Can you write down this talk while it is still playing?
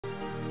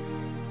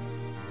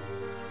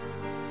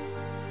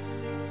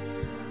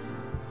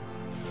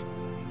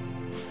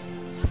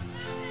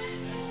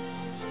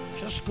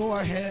Just go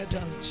ahead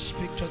and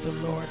speak to the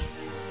Lord.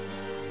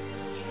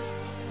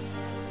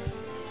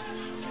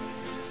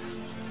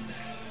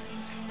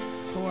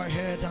 Go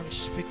ahead and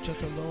speak to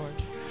the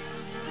Lord.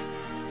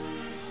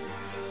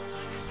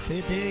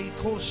 Fede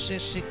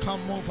kose se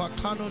kamova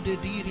kano de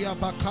diria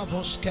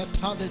bakavos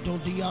ketale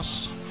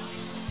dodias.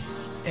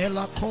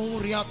 Ela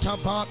koria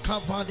tabaka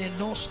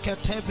vadenos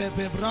keteve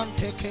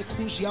vibrante ke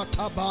kuzia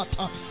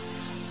tabata.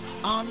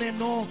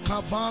 Aneno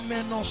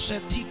kavame no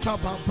setika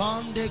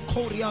babande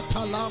koria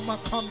talama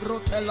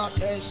kambrote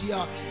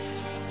tesia.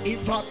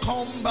 Iva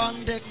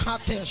kombande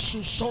kate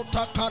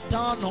susota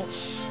kadano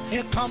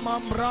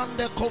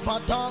ekamambrande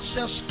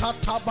kovadases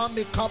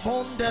katabami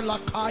kabonde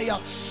lakaya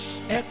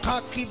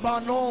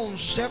ekakibano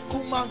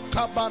sekuman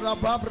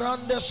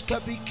kabarababrandes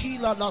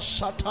kevikila la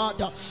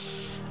satada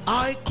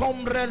I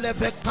komrele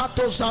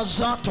vekato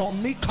zazato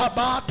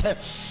mikabate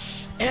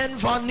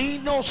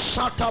envanino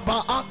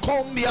sataba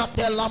akombia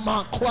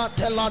telama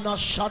kwatelana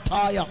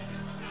sataya.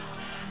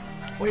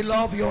 We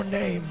love your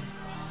name.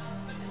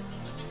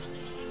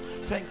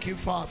 Thank you,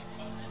 Father.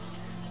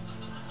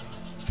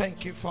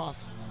 Thank you, Father.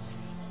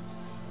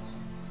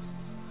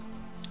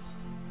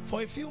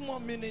 For a few more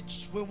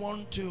minutes, we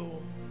want to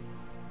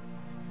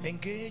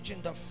engage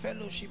in the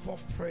fellowship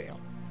of prayer.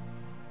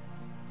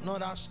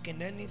 Not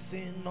asking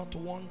anything, not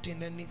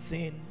wanting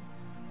anything,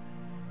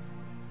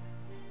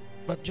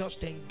 but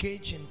just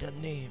engage in the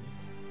name.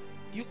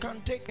 You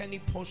can take any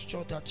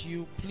posture that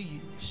you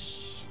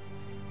please.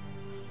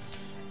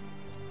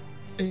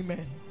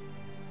 Amen.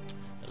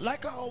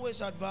 Like I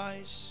always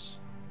advise,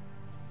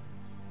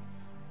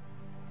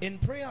 in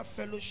prayer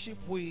fellowship,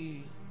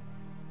 we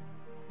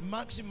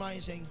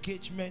maximize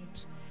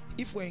engagement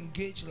if we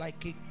engage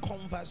like a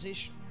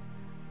conversation.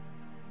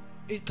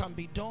 It can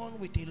be done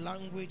with a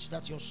language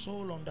that your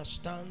soul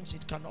understands.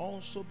 It can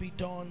also be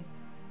done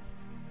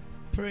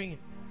praying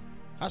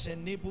as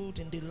enabled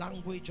in the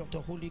language of the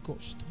Holy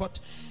Ghost.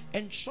 But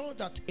ensure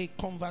that a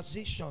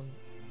conversation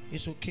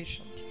is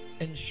occasioned.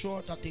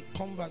 Ensure that a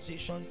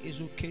conversation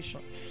is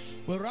occasioned.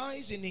 We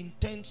rise in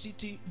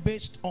intensity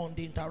based on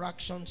the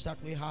interactions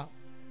that we have.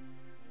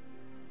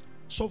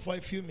 So for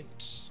a few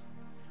minutes,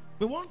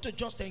 we want to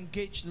just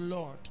engage the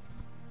Lord.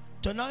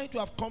 Tonight we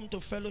have come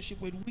to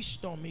fellowship with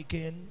wisdom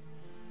again,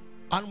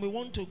 and we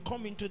want to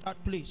come into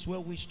that place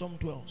where wisdom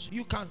dwells.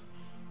 You can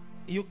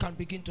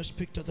begin to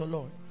speak to the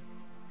Lord.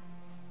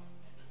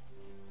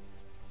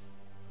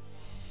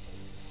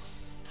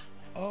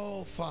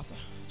 Oh Father,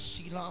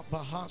 Sila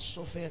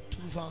Bahasove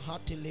Tuva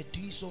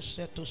Hatiletiso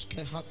Setos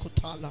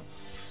Kehakutala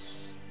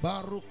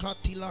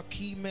Barukatila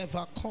Kime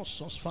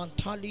Vakosos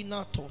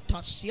Fantalinato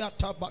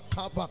Tasiata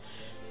Bakava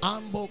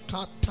Ambo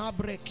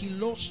Katabre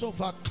Kiloso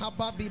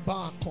Vakaba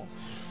Bibako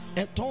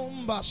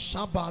Etomba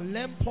Saba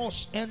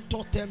Lempos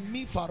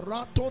Entotemi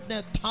Varato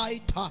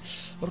Netaita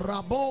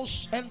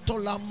Rabos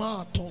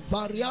Entolamato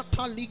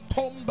Variata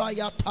Likomba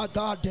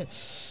Yatagade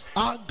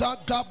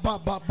Agaga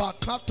Baba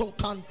Bakato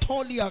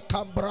Cantolia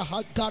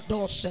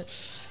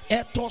Cambrahagadose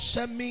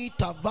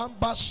Etosemita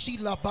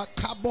Vambasila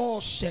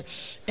Bakabose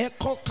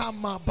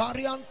Ekokama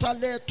Barianta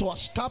Leto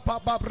Scapa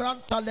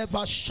Babranta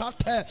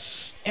Levashate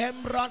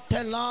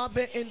Emrante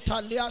Lave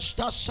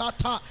Intaliasta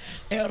Sata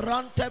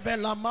Erante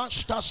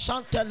Velamasta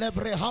Sante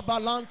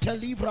Levrehabalante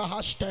Livra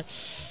Haste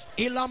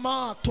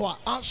Ilamatwa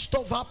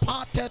Astova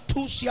Pate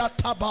Tusia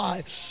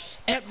Tabai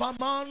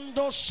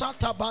Evamando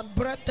Sataban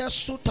Brete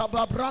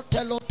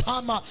Sutababrante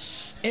Lotama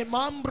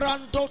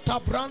Emambrando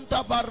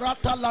Tabranda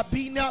Varata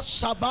Labinia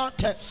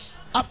Savate.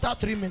 After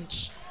 3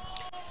 minutes,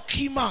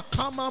 Kima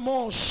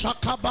Kamamo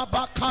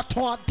Shakababa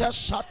Katoa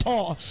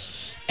Desato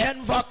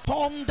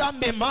Envakonda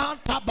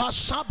Memanta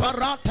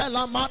Basabarate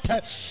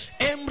Lamate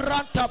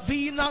Emrata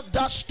Vina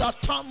Dasta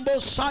Tambo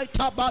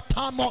Saita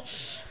Batamo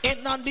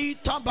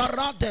Enanita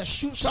Barade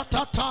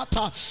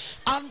Susatatata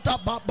Anta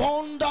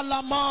Babonda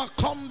Lama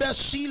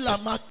Kombesila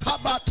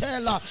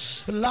Makabatela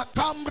La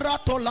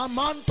Cambrato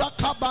Lamanta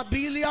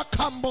Kababilia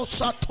Cambo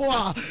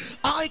Satoa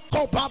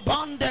Aiko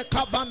Babande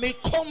Kavami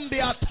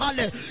Kombia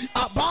Tale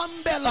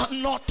Abambela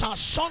Nota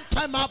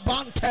Sontema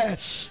Bante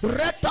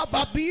Reta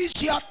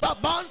Babizia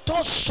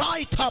Tabanto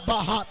Shaita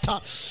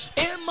Bahata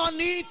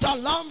Emanita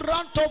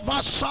Lambranto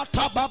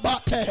Vasata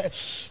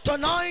Babate.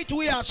 Tonight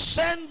we are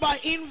sent by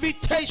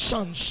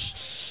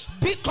invitations.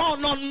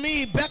 Beckon on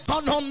me,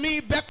 beckon on me,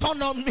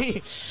 beckon on me.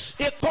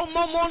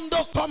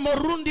 Ekomomondo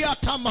komorundi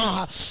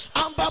atama.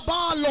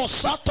 Ambabalo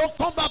sato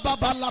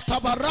kobababala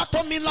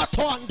tabarato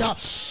milatoanda.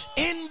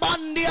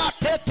 Inbandia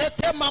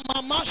tete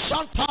mama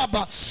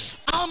shantaba.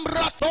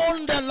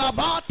 Amratonde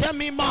lavate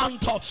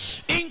mimanto.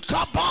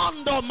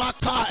 Inkabando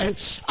makai.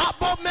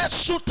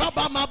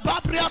 Abomesutaba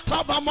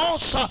mababriata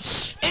vamosa.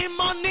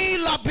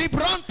 Imanila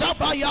bibranta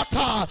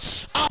vayata.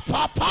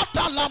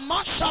 Apapata la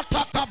masha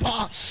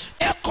takaba.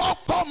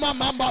 Ekoko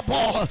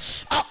mamabo.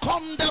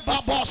 Akonde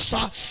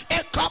babosa.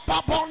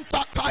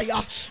 Ekapabonta kaya.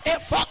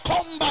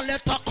 Efakomba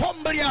leta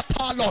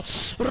kombriatalo.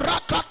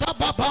 Rakata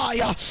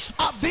babaya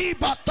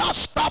aviba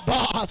taskaba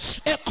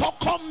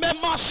ekokome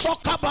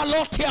masoka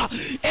balotia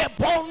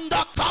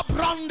ebonda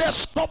kabrande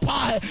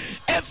skopa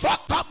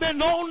evaka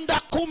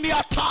menonda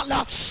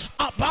kumiatala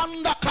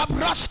abanda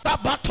kabraska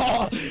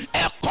bato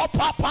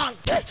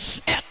ekopapante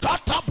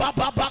ekata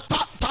baba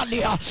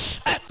kantalia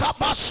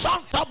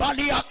ekabasanta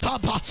balia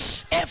kaba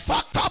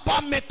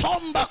efakaba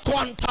metomba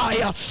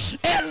kwantaya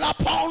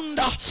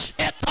elaponda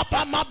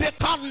ekaba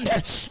mabekande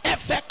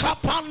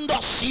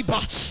efekapanda siba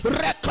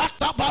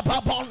rekata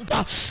baba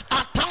bonda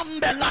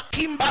atambe la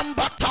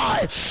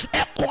kimbambatai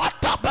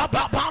ekwata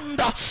baba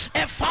banda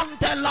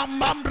efante la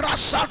mambra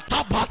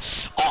sataba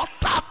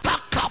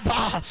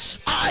otakakaba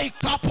ai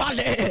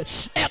kapale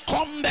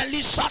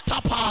ekombeli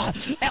satapa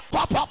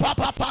ekwapa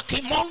papa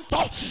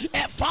kimonto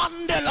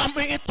efande la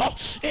mito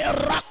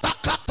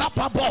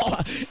erakakakababo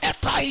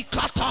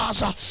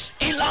etaikataza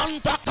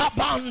ilanda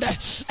kabande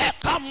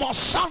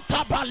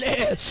ekamosanta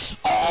bale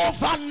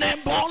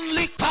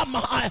ovanembonli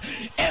kama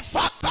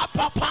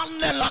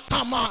efakapapande la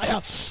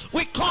kamaya.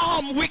 We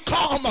come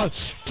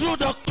through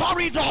the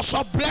corridors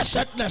of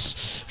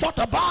blessedness, for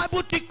the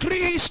Bible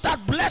decrees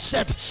that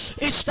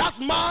blessed is that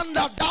man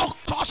that thou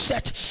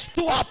causest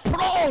to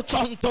approach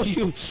unto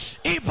you.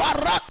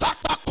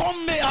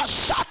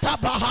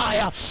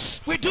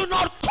 We do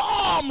not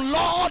come,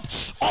 Lord,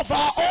 of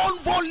our own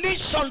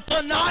volition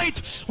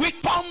tonight. We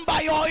come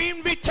by your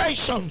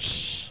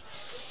invitations.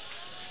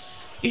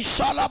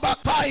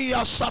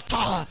 Ishalabakaya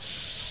sata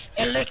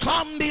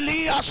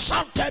elekambilia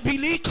sante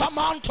bilika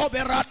manto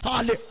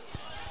beratale.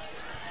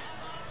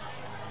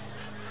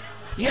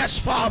 Yes,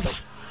 Father,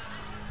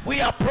 we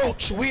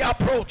approach.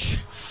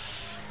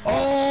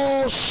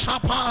 Oh,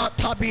 Sapa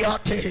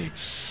Tabiate.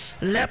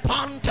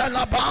 Lepante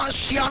la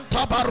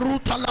basianta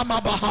baruta la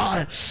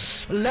mabaha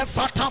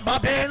lefata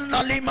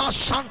babena lima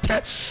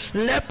sante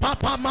le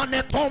papa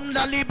manetom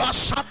la liba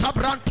sata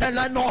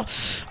branteleno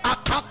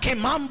akake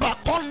mamba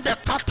konde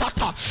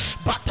katata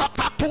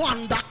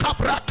batakatuanda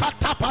kabra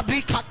katapa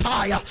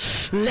bikataya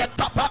le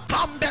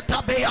kabakambe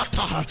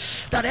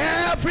tabeata, that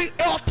every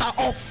altar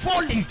of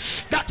folly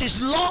that is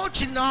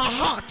lodged in our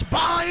heart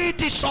by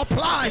the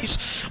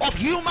supplies of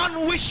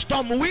human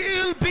wisdom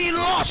will be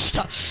lost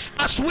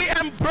as we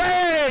embrace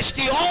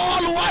the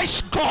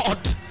all-wise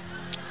God.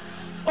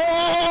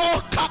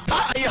 Oh,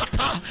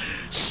 kakayata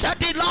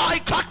sedilai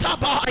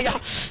katabaya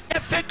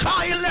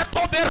efekai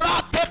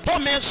letoberate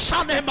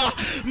tomesanema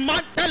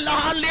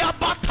mantela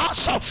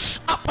liabataso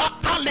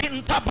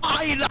apakalinta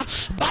baila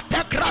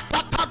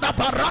bategrata kada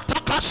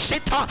barata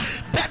kasita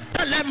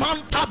betele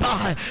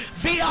mantaba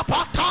via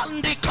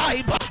patandi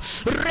kaiba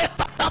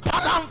repata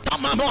palanta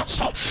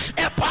mamoso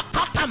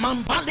epakata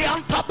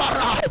mambalianta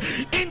barai,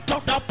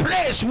 into the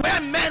place where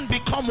men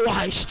become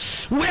wise,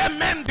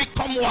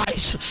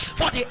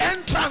 for the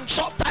entrance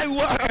of thy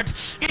word,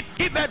 it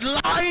giveth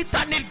light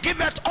and it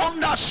giveth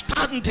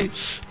understanding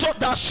to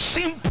the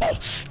simple.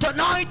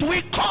 Tonight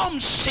we come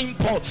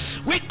simple,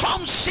 we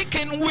come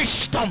seeking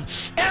wisdom.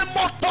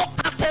 Emoto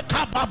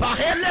kateka baba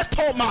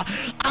heletoma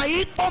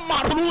aito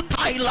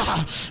marutaila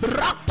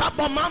rata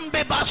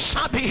bomambe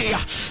basabia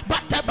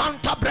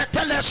batevanta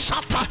bretele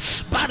sata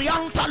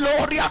barianta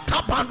loria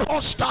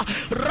tabanrosta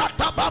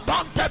rata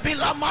babante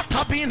vila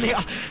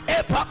matabinia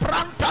epa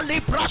branta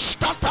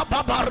librastata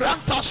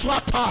babaranta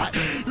swata.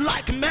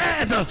 Like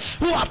men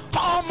who have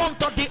come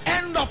unto the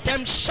end of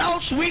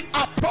themselves, we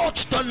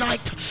approach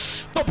tonight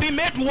to be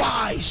made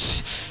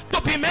wise.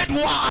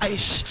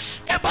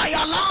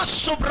 Ebayala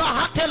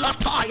subrahate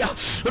lataya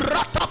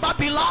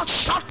ratababila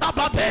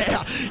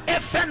satababea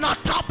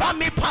efenataba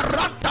mi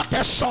paranta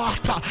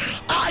tesata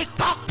ai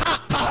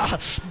kakaka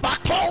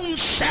baton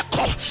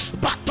seko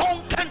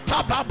baton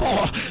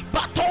kentababo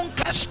baton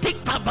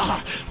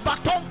kestikaba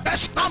baton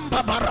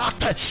kestamba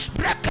barate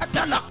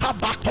brekete la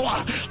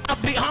kabatoa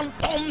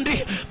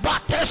abiantondi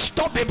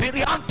batesto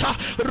bibirianta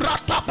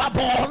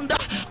ratababonda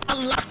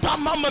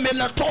alatama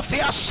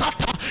melatofia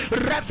sata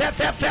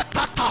reveve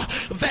kata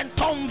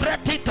ventom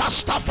vretita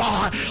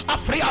stafa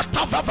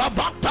afriata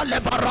vavanta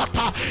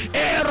levarata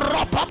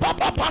eropa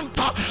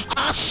babanta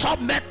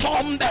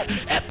asometombe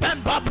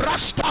epemba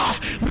brasta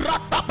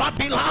rata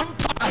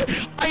babilanta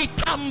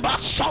aitamba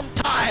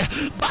sontai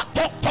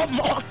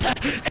bakokomote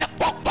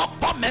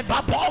epokokome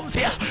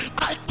babonvia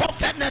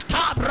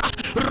aikofenetabra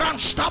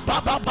ransta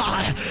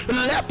bababai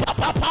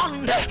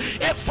lepapapande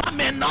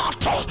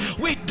efamenato.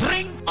 We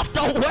drink of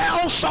the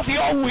wells of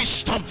your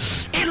wisdom.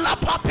 Ila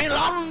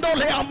papilando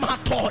le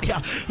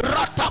amatoria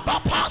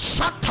ratabapa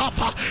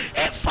satava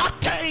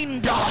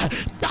efatenda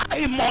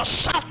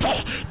daimosato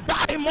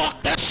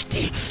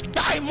daimokesti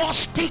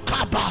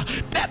daimostikaba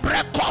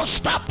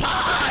bebrekosta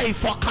pai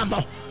for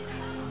kamo.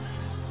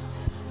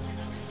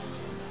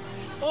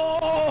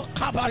 Oh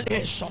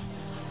kabaleso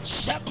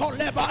seko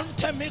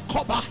levante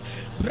mikoba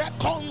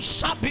brekon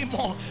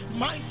sabimo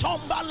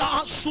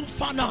maintombala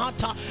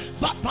sufanata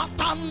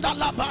bapatanda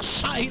la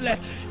basaile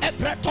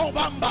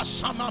ebretovamba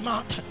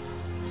samamata.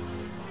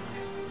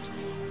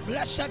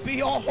 Blessed be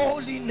your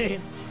holy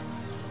name.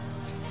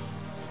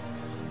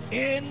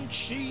 In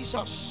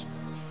Jesus'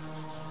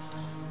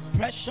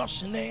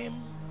 precious name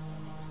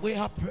we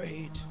have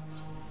prayed.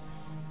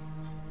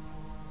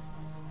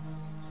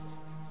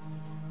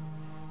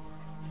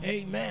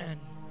 Amen.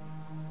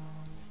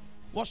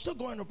 We're still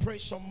going to pray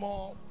some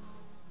more,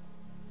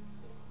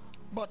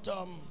 but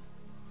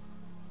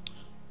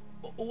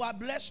we are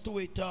blessed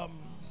with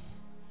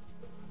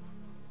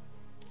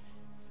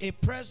a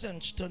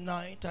presence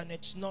tonight, and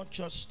it's not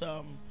just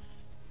the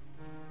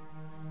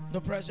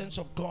presence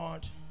of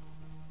God.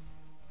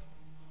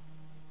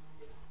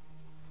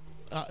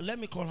 Let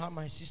me call her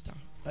my sister.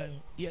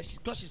 Yes,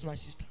 because she's my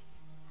sister.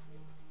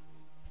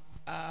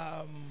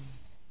 By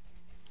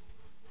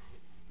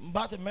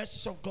the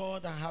mercies of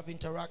God, I have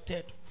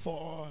interacted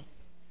for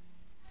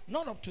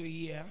not up to a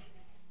year,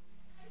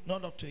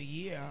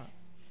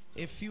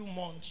 a few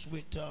months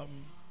with,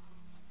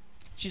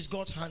 she's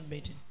God's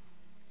handmaiden.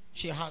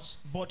 She has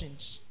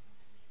burdens,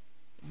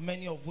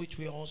 many of which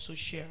we also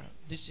share.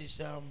 This is,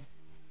 so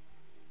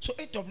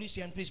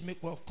HWCN, please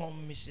make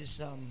welcome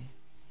Mrs.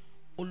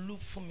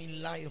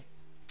 Olufumilayo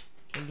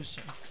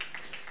Olusen.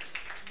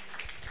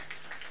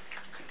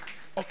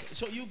 Okay,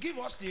 so you give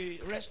us the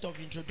rest of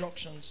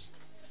introductions.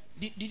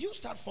 Did you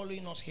start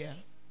following us here?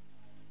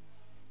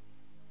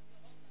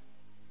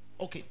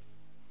 Okay.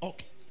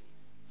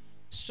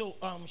 So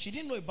she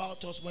didn't know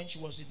about us when she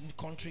was in the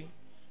country.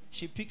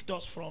 She picked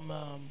us from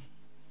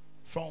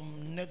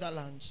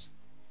Netherlands,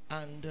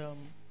 and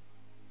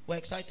we're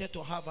excited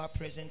to have her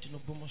present in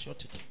Ogbomosho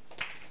today.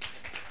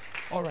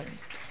 All right.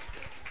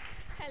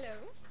 Hello.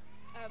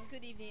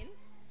 Good evening.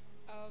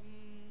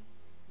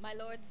 My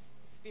Lord's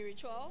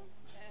spiritual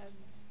and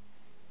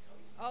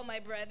all my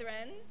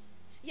brethren.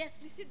 Yes,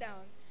 please sit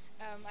down.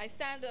 I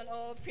stand on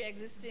all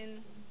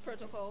pre-existing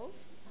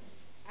protocols.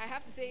 I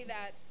have to say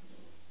that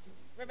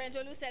Reverend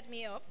Tolu set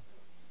me up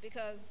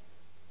because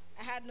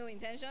I had no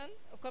intention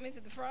of coming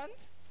to the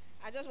front.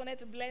 I just wanted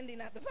to blend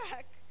in at the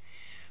back.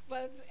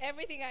 But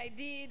everything I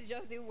did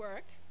just didn't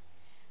work.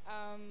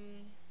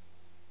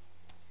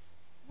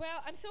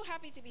 Well, I'm so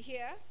happy to be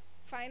here.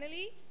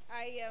 Finally,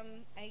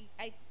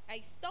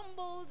 I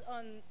stumbled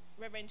on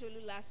Reverend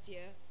Tolu last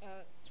year,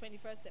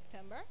 21st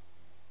September,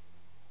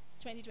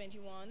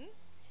 2021.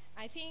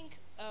 I think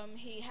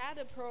he had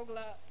a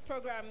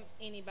program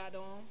in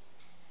Ibadan.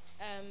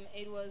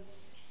 It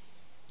was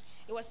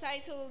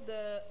titled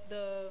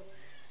the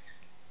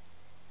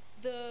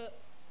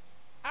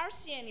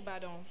RCN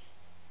Ibadan.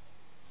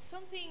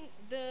 Something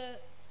the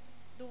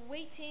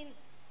waiting,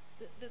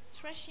 the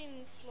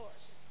threshing floor.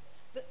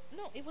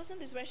 No, it wasn't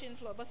the threshing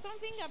floor, but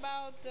something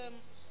about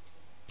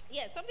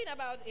something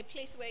about a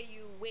place where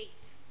you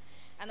wait.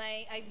 And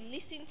I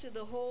listened to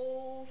the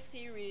whole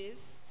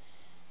series,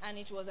 and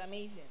it was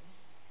amazing.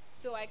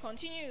 So I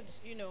continued,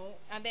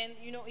 and then,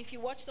 if you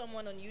watch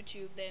someone on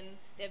YouTube, then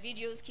their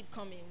videos keep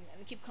coming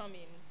and keep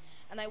coming.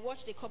 And I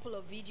watched a couple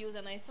of videos,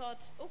 and I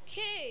thought,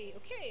 okay,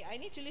 I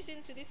need to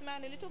listen to this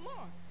man a little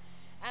more.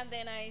 And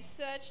then I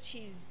searched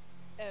his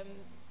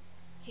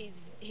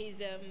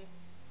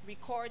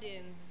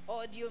recordings,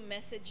 audio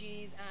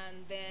messages,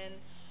 and then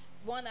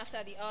one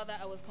after the other,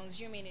 I was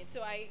consuming it.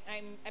 So I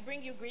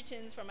bring you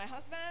greetings from my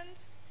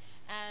husband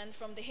and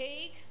from The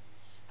Hague.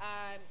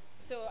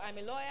 So I'm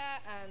a lawyer,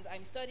 and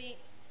I'm studying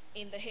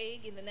in The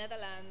Hague, in the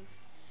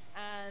Netherlands.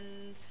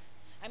 And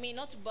I mean,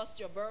 not to bust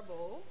your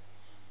bubble,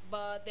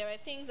 but there are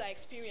things I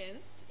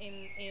experienced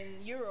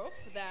in Europe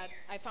that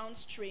I found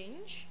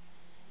strange.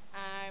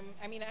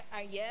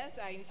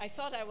 I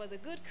thought I was a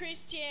good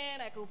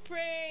Christian, I could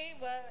pray,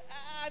 but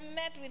I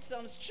met with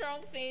some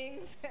strong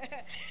things.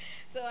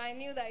 So I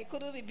knew that it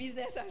couldn't be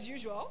business as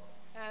usual,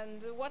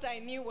 and what I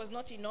knew was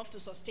not enough to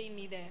sustain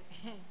me there.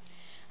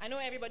 I know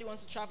everybody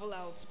wants to travel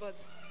out,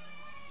 but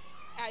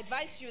I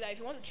advise you that if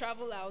you want to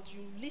travel out,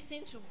 you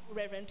listen to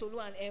Reverend Tolu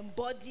and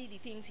embody the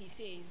things he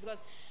says,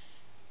 because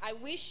I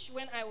wish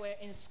when I were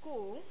in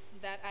school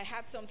that I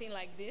had something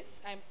like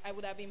this. I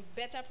would have been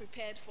better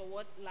prepared for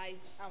what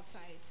lies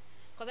outside.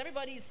 Because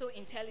everybody is so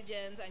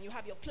intelligent, and you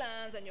have your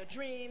plans and your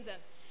dreams,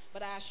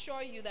 but I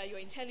assure you that your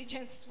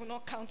intelligence will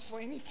not count for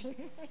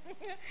anything.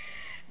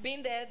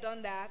 Been there,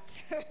 done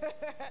that.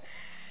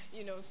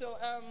 So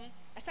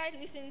I started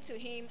listening to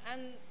him,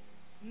 and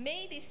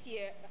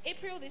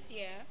April this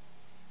year,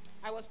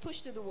 I was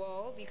pushed to the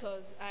wall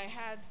because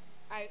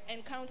I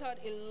encountered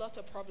a lot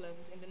of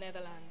problems in the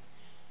Netherlands.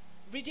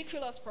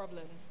 Ridiculous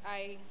problems.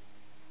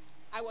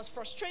 I was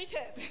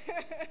frustrated.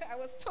 I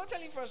was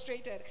totally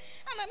frustrated.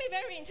 And I'm a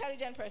very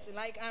intelligent person.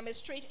 Like, I'm a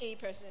straight A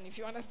person, if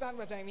you understand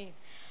what I mean.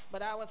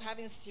 But I was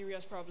having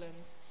serious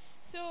problems.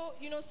 So,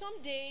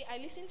 someday I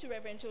listened to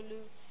Reverend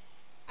Tolu.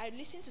 I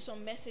listened to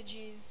some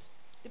messages,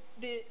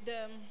 the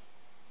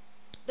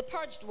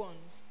purged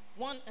ones,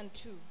 1 and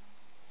 2.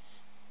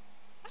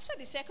 After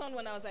the second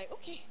one, I was like,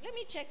 okay, let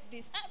me check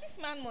this. This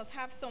man must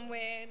have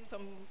somewhere,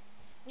 some,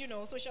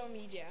 social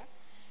media.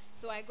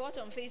 So I got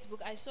on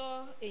Facebook, I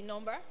saw a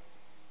number,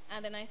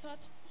 and then I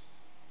thought,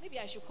 maybe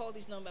I should call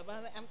this number,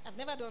 but I've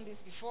never done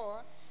this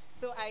before.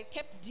 So I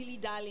kept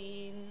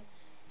dilly-dallying.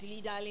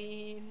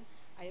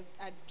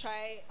 I'd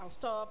try, I'll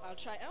stop, I'll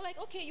try. I'm like,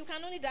 okay, you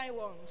can only die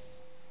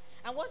once.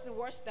 And what's the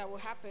worst that will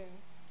happen?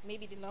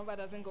 Maybe the number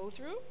doesn't go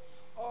through,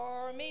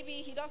 or maybe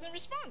he doesn't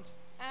respond.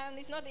 And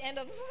it's not the end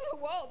of the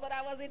world, but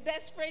I was a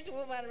desperate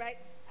woman right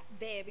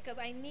there because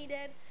I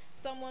needed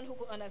someone who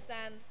could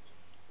understand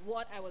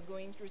what I was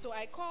going through. So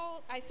I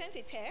sent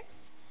a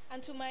text,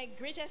 and to my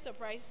greatest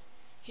surprise,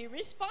 he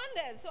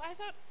responded. So I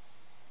thought,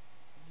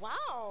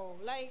 wow,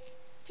 like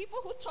people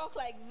who talk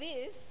like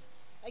this,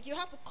 like you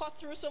have to cut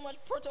through so much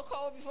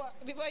protocol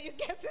before you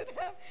get to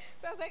them.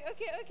 So I was like,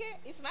 okay,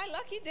 it's my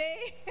lucky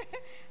day.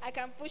 I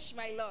can push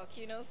my luck,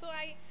 So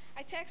I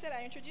texted,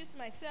 I introduced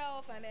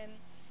myself, and then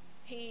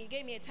he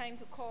gave me a time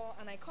to call,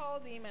 and I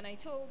called him and I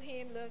told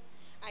him, look,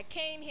 I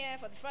came here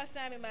for the first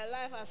time in my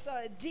life. I saw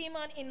a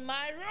demon in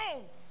my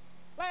room.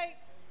 Like,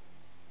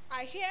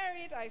 I hear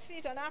it, I see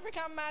it on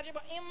African Magic,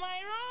 but in my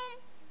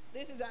room,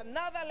 this is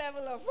another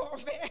level of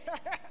warfare.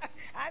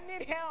 I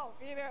need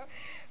help,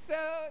 So,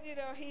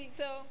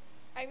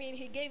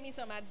 he gave me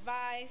some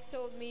advice,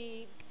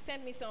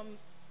 sent me some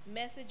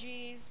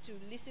messages to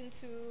listen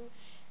to,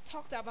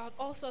 talked about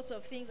all sorts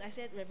of things. I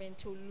said, Reverend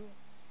Tolu,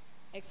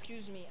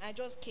 excuse me, I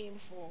just came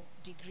for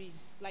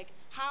degrees. Like,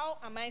 how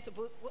am I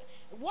supposed,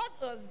 what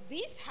does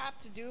this have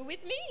to do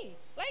with me?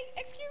 Like,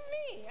 excuse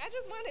me, I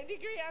just want a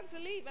degree and to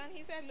leave. And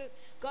he said, look,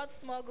 God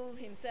smuggles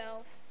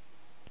himself,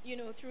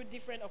 through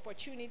different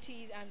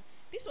opportunities. And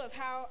this was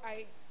how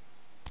I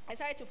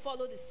started to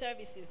follow the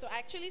services. So I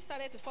actually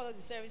started to follow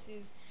the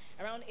services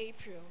around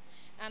April.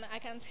 And I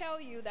can tell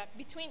you that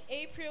between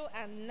April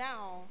and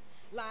now,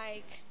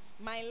 like,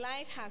 my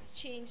life has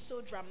changed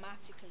so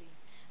dramatically.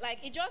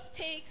 Like, it just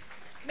takes,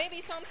 maybe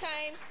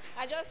sometimes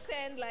I just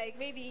send, like,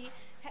 maybe,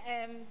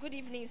 good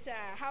evening, sir.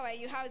 How are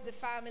you? How is the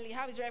family?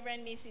 How is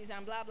Reverend Mrs.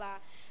 and blah, blah.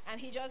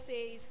 And he just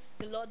says,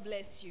 the Lord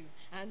bless you.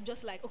 And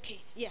just like,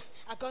 okay, yeah,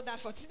 I got that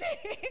for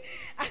today.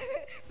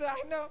 So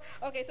I know,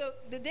 okay, so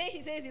the day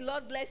he says, the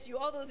Lord bless you,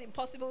 all those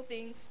impossible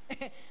things,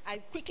 I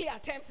quickly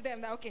attempt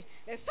them. That, okay,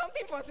 there's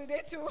something for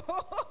today too.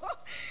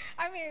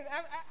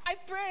 I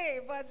pray,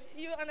 but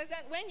you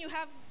understand, when you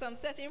have some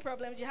certain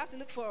problems, you have to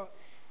look for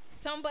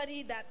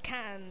somebody that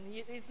can.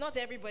 It's not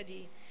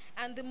everybody.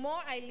 And the more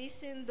I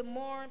listen, the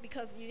more,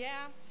 because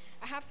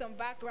I have some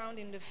background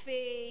in the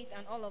faith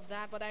and all of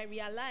that, but I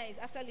realized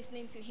after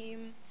listening to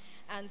him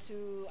and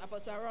to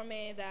Apostle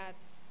Arome that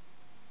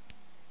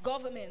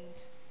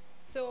government,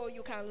 so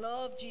you can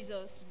love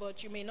Jesus,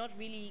 but you may not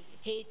really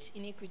hate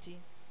iniquity.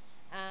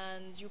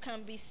 And you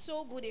can be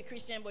so good a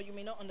Christian, but you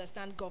may not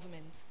understand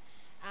government.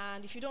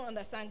 And if you don't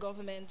understand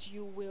government,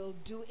 you will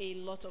do a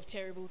lot of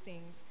terrible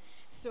things.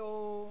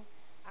 So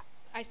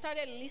I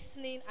started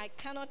listening. I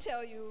cannot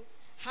tell you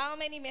how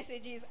many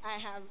messages I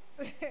have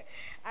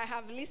I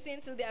have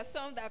listened to. There are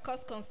some that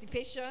cause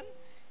constipation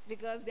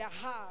because they're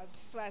hard.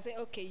 So I say,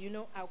 okay,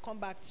 I'll come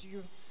back to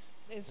you.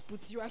 Let's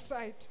put you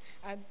aside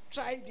and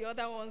try the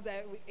other ones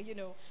that,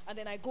 and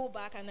then I go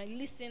back and I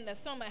listen. There's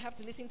some I have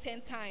to listen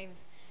 10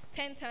 times,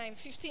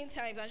 15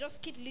 times, and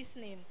just keep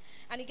listening.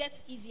 And it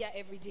gets easier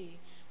every day.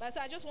 But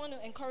so I just want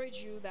to encourage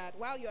you that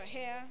while you're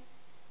here,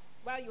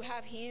 while you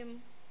have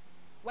him,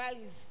 while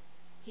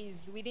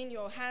he's within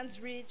your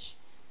hand's reach,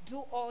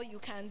 do all you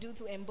can do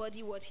to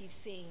embody what he's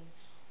saying.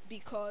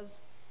 Because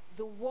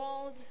the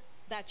world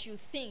that you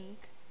think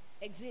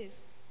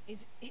exists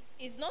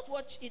is not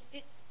what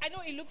I know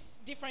it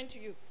looks different to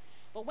you.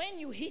 But when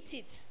you hit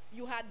it,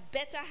 you had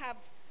better have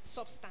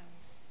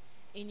substance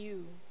in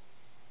you.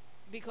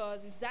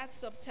 Because it's that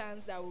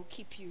substance that will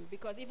keep you.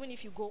 Because even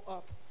if you go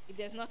up, if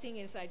there's nothing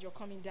inside, you're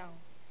coming down.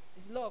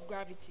 It's the law of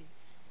gravity.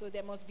 So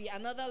there must be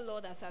another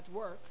law that's at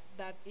work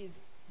that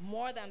is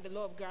more than the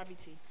law of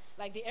gravity.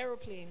 Like the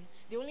aeroplane,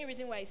 the only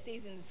reason why it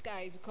stays in the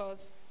sky is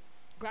because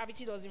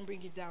gravity doesn't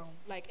bring it down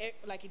like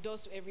it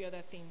does to every other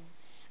thing.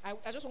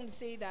 I just want to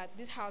say that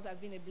this house has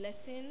been a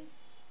blessing.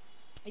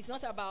 It's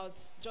not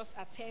about just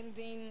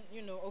attending,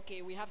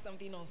 okay, we have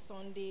something on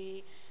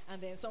Sunday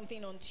and then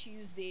something on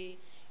Tuesday.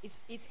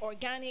 It's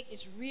organic,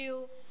 it's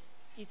real,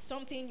 it's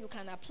something you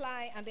can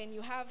apply, and then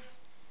you have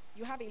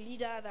a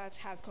leader that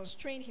has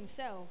constrained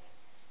himself.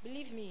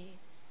 Believe me,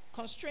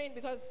 constrained,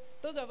 because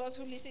those of us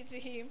who listen to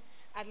him,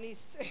 at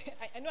least,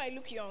 I know I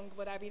look young,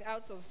 but I've been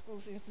out of school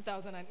since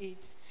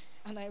 2008,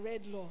 and I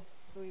read law,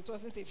 so it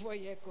wasn't a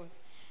 4-year course.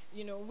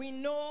 We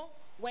know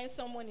when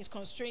someone is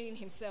constraining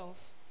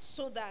himself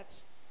so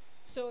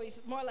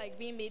it's more like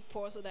being made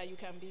poor so that you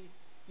can be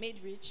made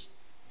rich,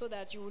 so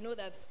that you will know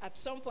that at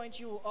some point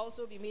you will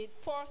also be made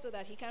poor so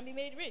that he can be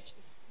made rich.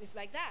 It's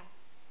like that.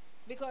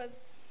 Because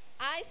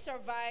I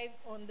survive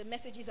on the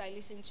messages I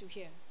listen to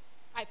here.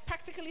 I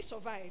practically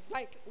survive.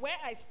 Like where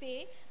I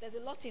stay, there's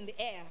a lot in the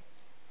air.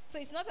 So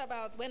it's not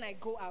about when I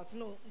go out.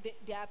 No,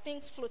 there are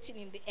things floating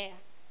in the air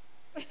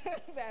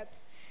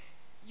that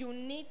you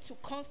need to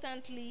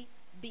constantly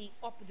be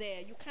up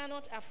there. You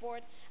cannot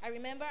afford. I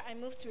remember I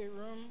moved to a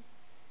room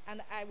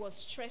and I was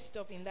stressed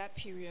up in that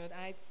period.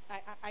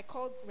 I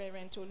called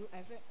Reverend Tolu.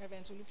 I said,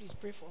 Reverend Tolu, please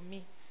pray for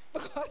me.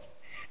 Because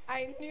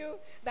I knew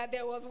that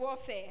there was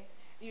warfare,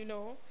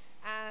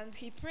 and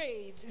he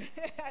prayed.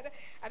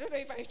 I don't know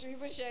if I should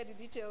even share the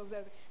details.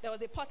 There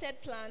was a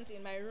potted plant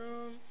in my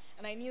room,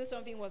 And I knew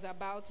something was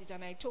about it,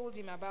 and I told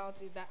him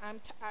about it, that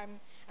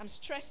I'm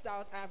stressed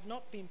out. I have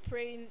not been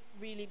praying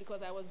really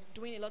because I was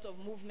doing a lot of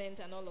movement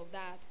and all of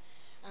that.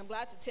 I'm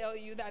glad to tell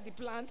you that the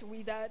plant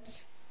withered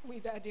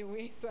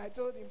away. So I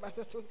told him,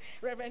 Pastor Tolu,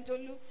 Reverend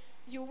Tolu,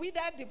 you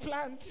withered the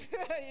plant,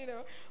 you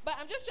know. But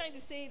I'm just trying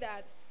to say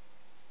that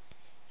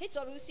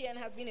HWCN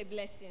has been a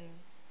blessing.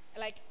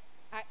 Like,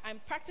 I'm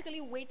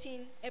practically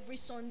waiting every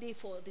Sunday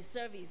for the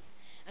service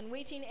and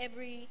waiting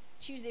every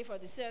Tuesday for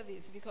the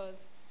service,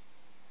 because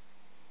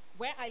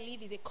where I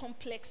live is a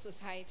complex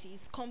society.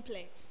 It's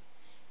complex.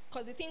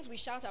 Because the things we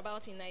shout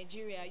about in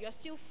Nigeria, you're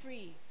still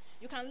free.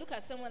 You can look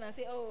at someone and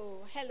say, oh,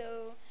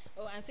 hello,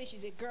 and say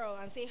she's a girl,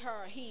 and say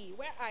her, he.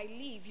 Where I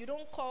live, you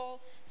don't call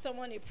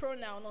someone a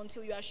pronoun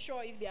until you are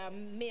sure if they are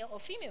male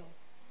or female.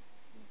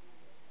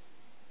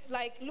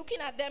 Like, looking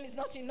at them is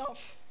not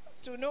enough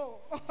to know.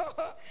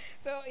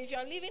 So if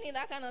you're living in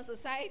that kind of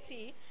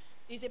society,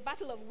 it's a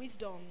battle of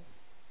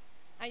wisdoms.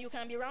 And you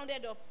can be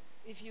rounded up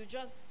if you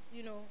just,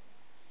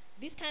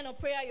 this kind of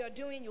prayer you're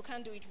doing, you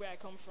can't do it where I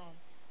come from.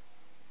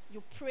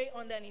 You pray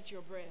underneath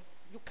your breath.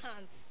 You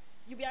can't.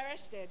 You'll be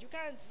arrested.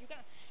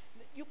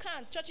 You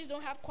can't. Churches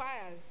don't have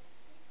choirs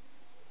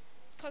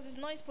because it's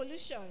noise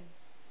pollution.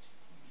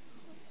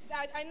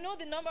 I know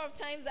the number of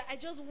times that I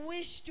just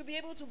wish to be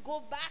able to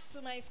go back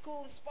to my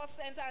school sports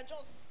center and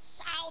just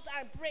shout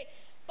and pray.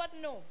 But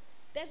no,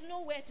 there's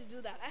nowhere to do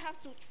that. I have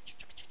to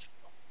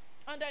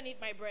underneath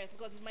my breath,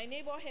 because if my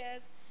neighbor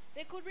hears,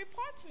 they could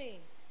report me.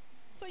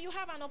 So you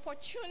have an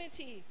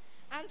opportunity,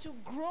 and to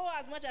grow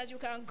as much as you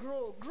can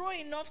grow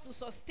enough to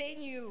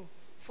sustain you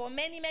for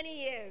many,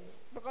 many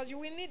years, because you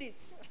will need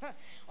it.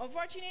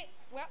 Unfortunately,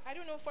 well, I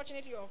don't know,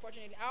 fortunately or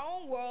unfortunately, our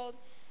own world,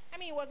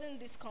 it wasn't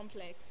this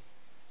complex.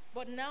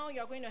 But now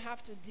you're going to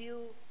have to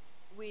deal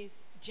with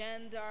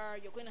gender.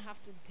 You're going to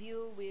have to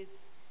deal with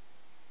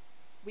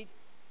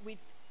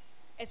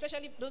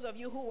especially those of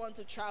you who want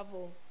to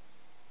travel.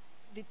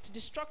 The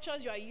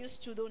structures you are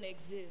used to don't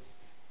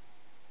exist.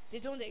 They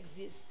don't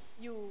exist.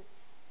 You'll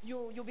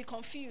be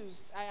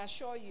confused, I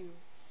assure you.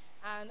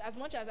 And as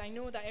much as I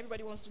know that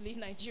everybody wants to leave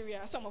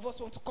Nigeria, some of us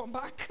want to come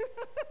back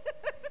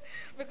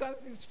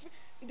because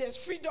there's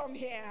freedom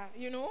here,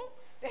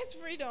 There's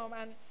freedom,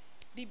 and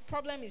the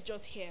problem is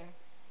just here.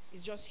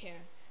 It's just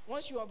here.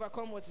 Once you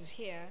overcome what is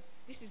here,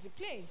 this is the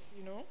place,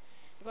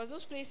 Because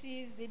those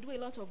places, they do a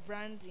lot of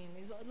branding.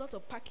 There's a lot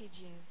of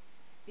packaging.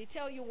 They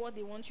tell you what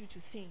they want you to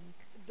think.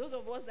 Those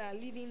of us that are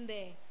living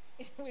there,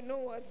 we know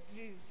what it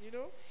is,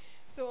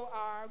 So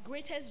our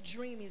greatest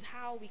dream is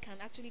how we can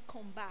actually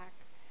come back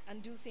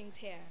and do things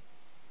here.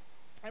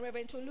 And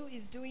Reverend Tolu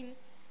is doing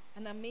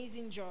an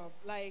amazing job.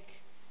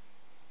 Like,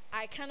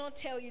 I cannot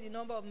tell you the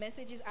number of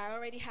messages I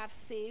already have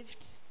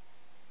saved.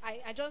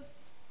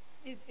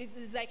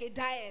 It's like a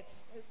diet.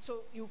 So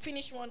you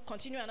finish one,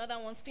 continue another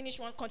one, finish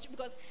one, continue,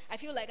 because I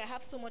feel like I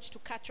have so much to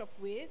catch up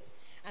with,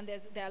 and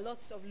there are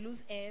lots of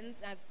loose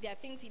ends, and there are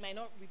things he might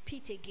not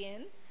repeat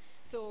again.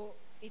 So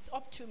it's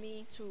up to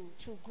me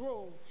to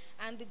grow.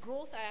 And the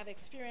growth I have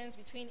experienced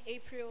between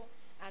April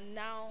and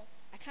now,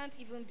 I can't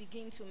even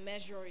begin to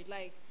measure it.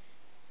 Like,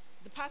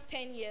 the past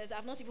 10 years,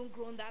 I've not even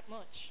grown that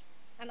much.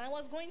 And I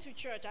was going to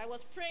church, I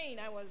was praying,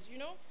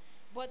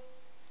 but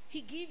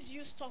he gives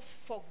you stuff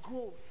for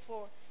growth,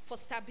 for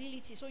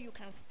stability, so you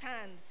can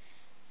stand.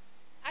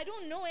 I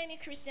don't know any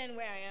Christian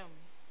where I am.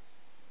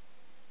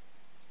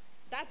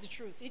 That's the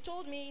truth. He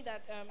told me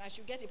that I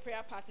should get a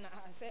prayer partner.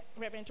 I said,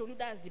 Reverend Tolu,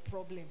 that's the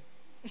problem.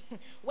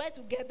 Where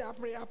to get that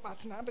prayer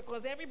partner?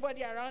 Because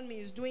everybody around me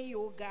is doing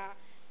yoga.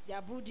 They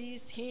are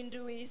Buddhists,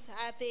 Hinduists,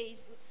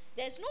 atheists.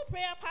 There's no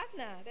prayer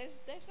partner.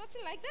 There's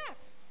nothing like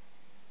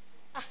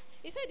that.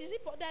 He said, is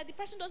it that the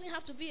person doesn't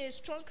have to be a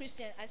strong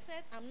Christian? I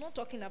said, I'm not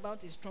talking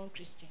about a strong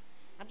Christian.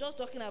 I'm just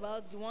talking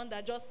about the one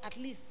that just at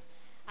least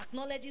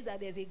acknowledges that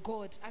there's a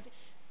God. I said,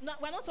 no,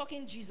 we're not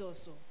talking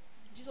Jesus. So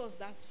Jesus,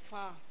 that's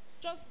far.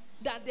 Just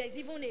that there's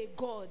even a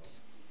God.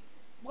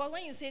 But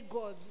when you say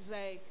God, it's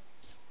like,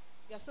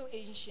 you're so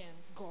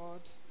ancient,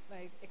 God.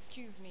 Like,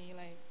 excuse me,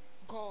 like,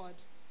 God.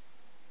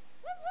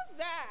 What's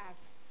that?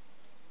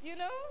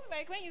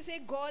 Like when you say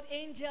God,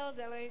 angels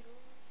are like,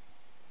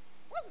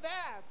 what's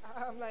that?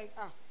 I'm like,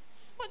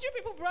 But you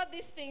people brought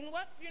this thing,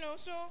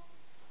 so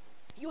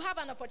you have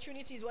an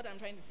opportunity is what I'm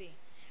trying to say.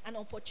 An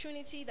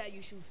opportunity that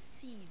you should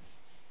seize.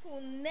 You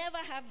will never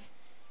have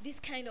this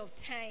kind of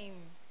time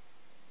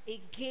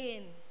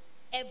again,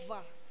 ever.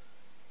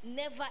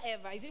 Never,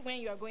 ever. Is it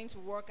when you are going to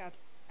work at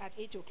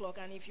 8 o'clock,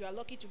 and if you are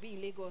lucky to be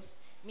in Lagos,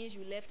 means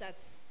you left at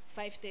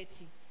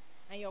 5:30,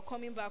 and you're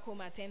coming back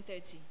home at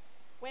 10:30.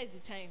 Where is the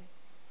time?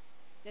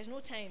 There's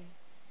no time.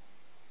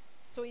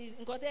 So if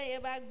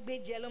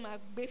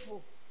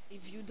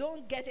you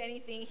don't get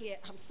anything here,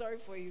 I'm sorry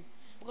for you.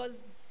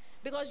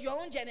 Because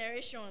your own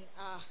generation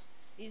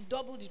is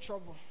double the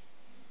trouble.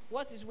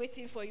 What is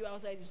waiting for you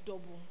outside is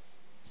double.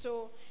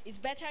 So it's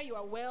better you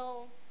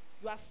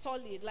are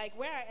solid. Like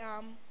where I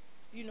am,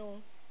 I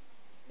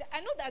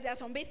know that there are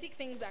some basic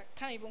things that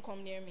can't even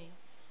come near me.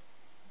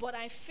 But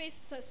I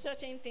faced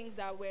certain things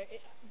that were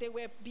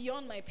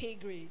beyond my pay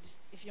grade,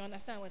 if you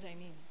understand what I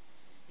mean.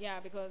 Yeah,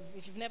 because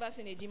if you've never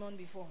seen a demon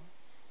before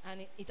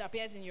and it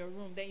appears in your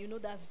room, then you know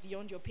that's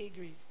beyond your pay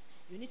grade.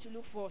 You need to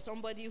look for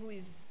somebody who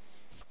is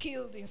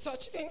skilled in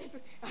such things.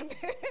 And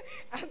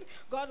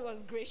God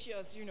was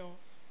gracious,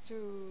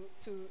 to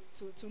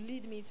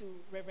lead me to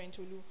Reverend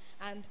Tolu.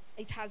 And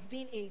it has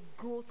been a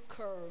growth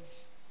curve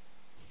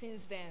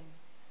since then.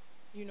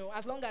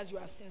 As long as you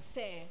are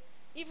sincere,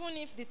 even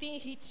if the thing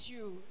hits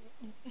you,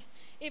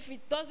 if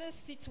it doesn't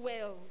sit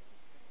well,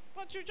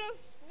 but you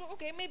just,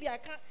 okay, maybe I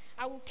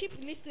will keep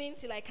listening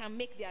till I can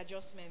make the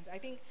adjustment. I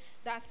think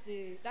that's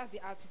the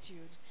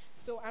attitude.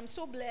 So I'm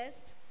so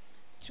blessed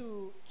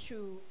to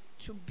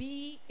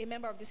be a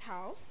member of this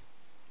house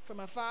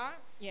from afar,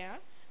 yeah.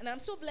 And I'm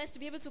so blessed to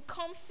be able to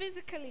come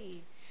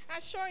physically. I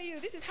assure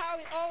you, this is how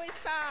it always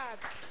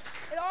starts.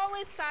 It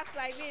always starts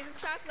like this. It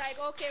starts like,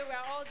 okay,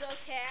 we're all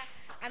just here.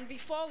 And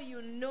before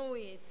you know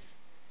it,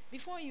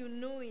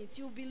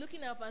 you'll be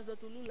looking at Pastor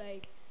Tolu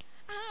like,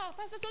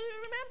 Pastor Tolu,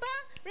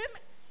 remember?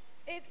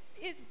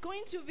 It's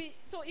going to be,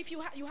 so if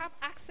you have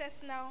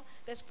access now,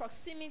 there's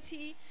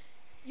proximity,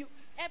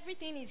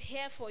 everything is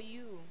here for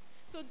you.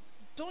 So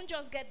don't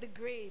just get the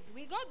grades.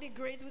 We got the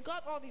grades, we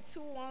got all the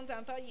 2-1s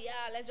and thought,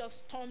 yeah, let's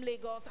just storm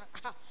Lagos.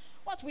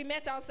 What we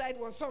met outside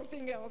was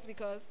something else,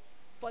 because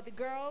for the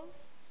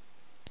girls,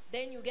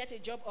 then you get a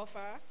job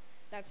offer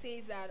that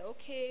says that,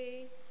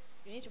 okay,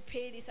 you need to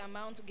pay this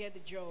amount to get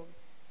the job.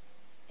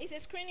 It's a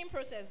screening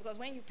process, because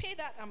when you pay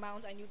that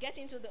amount and you get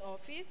into the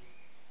office,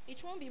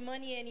 it won't be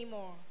money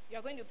anymore.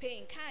 You're going to pay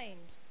in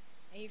kind.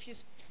 And if you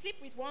sleep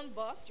with one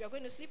boss, you're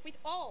going to sleep with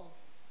all.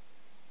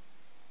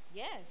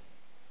 Yes.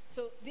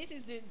 So this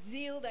is the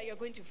deal that you're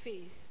going to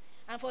face.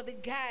 And for the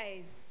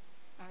guys,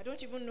 I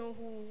don't even know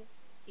who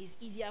is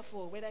easier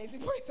for, whether it's the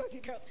boys or the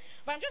girls.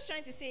 But I'm just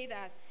trying to say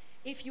that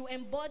if you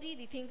embody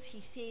the things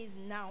he says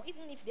now,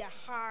 even if they're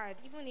hard,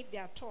 even if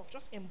they're tough,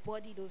 just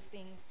embody those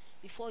things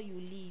before you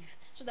leave,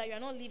 so that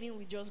you're not living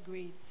with just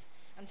grades.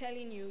 I'm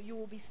telling you, you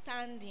will be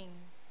standing.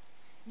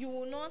 You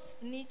will not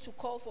need to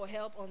call for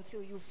help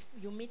until you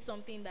meet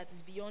something that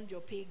is beyond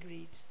your pay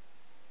grade.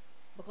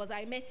 Because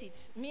I met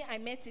it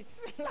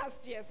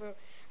last year, so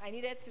I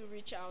needed to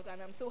reach out,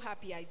 and I'm so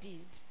happy I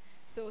did.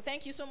 So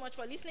thank you so much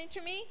for listening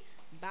to me.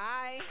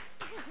 Bye.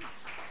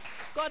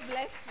 God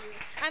bless you.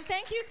 And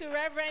thank you to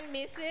Reverend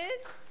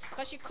Mrs.,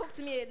 because she cooked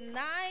me a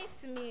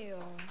nice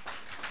meal.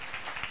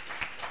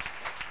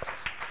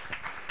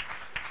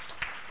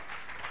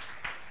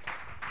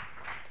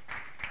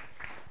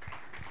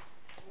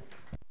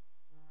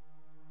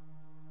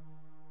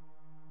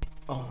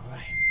 All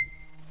right.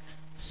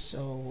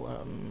 So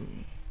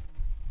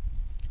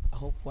I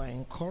hope we're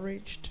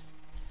encouraged,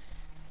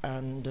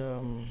 and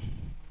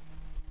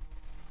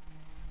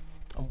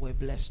we're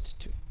blessed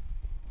too.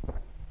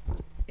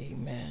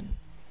 Amen.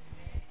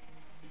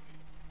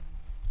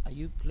 Are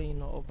you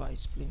playing, or Oba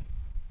is playing?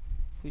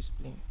 Who is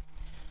playing?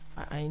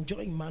 I enjoy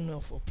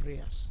Emmanuel for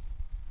prayers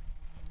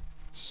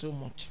so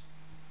much.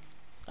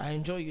 I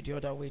enjoy you the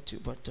other way too,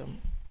 but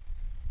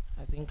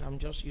I think I'm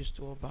just used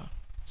to Oba.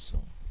 So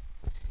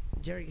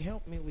Jerry,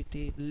 help me with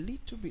a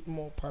little bit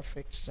more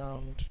perfect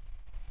sound,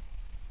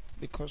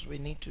 because we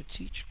need to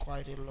teach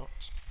quite a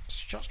lot.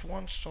 It's just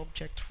one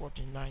subject for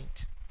the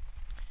night,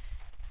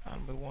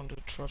 and we want to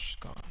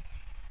trust God.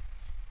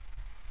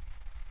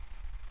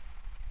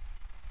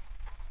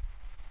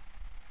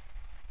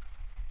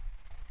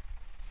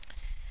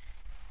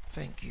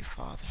 Thank you,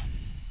 Father.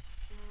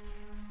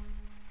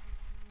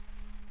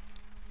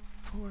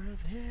 For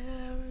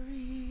there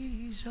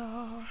is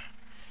our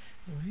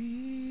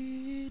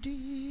Redeemer,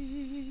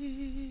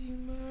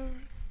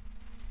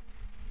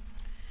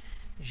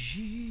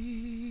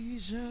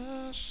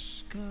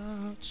 Jesus,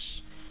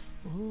 God's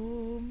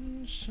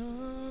own Son.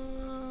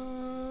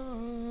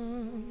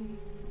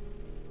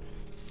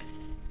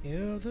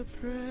 You're the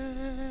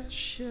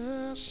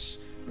precious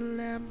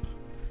Lamb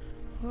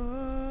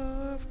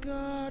of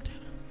God,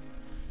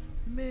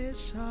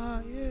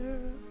 Messiah.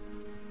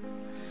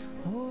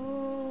 Holy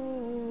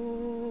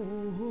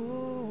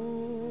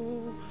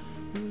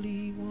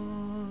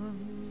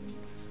One.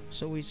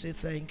 So we say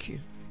thank you.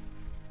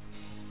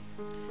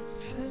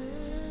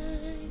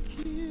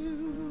 Thank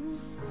you.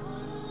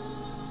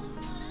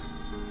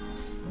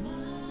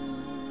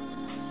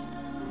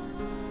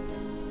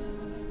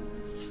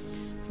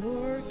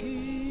 For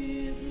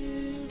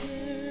giving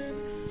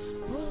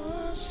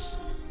us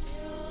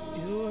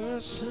your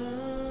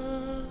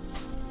Son,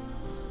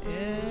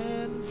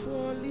 and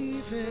for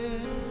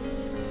leaving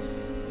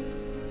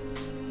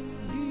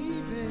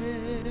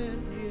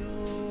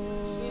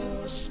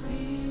your Spirit,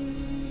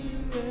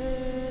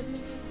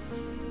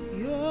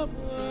 your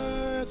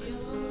work.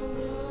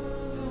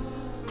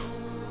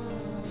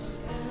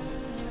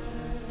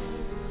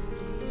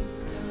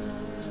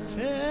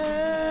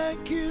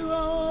 Thank you,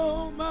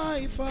 oh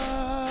my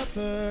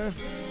Father.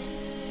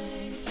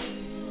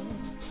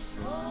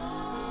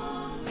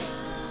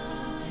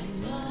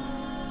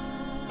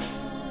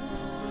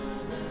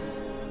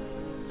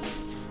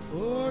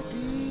 For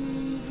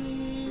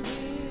giving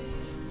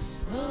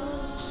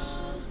us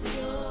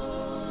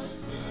your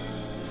Son.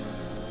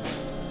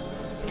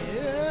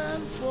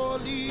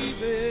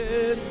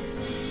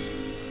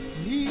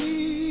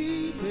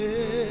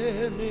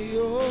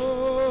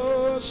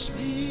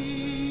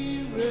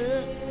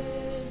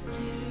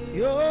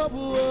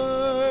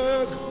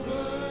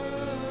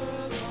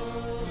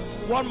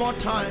 One more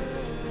time.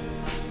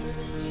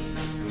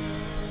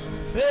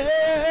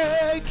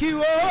 Thank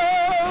you,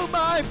 oh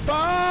my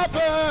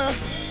Father.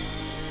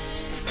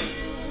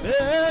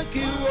 Thank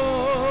you,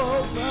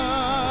 oh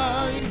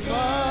my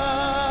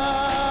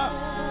Father,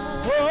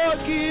 for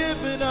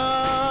giving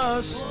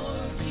us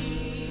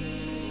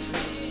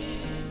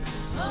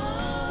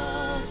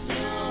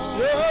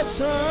your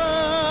Son,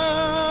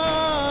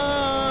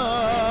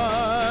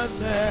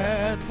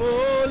 and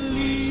for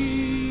leaving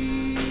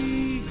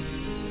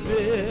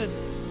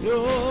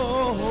your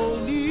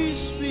Holy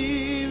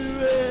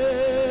Spirit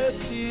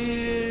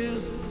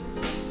till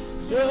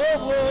your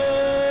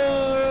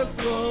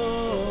work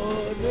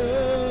on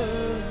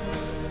earth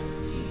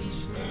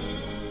is done,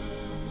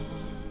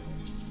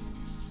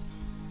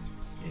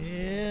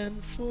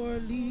 and for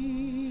leaving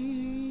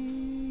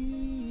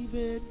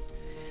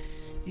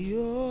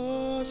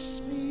your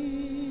Spirit,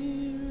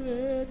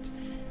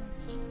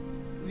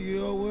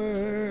 your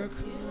work,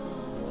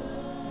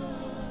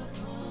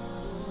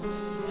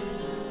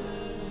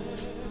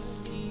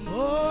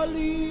 for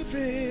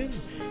leaving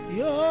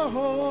your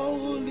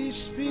Holy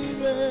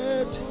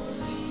Spirit.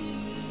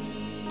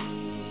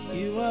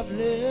 You have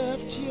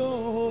left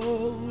your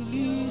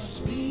Holy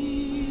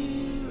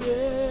Spirit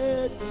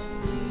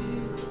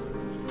till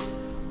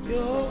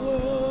your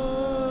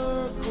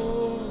work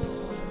on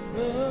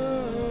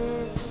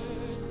earth.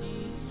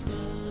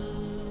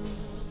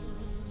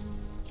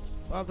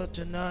 Father,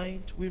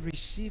 tonight we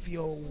receive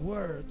your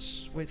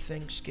words with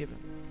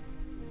thanksgiving.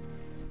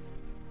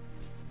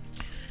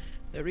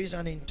 There is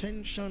an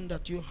intention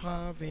that you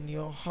have in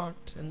your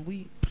heart, and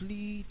we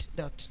plead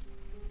that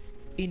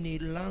in a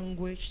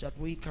language that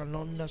we can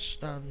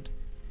understand,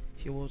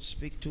 you will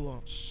speak to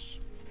us.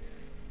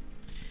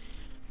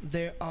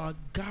 There are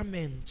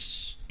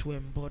garments to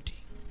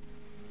embody.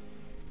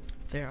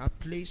 There are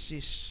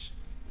places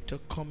to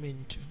come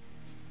into.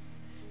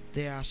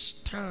 There are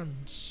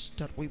stands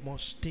that we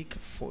must take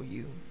for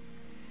you.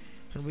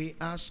 And we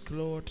ask,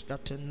 Lord,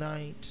 that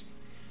tonight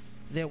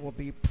there will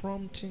be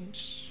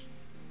promptings,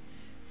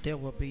 there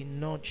will be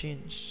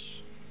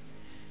nudgings,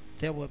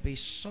 there will be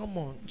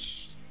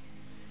summons.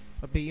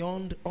 But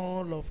beyond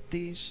all of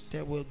this,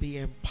 there will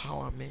be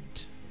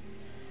empowerment.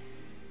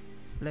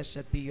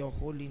 Blessed be your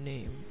holy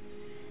name.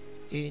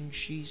 In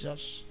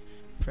Jesus'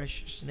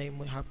 precious name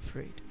we have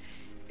prayed.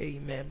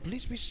 Amen.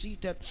 Please be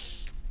seated.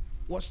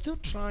 We're still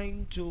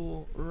trying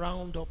to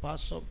round up our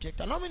subject.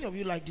 And how many of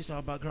you like this,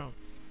 our background?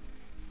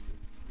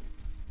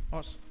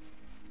 Awesome.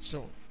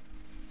 So,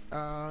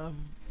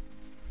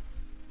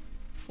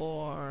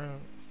 for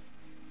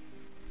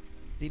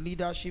the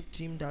leadership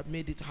team that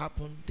made it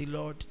happen, the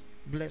Lord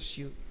bless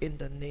you in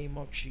the name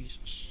of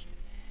Jesus.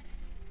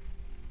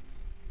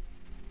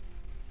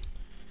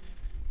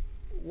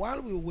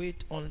 While we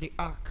wait on the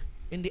ark,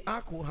 in the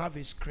ark we'll have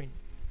a screen.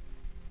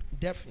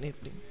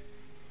 Definitely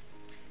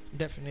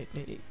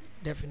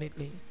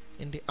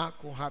in the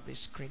ark we'll have a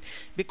screen,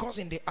 because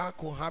in the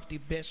ark we'll have the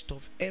best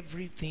of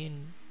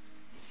everything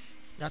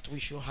that we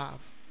should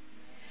have,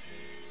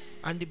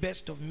 and the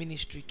best of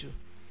ministry too.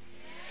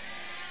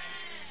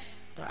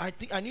 I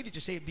think I needed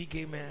to say a big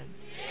amen.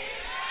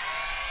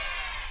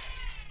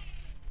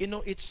 You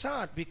know, it's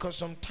sad because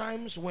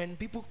sometimes when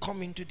people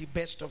come into the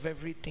best of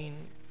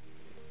everything,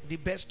 the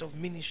best of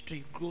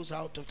ministry goes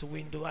out of the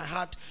window. I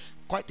had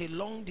quite a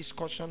long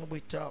discussion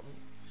with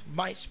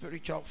my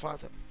spiritual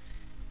father,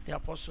 the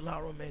Apostle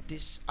Arome,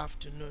 this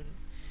afternoon.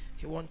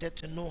 He wanted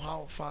to know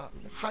how far,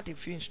 had a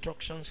few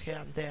instructions here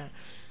and there,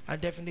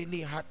 and definitely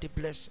had the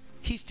blessing.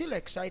 He's still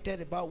excited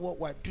about what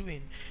we're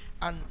doing,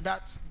 and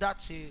that's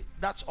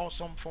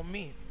awesome for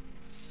me.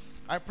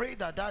 I pray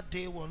that that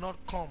day will not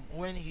come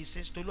when he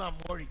says, Tolu, I'm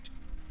worried.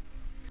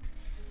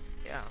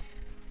 Yeah.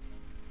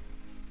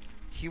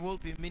 He will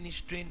be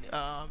ministering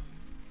at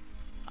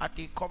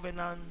the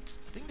Covenant,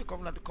 I think the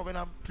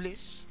Covenant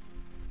Place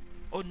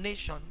or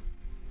Nation.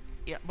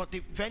 Yeah, but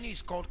the venue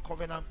is called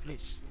Covenant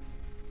Place.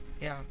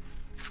 Yeah,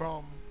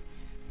 from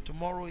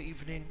tomorrow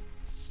evening.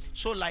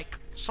 So like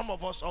some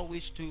of us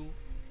always do,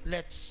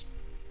 let's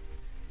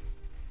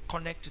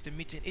connect to the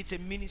meeting. It's a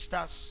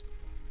ministers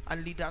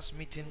and leaders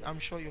meeting. I'm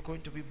sure you're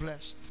going to be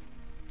blessed.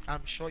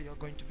 I'm sure you're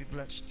going to be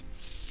blessed.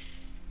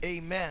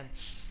 Amen.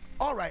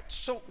 All right,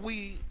 so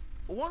we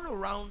want to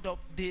round up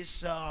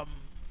this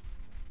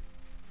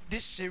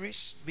this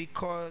series,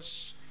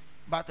 because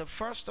by the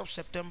 1st of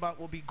September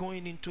we'll be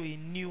going into a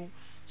new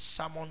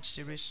sermon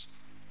series,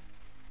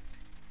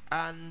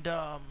 and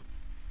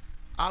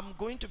I'm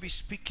going to be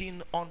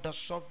speaking on the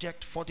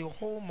subject for the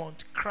whole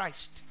month,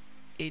 Christ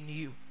in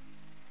you.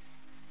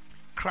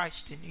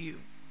 Christ in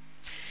you.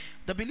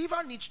 The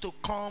believer needs to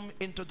come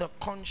into the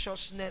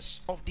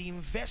consciousness of the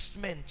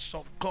investments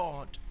of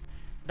God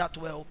that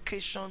were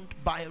occasioned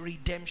by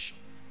redemption.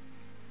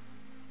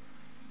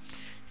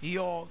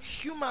 Your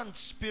human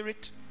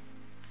spirit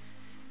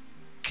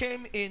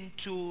came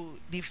into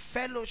the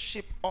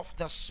fellowship of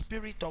the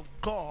Spirit of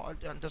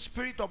God, and the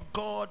Spirit of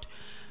God,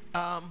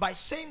 by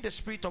saying the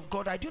Spirit of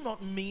God, I do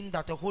not mean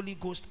that the Holy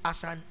Ghost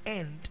as an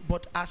end,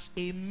 but as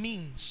a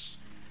means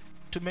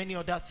to many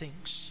other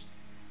things.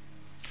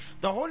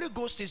 The Holy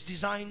Ghost is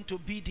designed to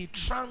be the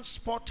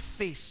transport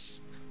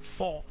phase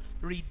for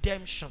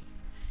redemption.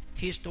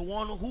 He's the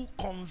one who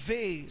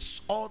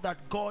conveys all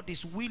that God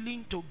is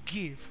willing to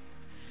give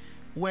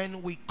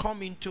when we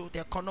come into the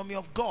economy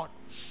of God.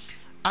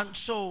 And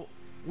so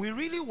we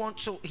really want,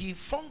 so he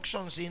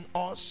functions in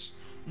us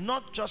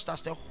not just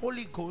as the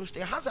Holy Ghost.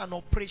 It has an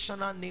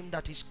operational name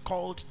that is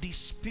called the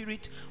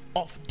Spirit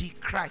of the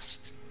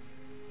Christ.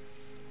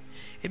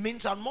 It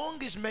means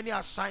among his many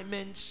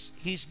assignments,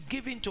 he's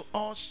given to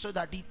us so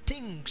that the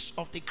things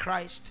of the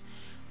Christ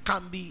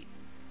can be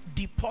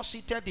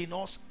deposited in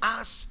us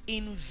as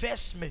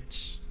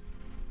investments.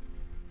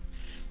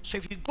 So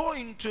if you go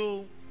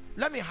into,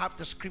 let me have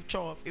the scripture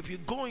of, if you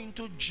go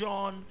into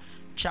John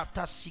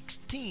chapter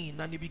 16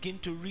 and you begin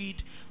to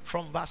read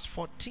from verse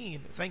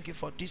 14. Thank you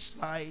for this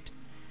slide.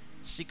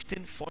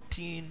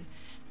 16:14.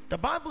 The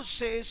Bible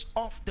says,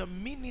 of the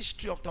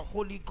ministry of the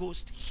Holy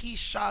Ghost, he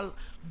shall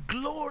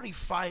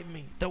glorify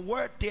me. The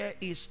word there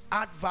is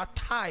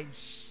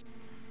advertise.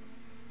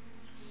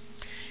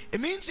 It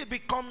means it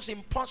becomes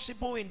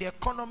impossible in the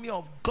economy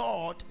of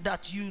God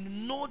that you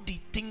know the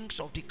things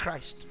of the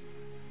Christ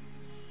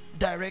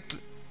directly.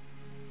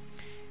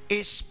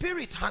 A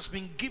spirit has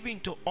been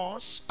given to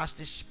us as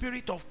the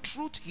Spirit of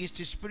truth. He is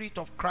the Spirit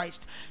of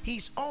Christ. He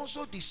is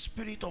also the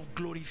Spirit of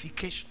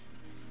glorification.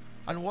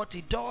 And what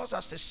he does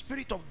as the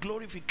Spirit of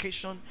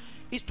glorification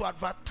is to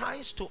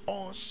advertise to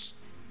us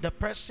the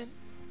person,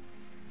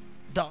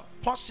 the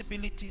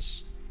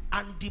possibilities,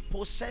 and the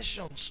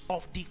possessions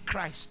of the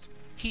Christ.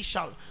 He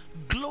shall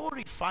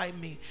glorify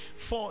me,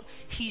 for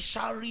he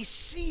shall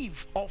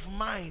receive of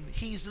mine.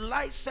 He is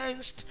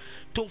licensed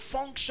to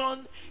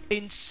function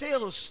in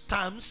sales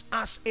terms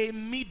as a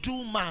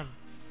middleman.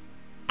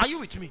 Are you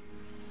with me?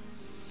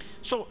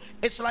 So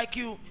it's like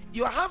you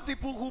have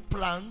people who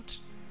plant.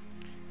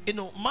 You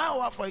know,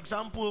 Maiwa, for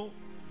example,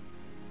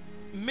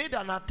 made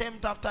an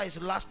attempt after his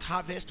last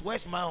harvest.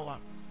 Where's Maiwa?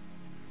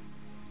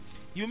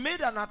 You made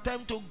an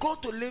attempt to go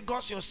to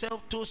Lagos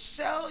yourself to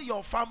sell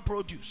your farm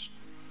produce.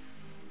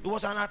 It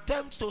was an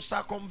attempt to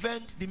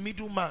circumvent the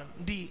middleman.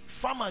 The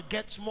farmer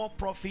gets more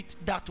profit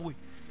that way.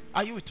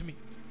 Are you with me?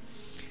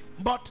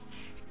 But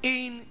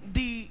in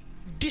the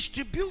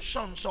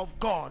distributions of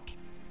God,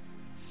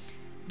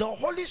 the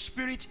Holy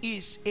Spirit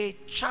is a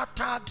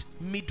chartered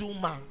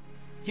middleman.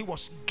 He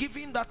was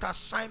given that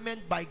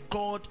assignment by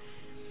God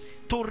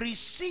to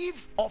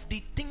receive of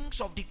the things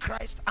of the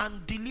Christ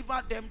and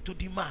deliver them to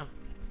the man.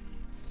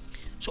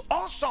 So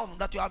awesome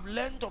that you have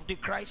learned of the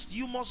Christ,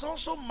 you must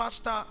also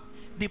master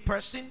the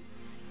person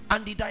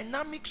and the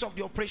dynamics of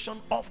the operation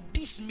of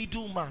this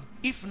middleman.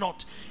 If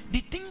not, the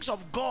things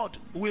of God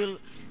will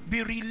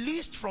be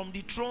released from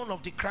the throne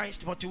of the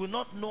Christ, but you will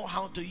not know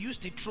how to use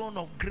the throne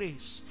of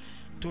grace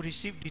to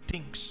receive the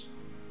things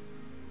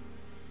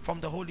from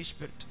the Holy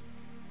Spirit.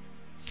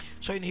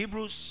 So in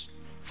Hebrews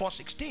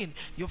 4:16,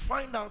 you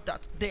find out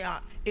that there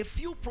are a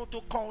few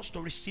protocols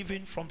to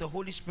receiving from the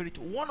Holy Spirit.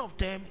 One of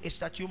them is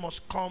that you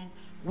must come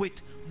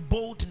with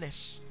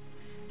boldness.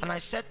 And I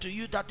said to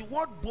you that the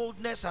word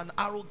boldness and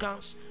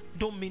arrogance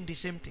don't mean the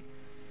same thing.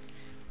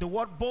 The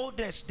word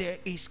boldness there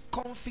is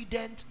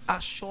confident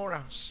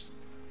assurance.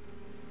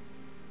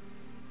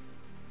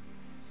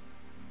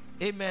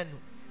 Amen.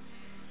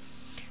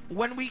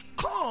 When we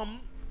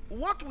come,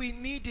 what we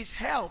need is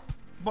help,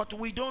 but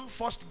we don't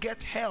first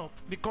get help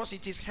because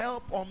it is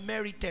help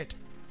unmerited.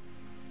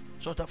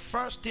 So the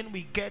first thing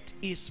we get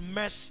is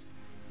mercy.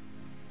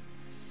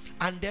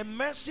 And then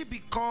mercy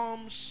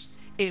becomes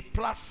a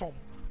platform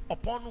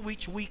upon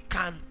which we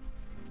can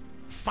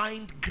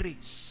find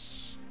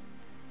grace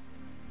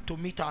to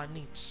meet our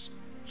needs.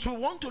 So we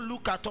want to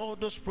look at all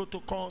those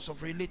protocols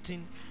of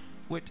relating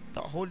with the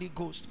Holy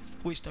Ghost,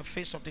 who is the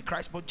face of the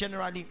Christ, but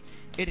generally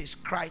it is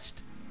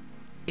Christ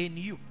in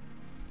you.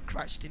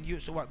 Christ in you.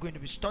 So we're going to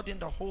be studying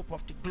the hope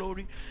of the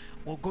glory.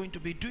 We're going to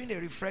be doing a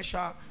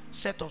refresher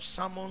set of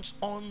sermons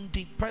on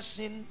the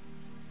person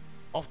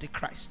of the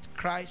Christ.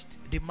 Christ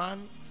the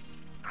man,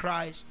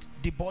 Christ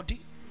the body,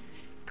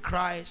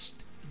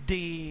 Christ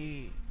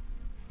the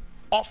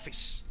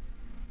office,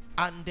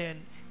 and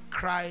then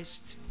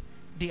Christ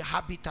the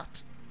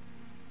habitat.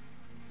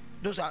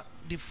 Those are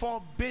the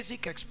four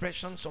basic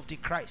expressions of the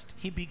Christ.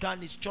 He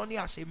began his journey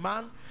as a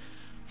man.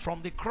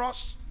 From the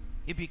cross,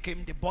 he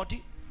became the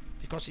body,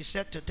 because he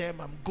said to them,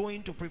 I'm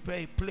going to prepare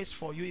a place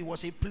for you. It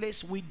was a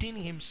place within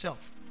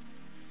himself.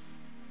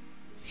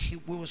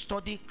 We will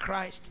study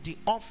Christ the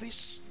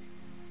office,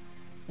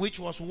 which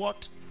was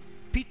what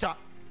Peter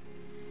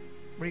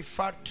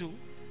referred to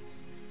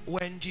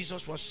when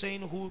Jesus was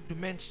saying, who do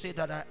men say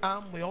that I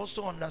am? We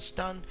also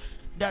understand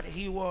that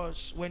he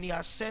was, when he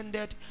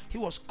ascended, he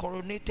was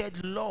coronated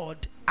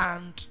Lord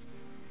and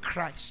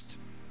Christ.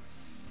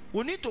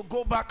 We need to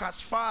go back as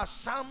far as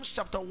Psalms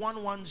chapter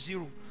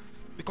 110,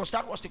 because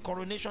that was the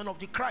coronation of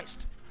the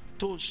Christ,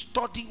 to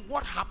study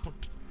what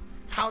happened.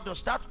 How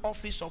does that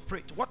office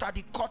operate? What are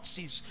the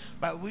courtesies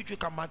by which we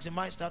can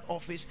maximize that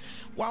office?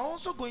 We're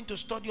also going to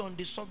study on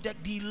the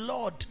subject, the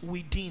Lord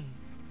within.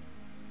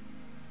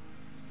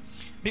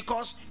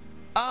 Because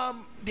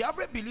The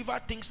average believer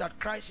thinks that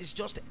Christ is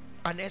just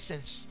an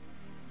essence,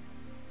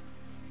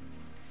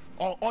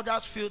 or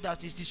others feel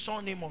that it's the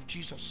surname of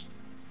Jesus.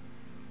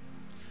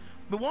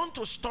 We want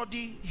to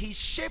study his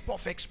shape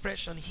of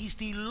expression. He's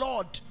the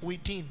Lord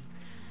within,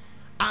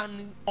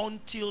 and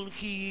until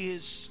he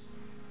is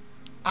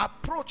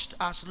approached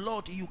as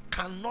Lord, you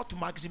cannot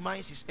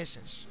maximize his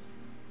essence.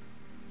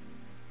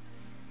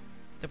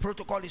 The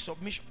protocol is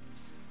submission.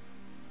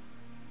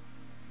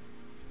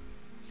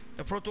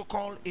 The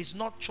protocol is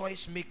not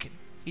choice making,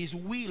 is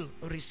will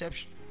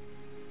reception.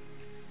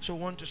 So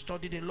we want to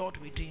study the Lord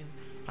within,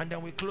 and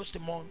then we close the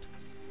month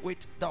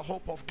with the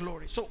hope of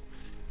glory. So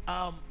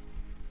I'm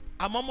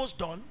almost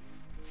done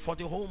for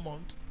the whole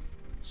month,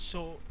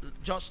 so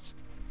just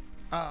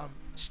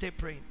stay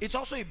praying. It's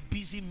also a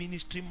busy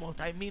ministry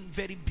month. I mean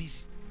very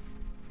busy.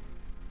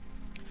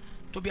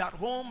 To be at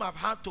home, I've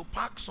had to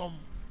pack some.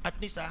 At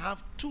least I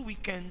have 2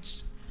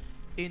 weekends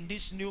in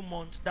this new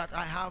month that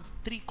I have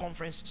 3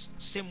 conferences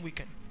same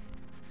weekend.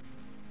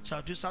 So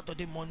I'll do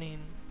Saturday morning,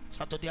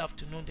 Saturday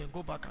afternoon, then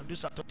go back and do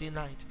Saturday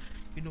night,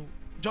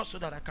 just so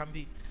that I can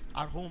be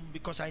at home,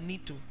 because I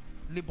need to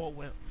labor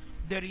well.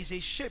 There is a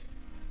shape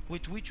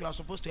with which you are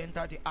supposed to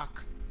enter the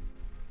ark,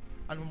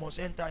 and we must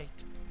enter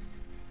it,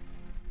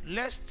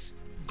 lest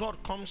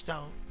God comes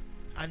down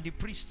and the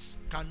priests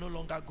can no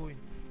longer go in.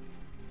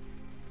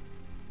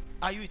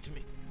 Are you with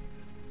me?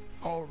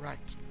 All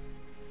right.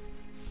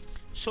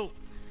 So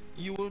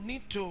you will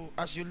need to,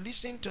 as you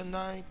listen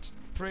tonight,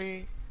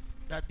 pray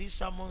that this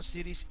sermon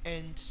series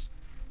ends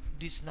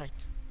this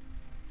night.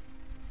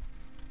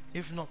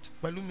 If not,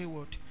 Balumi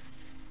would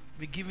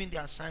be given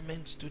the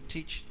assignment to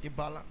teach the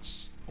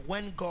balance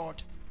when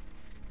God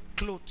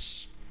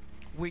clothes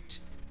with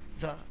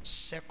the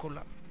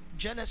secular.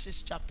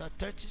 Genesis chapter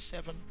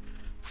 37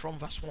 from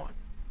verse 1.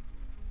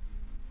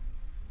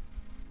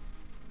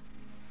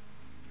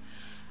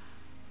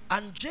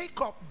 And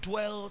Jacob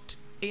dwelt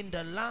in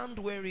the land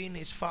wherein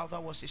his father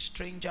was a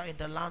stranger, in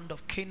the land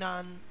of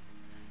Canaan,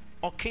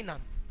 or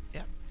Canaan.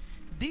 Yeah.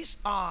 These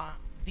are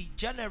the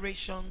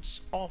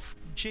generations of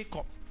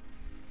Jacob.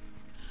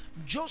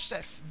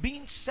 Joseph,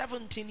 being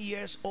 17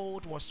 years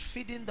old, was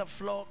feeding the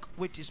flock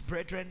with his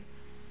brethren,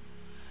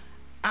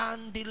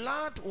 and the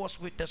lad was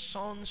with the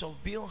sons of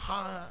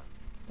Bilhah,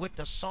 with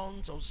the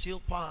sons of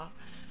Zilpah,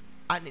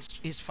 and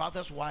his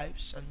father's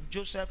wives. And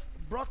Joseph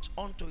brought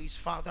unto his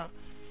father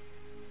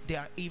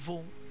their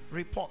evil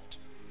report.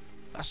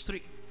 Verse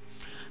 3.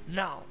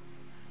 Now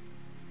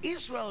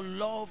Israel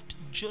loved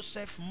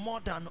Joseph more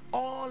than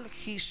all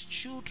his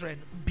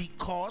children,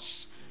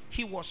 because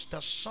he was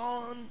the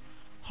son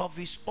of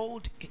his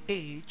old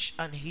age,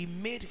 and he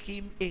made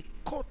him a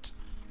coat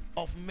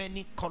of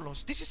many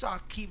colors. This is our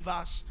key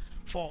verse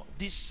for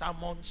this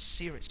sermon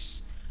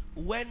series.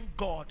 When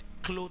God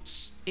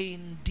clothes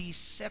in the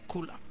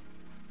secular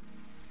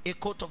a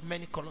coat of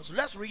many colors.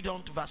 Let's read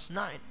on to verse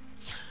 9.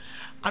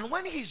 And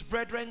when his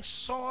brethren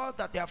saw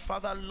that their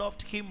father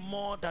loved him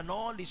more than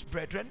all his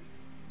brethren,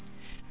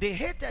 they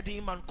hated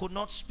him and could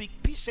not speak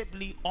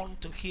peaceably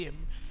unto him.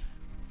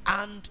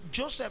 And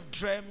Joseph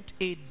dreamt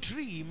a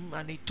dream,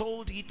 and he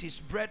told it his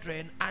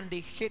brethren, and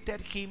they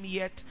hated him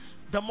yet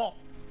the more.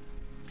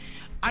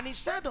 And he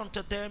said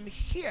unto them,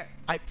 Hear,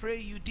 I pray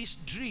you, this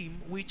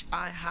dream which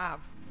I have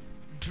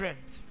dreamt.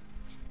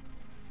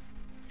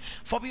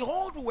 For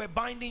behold, we were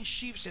binding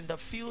sheaves in the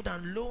field,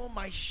 and lo,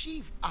 my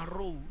sheaf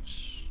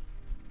arose.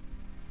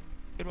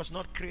 It was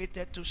not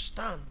created to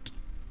stand.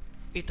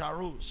 It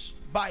arose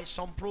by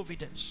some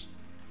providence.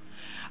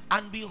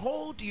 And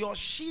behold, your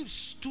sheaves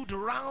stood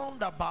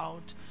round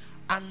about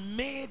and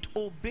made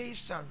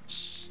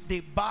obeisance.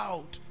 They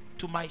bowed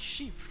to my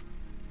sheaf.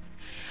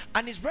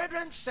 And his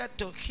brethren said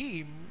to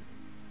him,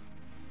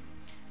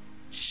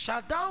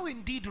 Shalt thou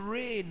indeed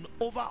reign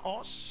over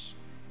us?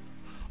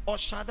 Or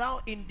shalt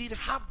thou indeed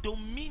have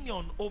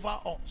dominion over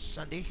us?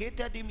 And they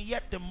hated him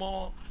yet the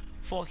more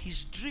for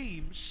his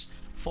dreams,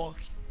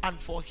 and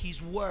for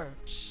his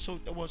words. So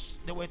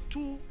there were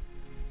 2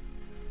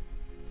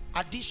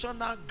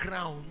 additional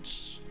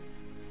grounds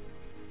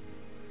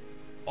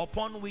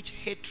upon which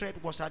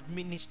hatred was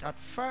administered.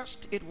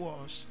 First, it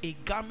was a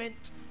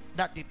garment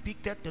that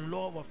depicted the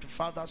love of the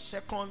father.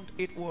 Second,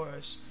 it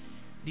was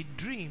the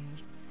dream.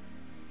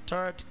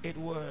 Third, it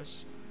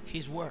was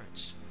his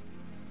words.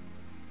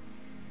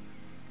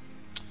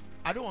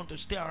 I don't want to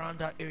stay around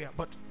that area,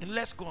 but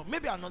let's go on.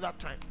 Maybe another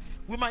time.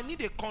 We might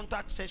need a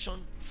contact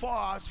session, 4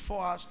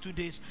 hours, 2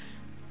 days,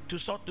 to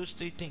sort those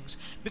 3 things.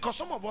 Because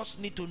some of us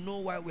need to know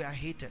why we are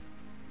hated.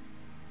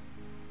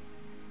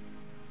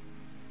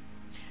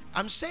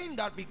 I'm saying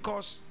that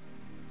because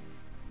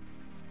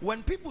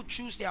when people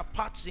choose their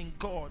paths in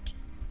God,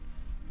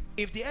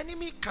 if the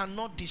enemy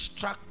cannot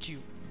distract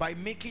you by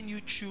making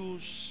you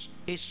choose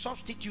a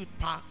substitute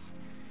path,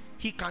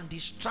 he can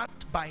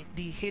distract by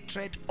the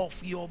hatred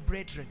of your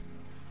brethren,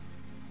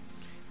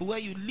 where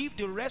you live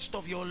the rest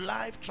of your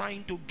life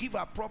trying to give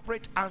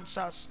appropriate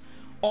answers.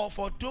 Or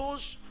for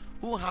those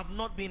who have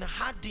not been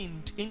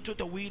hardened into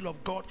the will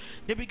of God,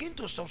 they begin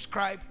to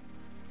subscribe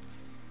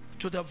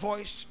to the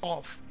voice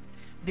of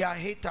their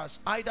haters,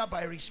 either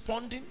by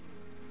responding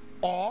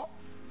or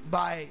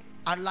by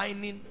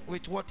aligning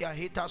with what their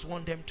haters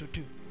want them to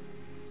do.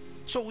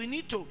 So we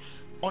need to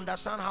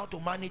understand how to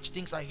manage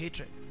things like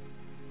hatred,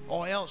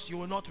 or else you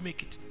will not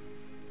make it,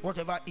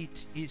 whatever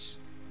it is.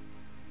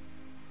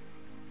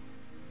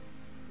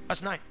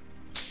 Verse 9.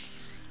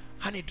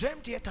 And he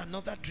dreamt yet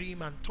another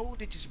dream, and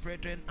told it his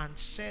brethren, and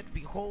said,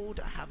 behold,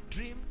 I have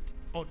dreamt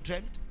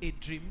a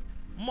dream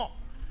more.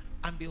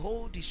 And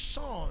behold, the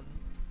sun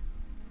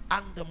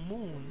and the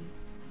moon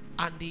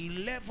and the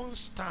 11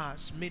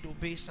 stars made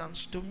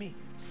obeisance to me.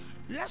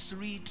 Let's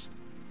read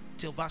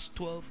till verse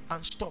 12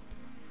 and stop.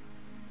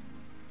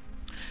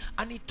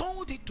 And he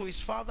told it to his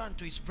father and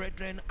to his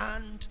brethren,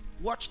 and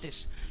watch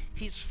this.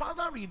 His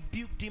father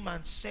rebuked him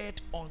and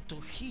said unto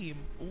him,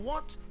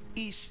 what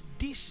is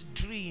this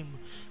dream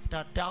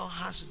that thou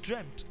hast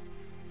dreamt?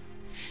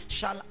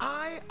 Shall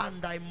I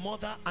and thy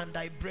mother and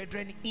thy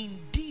brethren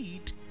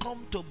indeed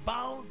come to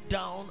bow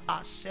down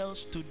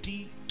ourselves to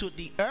thee to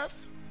the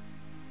earth?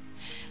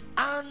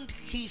 And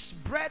his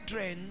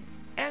brethren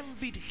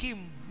envied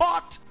him,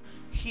 but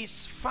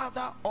his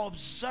father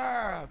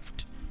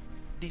observed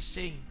the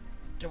saying.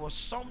 There was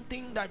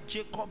something that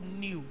Jacob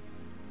knew.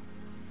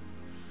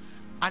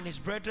 And his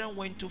brethren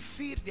went to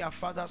feed their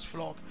father's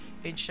flock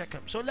in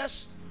Shechem. So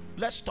let's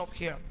stop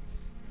here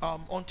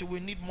until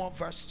we need more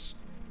verses.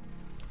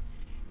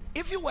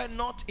 If you were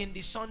not in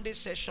the Sunday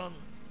session,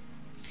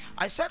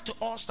 I said to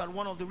us that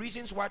one of the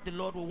reasons why the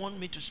Lord will want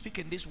me to speak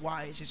in this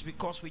wise is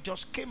because we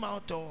just came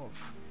out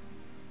of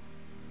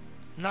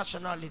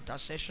national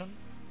intercession,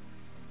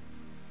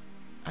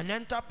 an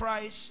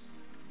enterprise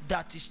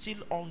that is still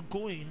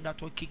ongoing,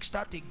 that will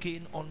kickstart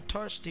again on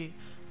Thursday,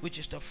 which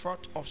is the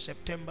 4th of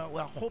September. We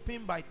are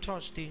hoping by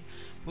Thursday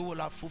we will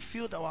have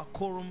fulfilled our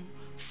quorum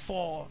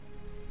for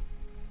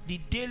the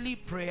daily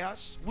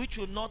prayers, which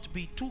will not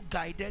be too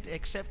guided,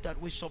 except that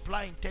we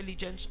supply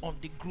intelligence on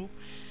the group.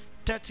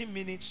 30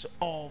 minutes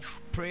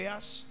of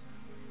prayers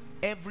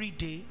every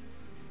day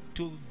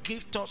to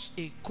give us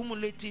a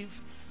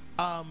cumulative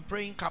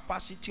praying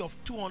capacity of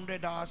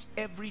 200 hours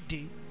every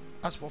day.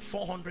 As for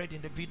 400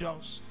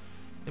 individuals,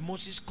 the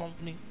Moses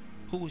company,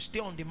 who will stay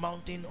on the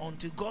mountain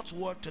until God's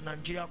word to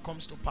Nigeria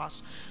comes to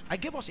pass. I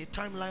gave us a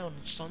timeline on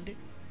Sunday.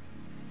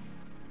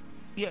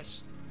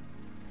 Yes.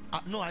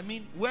 No, I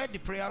mean where the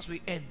prayers will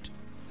end.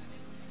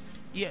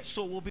 Yes,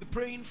 so we'll be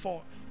praying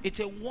for,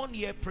 it's a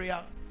 1-year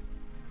prayer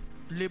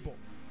labor,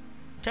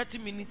 30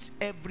 minutes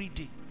every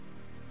day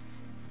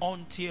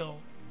until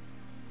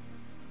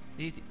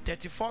the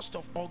 31st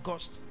of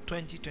August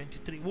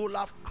 2023. We'll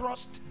have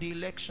crossed the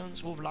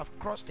elections, we'll have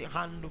crossed the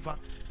handover,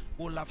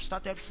 we'll have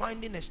started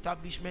finding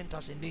establishment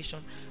as a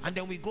nation, and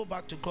then we go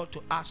back to God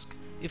to ask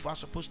if we're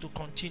supposed to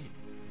continue.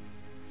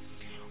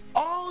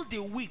 All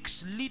the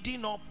weeks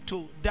leading up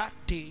to that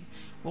day,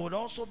 we would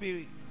also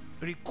be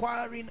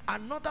requiring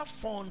another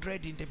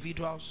 400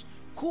 individuals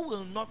who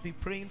will not be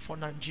praying for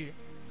Nigeria.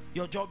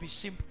 Your job is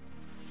simple.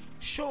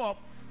 Show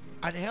up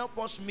and help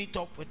us meet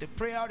up with the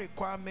prayer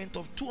requirement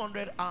of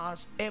 200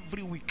 hours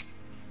every week.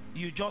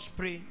 You just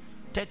pray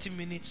 30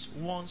 minutes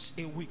once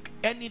a week,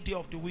 any day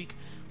of the week,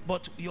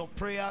 but your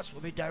prayers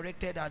will be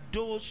directed at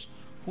those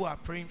who are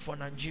praying for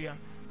Nigeria,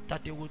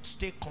 that they would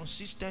stay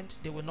consistent,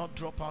 they will not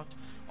drop out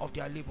of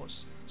their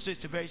labors. So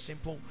it's a very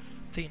simple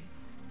thing.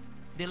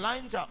 The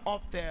lines are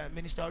up there.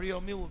 Minister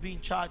Riomi will be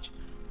in charge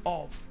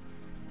of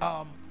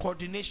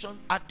coordination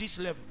at this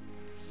level.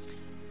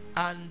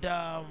 And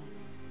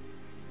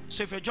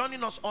so if you're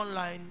joining us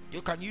online,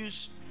 you can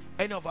use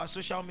any of our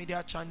social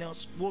media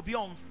channels. We'll be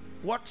on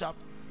WhatsApp.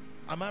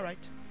 Am I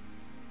right?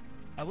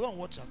 Are we on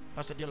WhatsApp,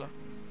 Pastor Dela?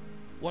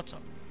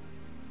 WhatsApp.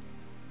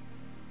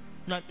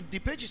 Now the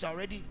page is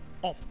already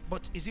up,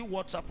 but is it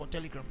WhatsApp or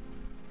Telegram?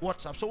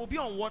 WhatsApp. So we'll be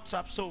on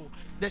WhatsApp. So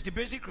there's the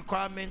basic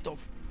requirement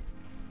of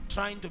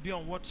trying to be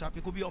on WhatsApp.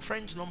 It could be your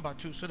friend's number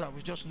too, so that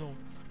we just know.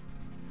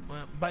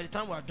 By the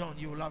time we're done,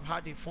 you will have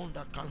had a phone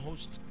that can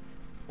host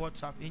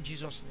WhatsApp in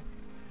Jesus' name.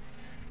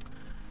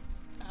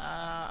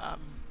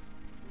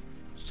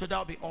 So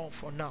that'll be all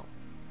for now.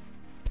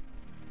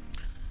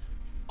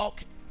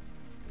 Okay.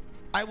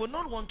 I would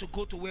not want to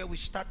go to where we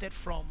started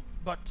from,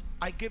 but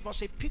I gave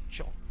us a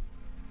picture.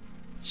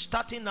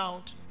 Starting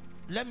out,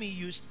 let me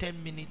use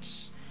 10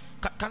 minutes.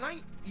 Can I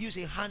use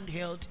a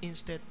handheld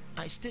instead?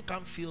 I still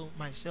can't feel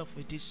myself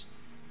with this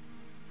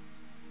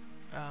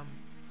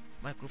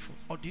microphone.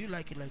 Or do you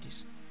like it like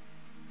this?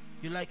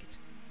 You like it?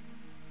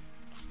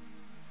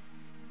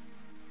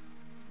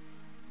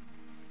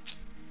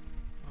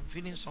 I'm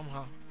feeling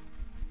somehow.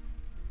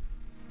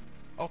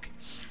 Okay.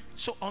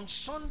 So on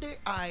Sunday,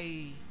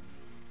 I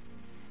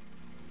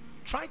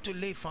tried to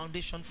lay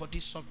foundation for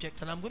this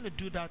subject, and I'm going to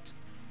do that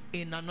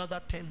in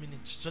another 10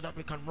 minutes so that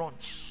we can run.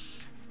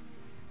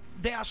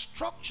 There are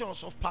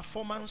structures of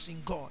performance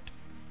in God,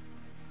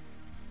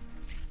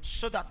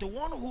 so that the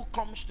one who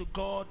comes to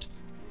God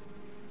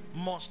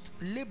must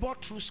labor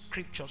through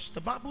scriptures.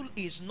 The Bible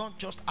is not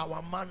just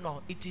our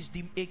manual, it is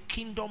a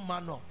kingdom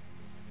manual.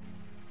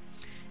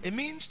 It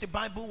means the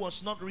Bible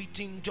was not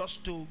written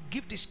just to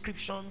give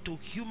description to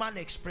human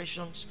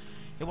expressions.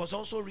 It was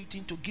also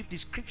written to give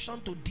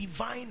description to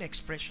divine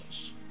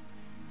expressions.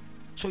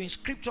 So in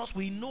scriptures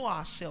we know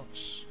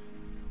ourselves,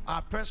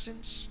 our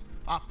persons,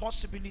 our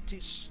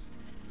possibilities,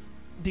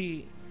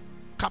 the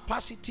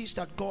capacities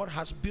that God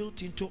has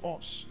built into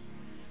us,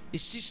 the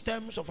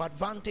systems of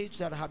advantage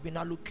that have been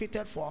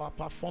allocated for our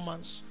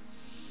performance.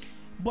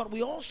 But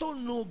we also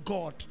know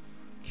God,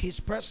 his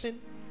person,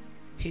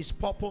 his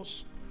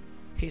purpose,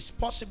 his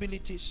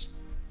possibilities,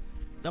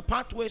 the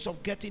pathways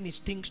of getting his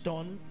things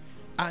done,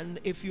 and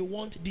if you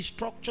want, the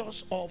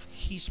structures of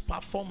his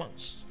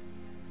performance.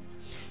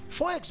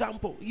 For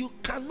example, you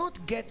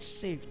cannot get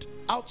saved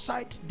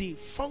outside the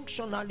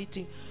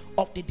functionality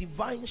of the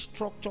divine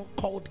structure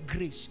called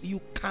grace.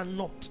 You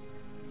cannot.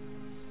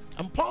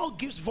 And Paul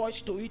gives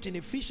voice to it in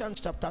Ephesians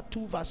chapter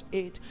 2 verse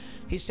 8.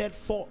 He said,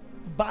 for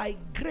by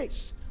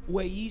grace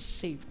were ye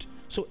saved.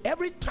 So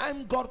every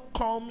time God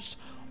comes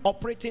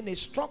operating a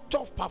structure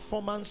of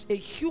performance, a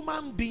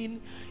human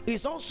being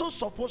is also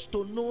supposed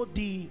to know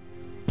the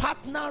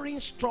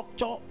partnering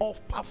structure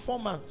of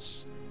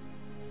performance.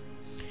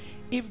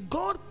 If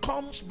God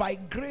comes by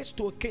grace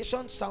to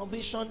occasion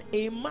salvation,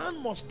 a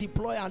man must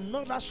deploy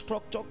another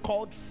structure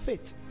called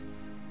faith.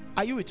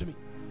 Are you with me?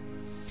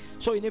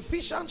 So in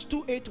Ephesians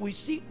 2:8 we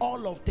see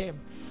all of them.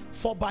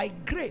 For by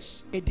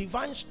grace, a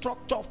divine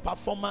structure of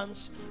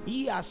performance,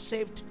 ye are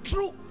saved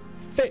through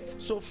faith.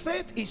 So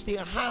faith is the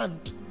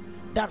hand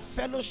that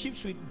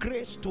fellowships with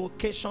grace to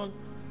occasion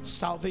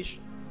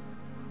salvation.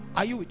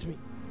 Are you with me?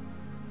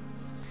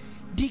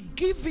 The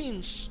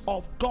givings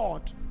of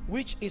God,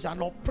 which is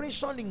an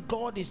operation in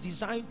God, is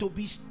designed to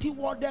be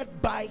stewarded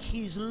by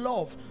his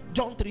love.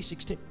 John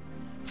 3:16.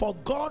 For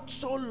God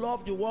so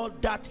loved the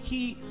world that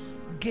he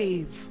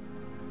gave.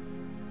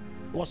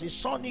 It was his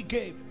son he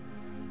gave.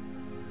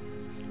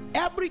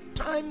 Every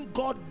time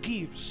God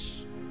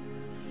gives,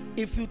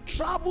 if you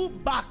travel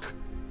back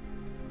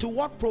to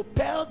what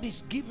propelled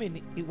this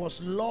giving, it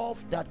was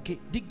love that gave.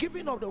 The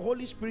giving of the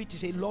Holy Spirit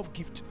is a love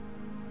gift.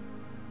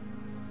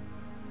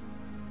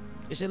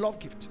 It's a love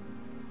gift.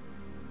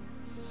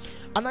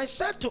 And I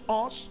said to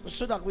us,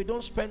 so that we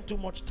don't spend too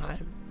much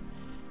time,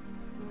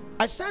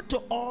 I said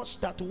to us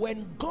that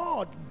when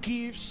God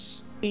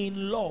gives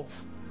in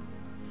love,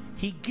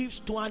 he gives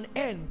to an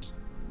end.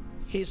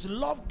 His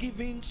love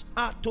givings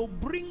are to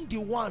bring the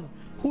one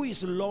who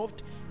is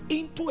loved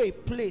into a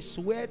place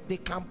where they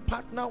can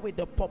partner with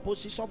the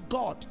purposes of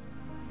God.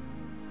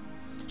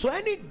 So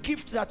any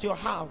gift that you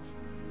have,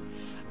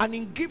 and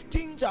in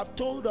giftings I've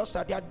told us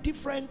that there are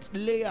different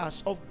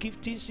layers of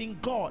giftings in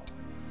God.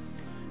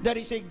 There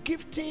is a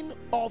gifting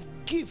of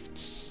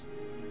gifts,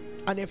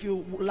 and if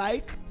you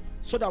like,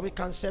 so that we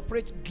can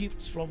separate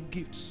gifts from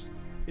gifts,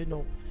 you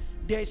know,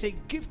 there is a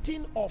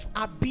gifting of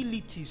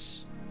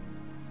abilities.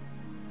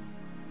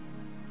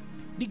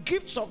 The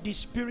gifts of the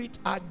Spirit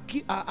are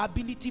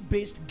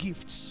ability-based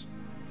gifts.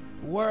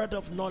 Word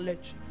of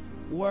knowledge,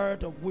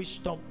 word of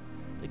wisdom,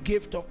 the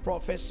gift of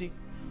prophecy,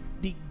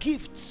 the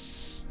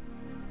gifts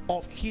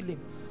of healing,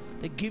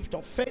 the gift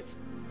of faith,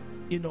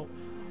 you know.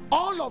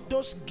 All of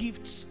those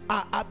gifts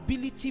are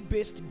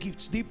ability-based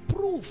gifts. The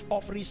proof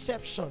of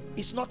reception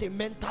is not a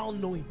mental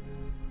knowing.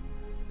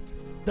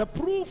 The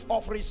proof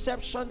of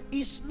reception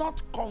is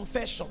not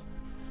confession.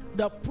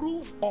 The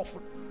proof of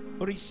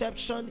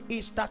reception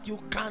is that you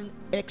can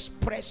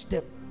express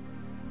them.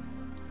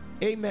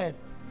 Amen.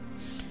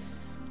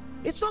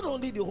 It's not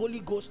only the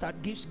Holy Ghost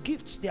that gives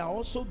gifts, there are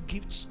also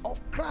gifts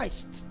of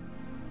Christ.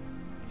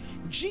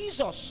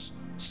 Jesus'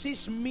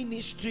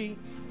 ministry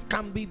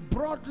can be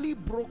broadly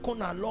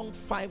broken along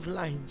 5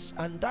 lines,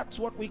 and that's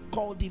what we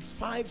call the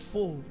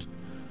fivefold.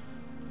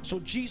 So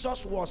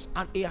Jesus was,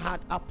 and he had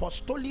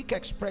apostolic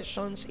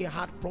expressions, he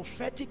had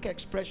prophetic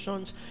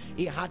expressions,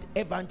 he had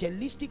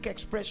evangelistic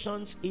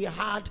expressions, he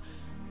had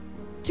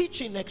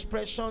teaching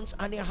expressions,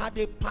 and he had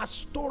a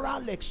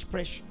pastoral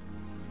expression.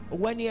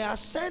 When he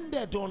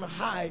ascended on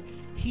high,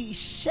 he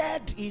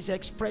shared his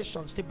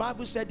expressions. The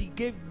Bible said he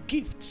gave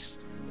gifts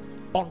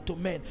unto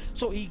men.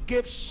 So he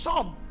gave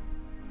some,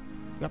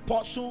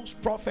 apostles,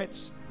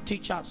 prophets,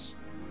 teachers,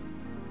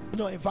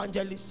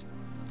 evangelists,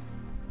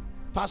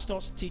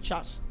 pastors,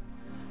 teachers.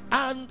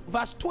 And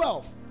verse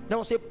 12, there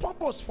was a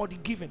purpose for the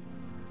giving,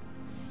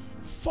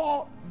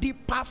 for the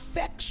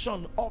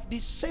perfection of the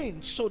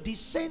saints. So the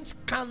saints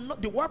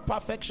cannot, the word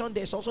perfection,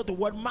 there's also the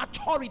word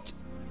maturity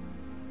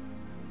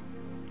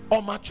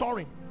or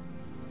maturing.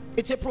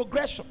 It's a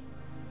progression.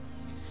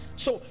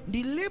 So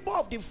the labor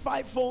of the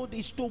fivefold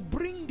is to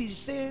bring the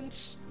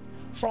saints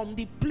from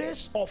the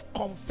place of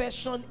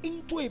confession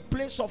into a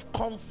place of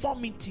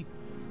conformity.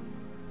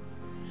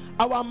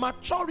 Our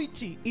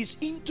maturity is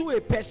into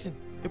a person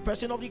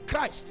of the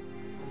Christ.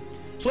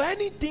 So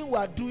anything we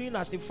are doing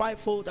as the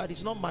fivefold that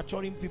is not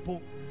maturing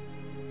people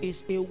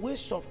is a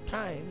waste of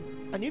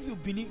time. And if you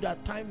believe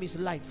that time is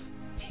life,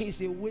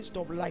 it's a waste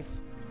of life.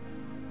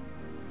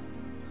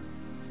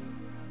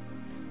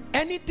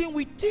 Anything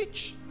we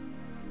teach,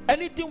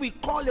 anything we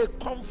call a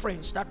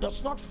conference that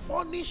does not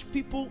furnish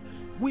people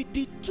with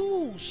the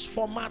tools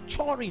for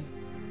maturing,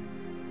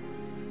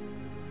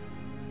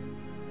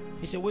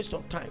 it's a waste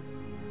of time.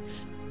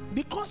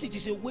 Because it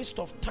is a waste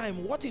of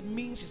time, what it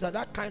means is that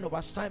that kind of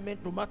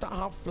assignment, no matter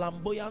how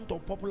flamboyant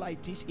or popular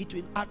it is, it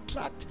will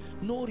attract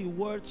no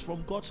rewards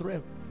from God's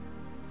realm.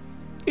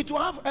 It will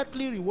have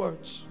earthly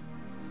rewards.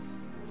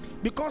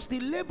 Because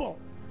the labor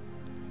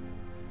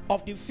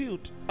of the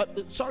field,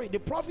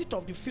 the profit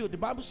of the field, the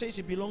Bible says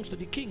it belongs to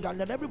the king, and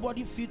that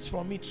everybody feeds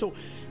from it. So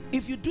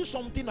if you do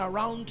something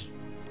around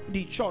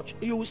the church,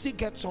 you will still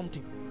get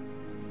something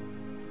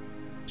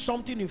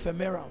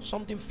ephemeral,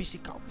 something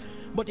physical.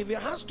 But if it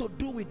has to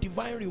do with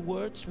divine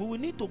rewards, we will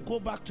need to go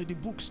back to the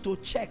books to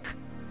check.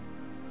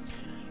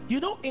 You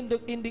know, in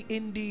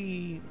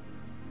the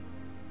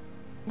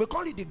we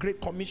call it the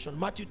Great Commission,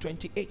 Matthew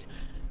 28.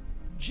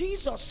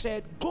 Jesus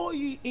said, "Go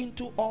ye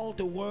into all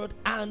the world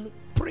and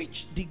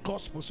preach the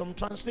gospel." Some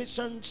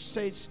translations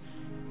says,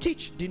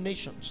 "Teach the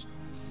nations."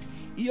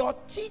 Your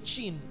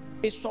teaching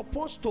is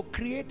supposed to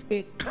create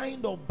a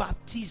kind of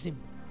baptism.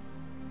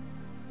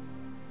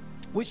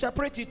 We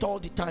separate it all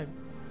the time.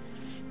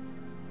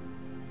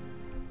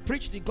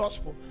 Preach the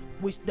gospel.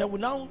 We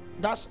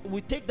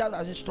take that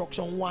as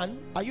instruction 1.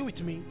 Are you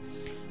with me?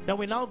 Then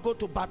we now go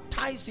to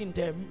baptizing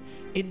them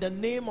in the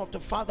name of the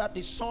Father,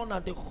 the Son,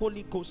 and the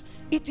Holy Ghost.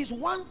 It is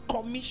one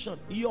commission.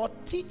 Your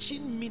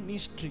teaching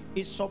ministry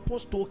is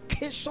supposed to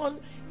occasion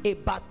a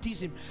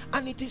baptism,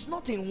 and it is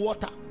not in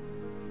water.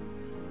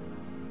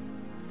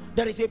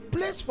 There is a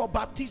place for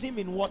baptism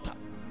in water.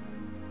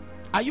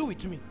 Are you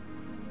with me?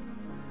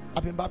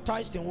 I've been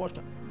baptized in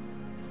water,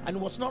 and it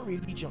was not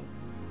religion.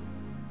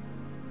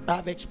 I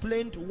have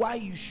explained why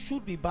you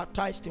should be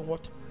baptized in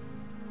water.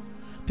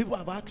 People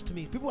asked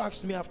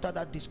me after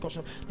that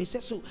discussion, they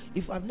said, "So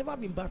if I've never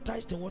been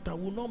baptized in water, I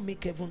will not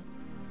make heaven."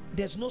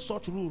 There's no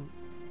such rule.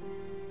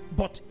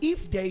 But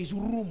if there is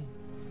room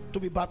to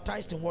be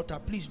baptized in water,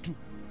 please do.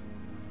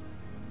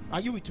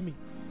 Are you with me?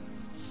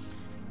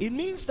 It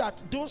means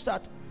that those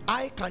that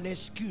I can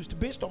excuse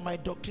based on my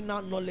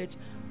doctrinal knowledge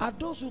are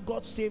those who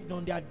got saved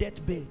on their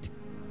deathbed.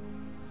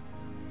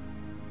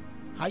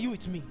 Are you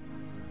with me?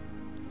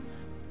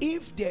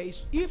 If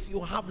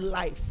you have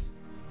life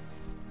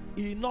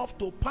enough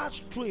to pass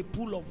through a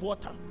pool of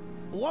water,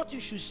 what you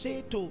should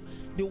say to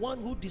the one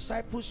who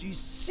disciples you,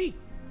 "See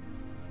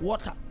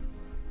water,"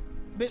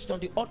 based on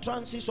the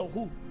utterances of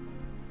who?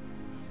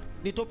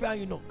 The Ethiopian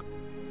eunuch.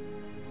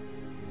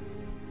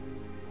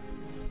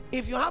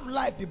 If you have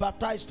life, be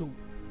baptized too.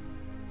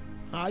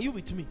 Are you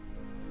with me?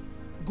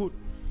 Good.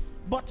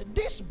 But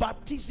this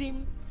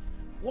baptism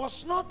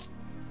was not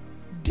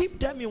dip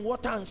them in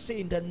water and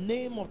say, "In the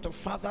name of the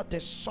Father, the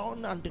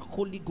Son, and the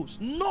Holy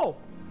Ghost." No.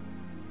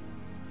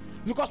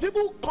 Because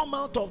people who come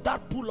out of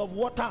that pool of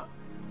water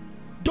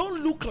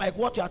don't look like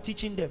what you are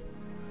teaching them.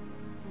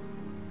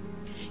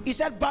 He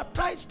said,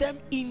 "Baptize them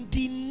in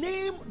the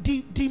name."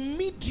 The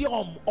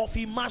medium of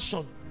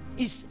immersion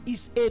is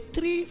a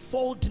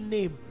threefold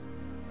name.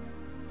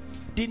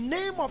 The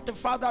name of the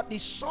Father, the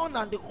Son,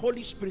 and the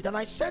Holy Spirit. And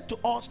I said to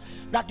us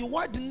that the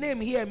word name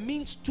here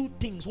means two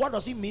things. What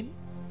does it mean?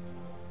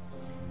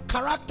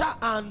 Character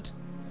and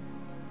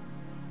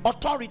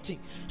authority.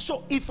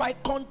 So if I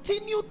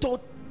continue to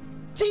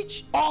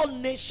teach all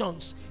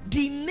nations,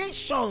 the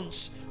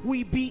nations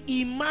will be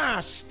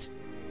immersed,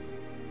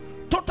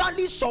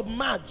 totally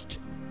submerged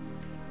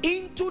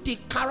into the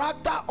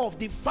character of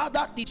the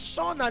Father, the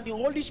Son, and the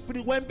Holy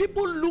Spirit. When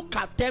people look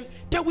at them,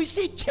 they will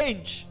see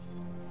change.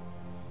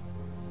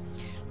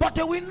 But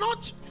they will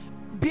not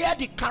bear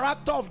the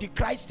character of the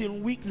Christ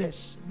in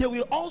weakness. They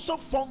will also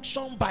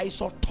function by his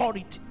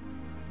authority.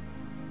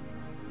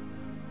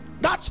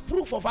 That's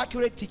proof of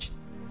accurate teaching.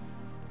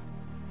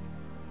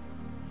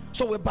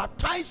 So we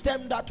baptize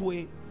them that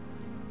way,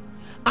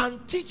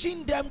 and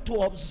teaching them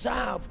to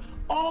observe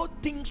all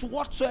things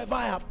whatsoever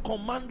I have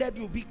commanded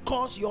you,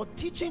 because your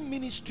teaching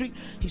ministry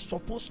is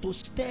supposed to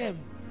stem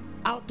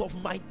out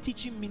of my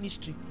teaching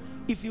ministry.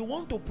 If you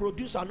want to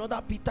produce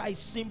another Peter, it's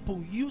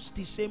simple. Use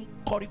the same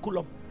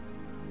curriculum.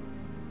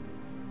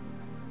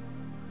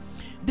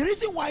 The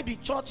reason why the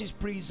church is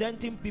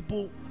presenting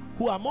people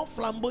who are more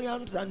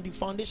flamboyant than the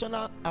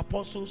foundational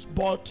apostles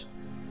but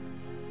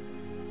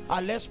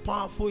are less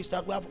powerful is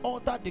that we have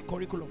altered the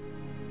curriculum,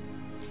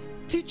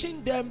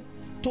 teaching them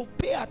to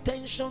pay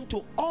attention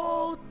to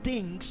all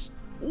things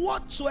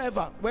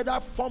whatsoever, whether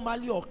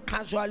formally or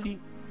casually,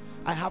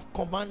 I have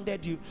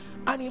commanded you.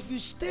 And if you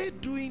stay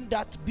doing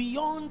that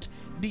beyond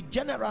the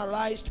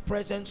generalized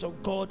presence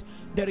of God,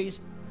 there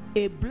is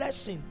a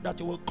blessing that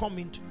you will come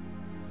into.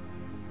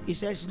 He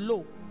says,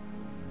 "Lo,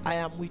 I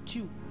am with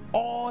you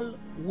all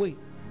way."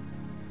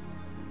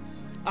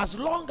 As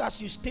long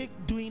as you stay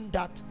doing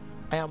that,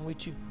 I am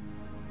with you.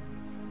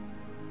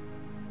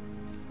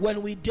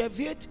 When we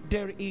deviate,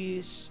 there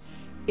is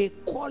a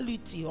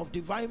quality of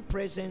divine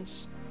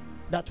presence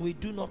that we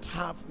do not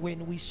have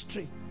when we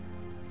stray.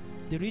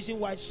 The reason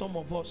why some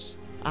of us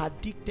are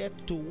addicted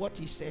to what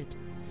he said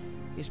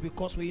is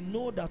because we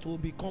know that we'll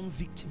become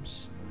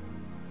victims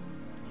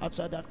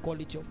outside that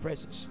quality of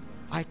presence.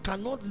 I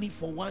cannot live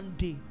for one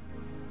day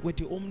with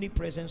the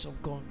omnipresence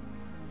of God.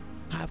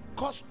 I have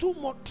caused too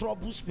much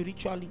trouble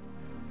spiritually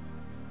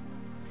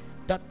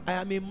that I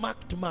am a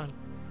marked man.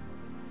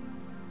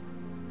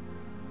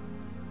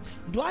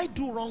 Do I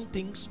do wrong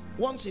things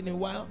once in a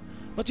while?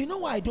 But you know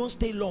why I don't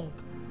stay long?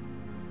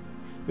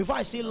 Before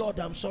I say, Lord,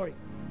 I'm sorry.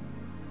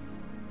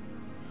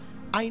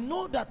 I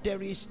know that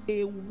there is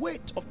a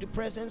weight of the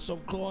presence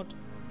of God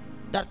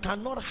that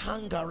cannot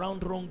hang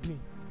around wrongdoing.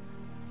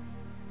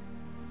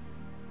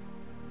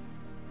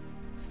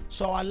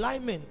 So our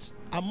alignment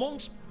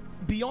amongst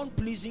beyond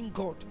pleasing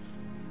God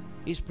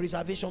is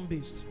preservation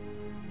based.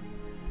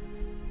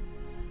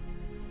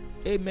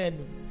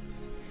 Amen.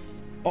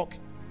 Okay.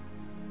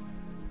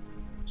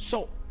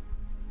 So,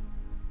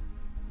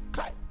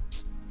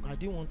 I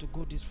didn't want to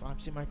go this far.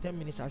 See, my 10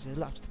 minutes has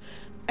elapsed.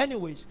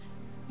 Anyways,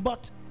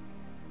 but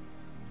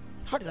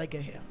how did I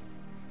get here?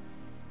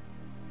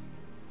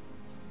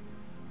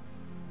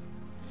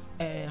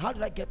 How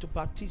did I get to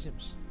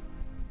baptisms?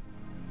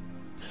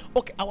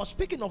 Okay, I was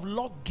speaking of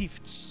Lord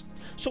gifts.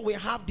 So we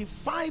have the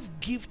 5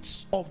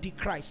 gifts of the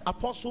Christ: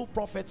 apostle,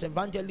 prophets,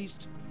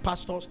 evangelists,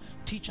 pastors,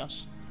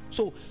 teachers.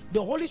 So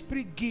the Holy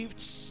Spirit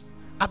gifts,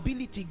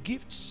 ability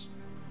gifts.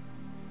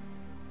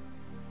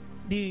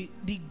 The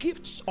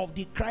gifts of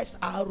the Christ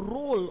are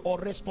role or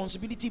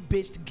responsibility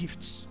based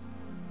gifts.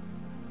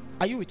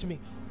 Are you with me?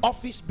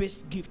 Office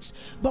based gifts.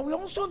 But we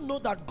also know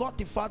that God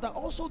the Father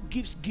also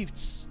gives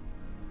gifts.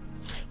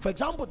 For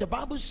example, the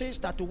Bible says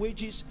that the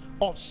wages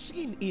of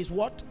sin is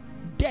what?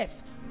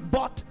 Death.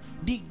 But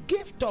the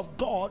gift of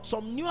God,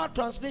 some newer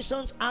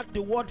translations add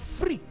the word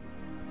free.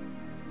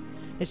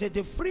 They said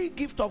the free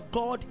gift of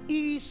God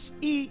is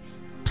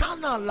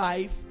eternal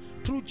life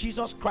through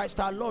Jesus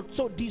Christ our Lord.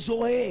 So the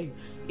Zoe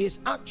is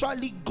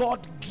actually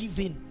God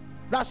given.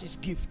 That's his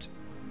gift.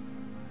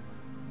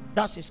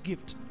 That's his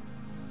gift.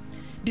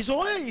 The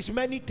Zoe is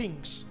many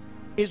things.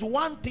 Is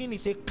one thing,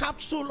 is a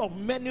capsule of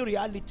many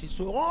realities.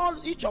 So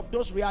each of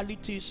those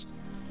realities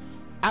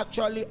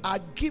actually are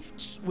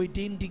gifts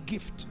within the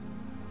gift.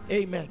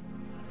 Amen.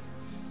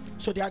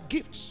 So they are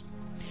gifts.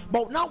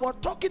 But now we're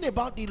talking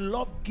about the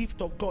love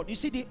gift of God. You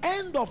see, the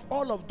end of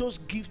all of those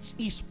gifts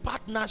is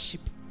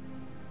partnership.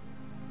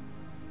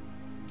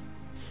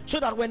 So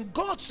that when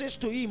God says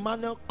to you,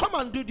 Emmanuel, come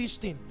and do this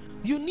thing,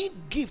 you need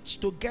gifts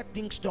to get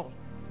things done.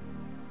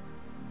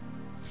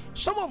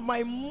 Some of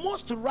my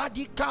most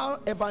radical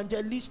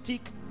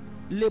evangelistic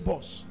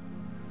labors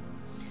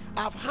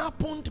have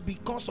happened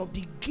because of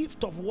the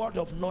gift of word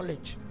of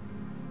knowledge.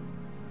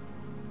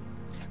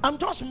 I'm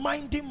just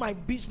minding my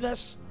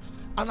business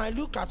and I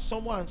look at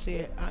someone and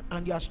say,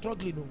 and you are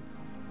struggling. No.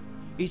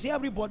 You see,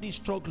 everybody is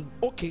struggling.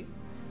 Okay.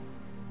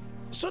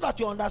 So that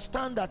you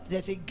understand that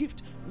there's a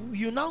gift,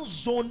 you now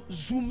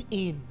zoom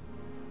in.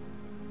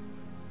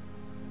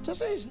 So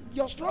say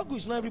your struggle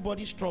is not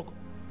everybody's struggle.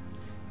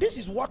 This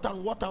is what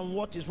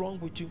is wrong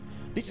with you.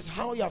 This is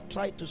how you have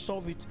tried to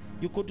solve it.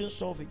 You couldn't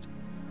solve it.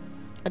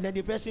 And then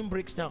the person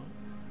breaks down.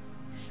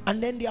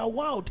 And then they are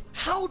wowed.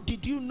 How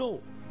did you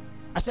know?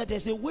 I said,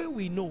 there's a way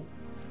we know.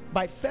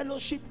 By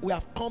fellowship, we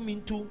have come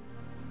into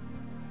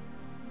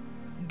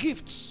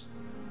gifts.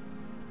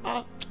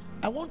 I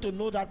want to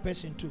know that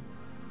person too.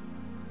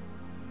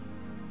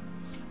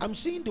 I'm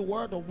seeing the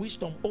word of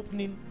wisdom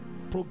opening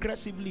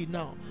progressively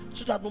now,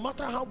 so that no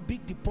matter how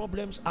big the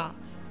problems are,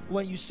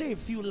 when you say a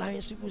few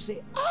lines, people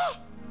say,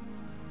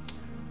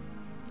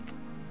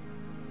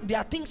 there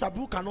are things that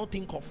people cannot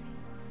think of.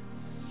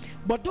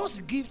 But those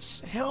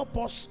gifts help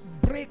us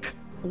break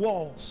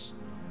walls,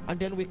 and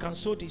then we can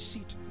sow the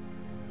seed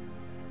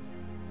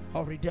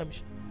of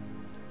redemption.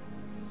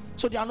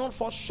 So they are not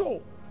for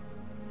show,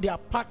 they are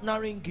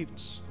partnering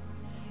gifts.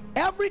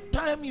 Every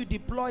time you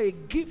deploy a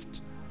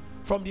gift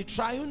from the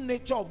triune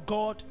nature of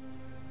God,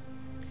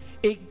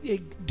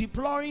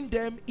 deploying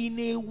them in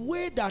a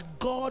way that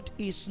God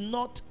is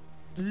not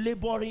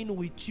laboring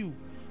with you,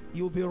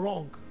 you'll be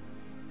wrong.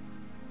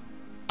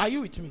 Are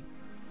you with me?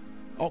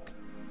 Okay.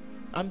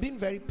 I'm being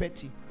very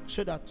petty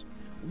so that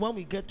when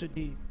we get to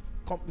the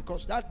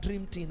because that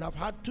dream thing, I've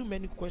had too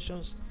many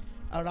questions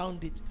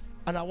around it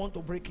and I want to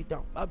break it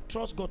down. I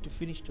trust God to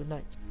finish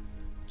tonight.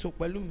 So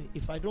Pelumi,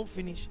 if I don't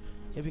finish,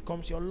 it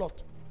becomes your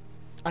lot,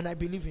 and I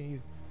believe in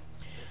you.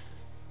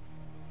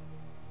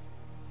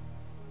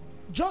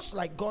 Just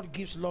like God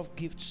gives love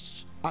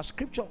gifts, our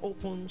scripture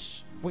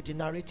opens with the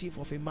narrative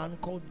of a man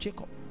called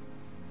Jacob.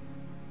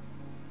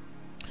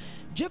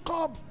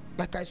 Jacob,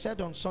 like I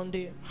said on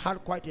Sunday,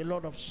 had quite a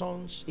lot of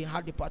sons. He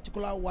had a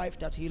particular wife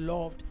that he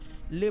loved,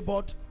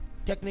 labored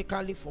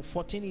technically for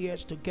 14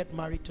 years to get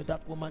married to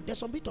that woman.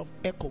 There's a bit of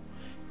echo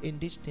in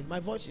this thing.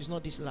 My voice is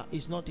not this loud,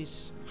 it's not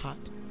this hard.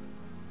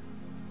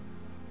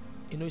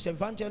 You know, it's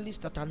evangelists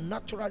that are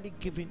naturally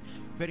giving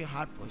very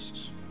hard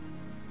voices.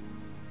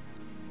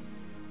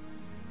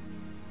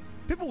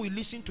 People will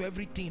listen to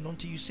everything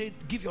until you say,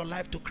 give your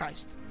life to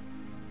Christ.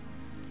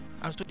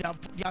 And so they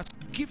are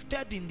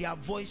gifted in their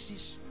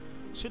voices,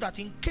 so that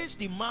in case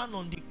the man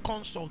on the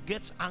console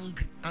gets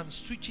angry and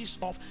switches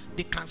off,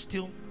 they can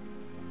still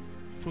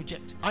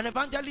project. An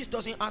evangelist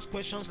doesn't ask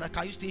questions like,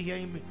 are you still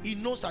hearing me? He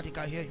knows that he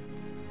can hear you.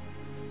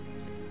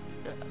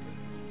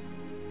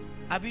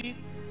 Abi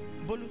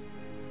Bolu.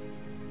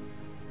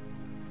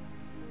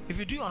 If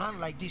you do your hand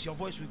like this, your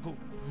voice will go.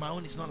 My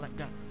own is not like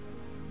that.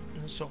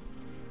 And so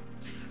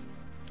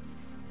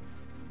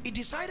he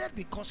decided,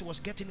 because he was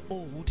getting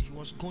old, he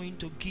was going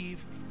to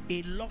give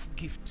a love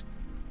gift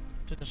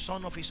to the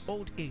son of his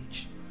old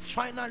age.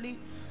 Finally,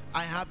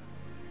 I have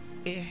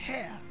a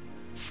hair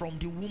from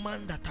the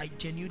woman that I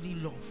genuinely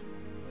love.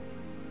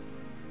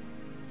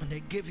 And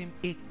they gave him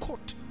a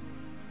coat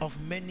of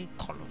many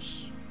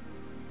colors.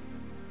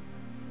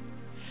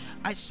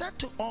 I said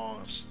to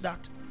us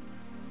that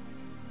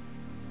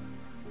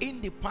in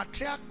the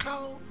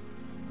patriarchal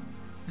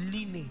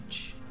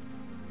lineage,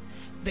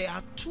 there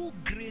are two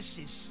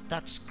graces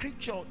that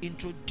scripture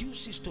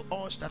introduces to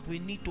us that we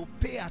need to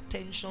pay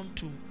attention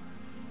to.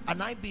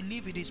 And I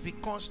believe it is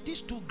because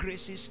these two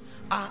graces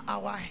are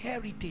our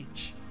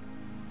heritage.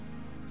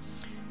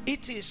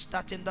 It is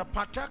that in the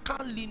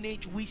patriarchal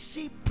lineage we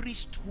see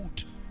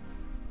priesthood.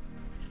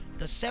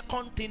 The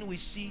second thing we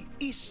see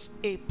is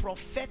a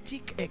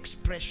prophetic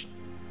expression.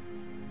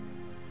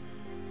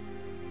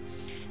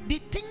 The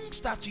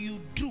things that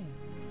you do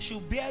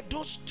should bear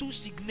those two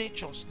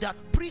signatures, that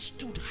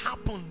priesthood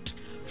happened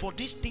for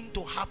this thing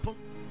to happen.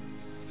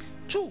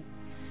 Two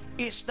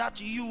is that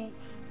you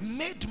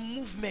made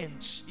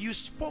movements, you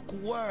spoke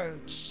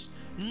words,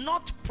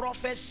 not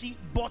prophecy,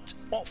 but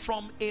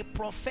from a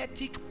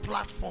prophetic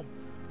platform.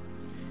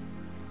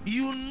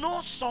 You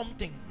know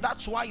something,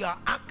 that's why you are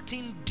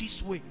acting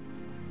this way.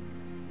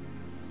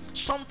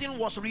 Something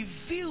was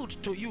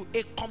revealed to you,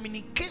 a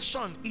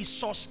communication is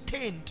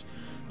sustained.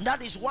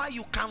 That is why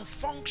you can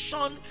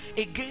function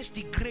against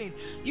the grain.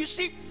 You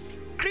see,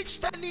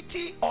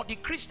 Christianity, or the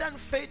Christian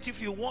faith,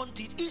 if you want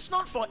it, is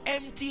not for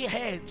empty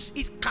heads.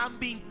 It can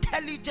be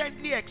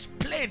intelligently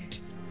explained.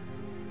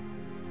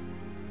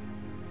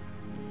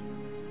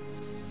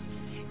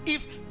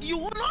 If you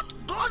will not,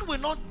 God will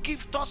not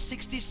give us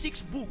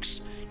 66 books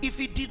if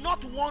he did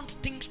not want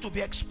things to be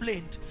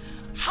explained.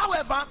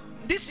 However,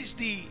 this is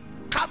the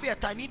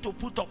caveat I need to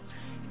put up.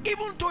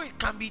 Even though it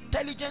can be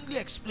intelligently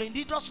explained,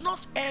 it does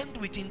not end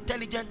with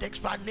intelligent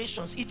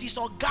explanations. It is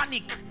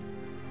organic.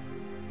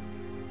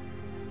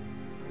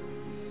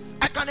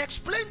 I can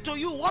explain to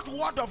you what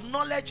word of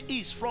knowledge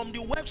is from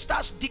the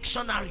Webster's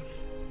dictionary.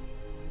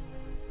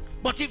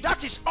 But if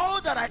that is all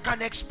that I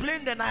can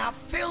explain, then I have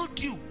failed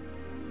you.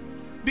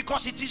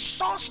 Because it is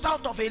sourced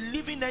out of a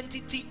living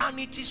entity, and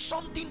it is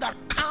something that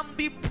can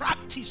be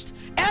practiced.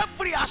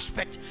 Every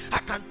aspect, I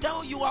can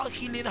tell you how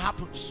healing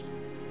happens.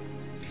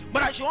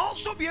 But I should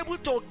also be able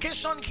to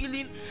occasion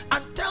healing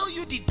and tell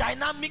you the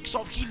dynamics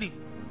of healing.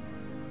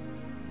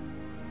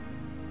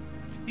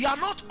 You are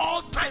not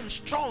all time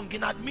strong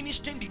in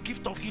administering the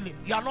gift of healing.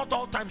 You are not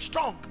all time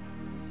strong.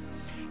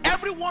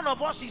 Every one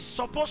of us is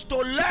supposed to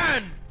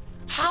learn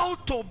how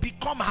to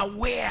become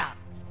aware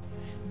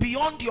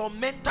beyond your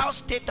mental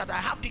state that I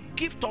have the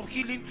gift of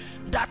healing,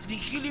 that the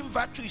healing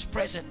virtue is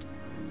present.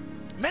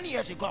 Many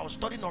years ago, I was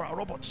studying oral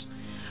robots,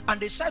 and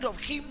they said of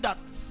him that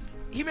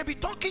he may be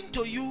talking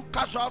to you,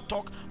 casual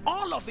talk,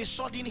 all of a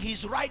sudden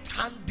his right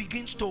hand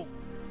begins to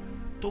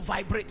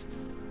vibrate.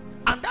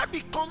 And that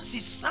becomes a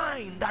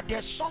sign that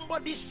there's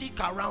somebody sick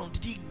around.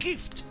 The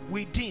gift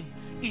within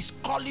is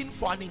calling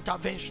for an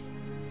intervention.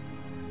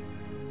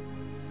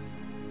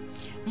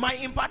 My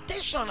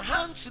impartation,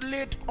 hands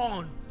laid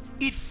on,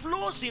 it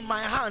flows in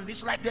my hand.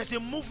 It's like there's a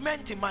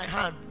movement in my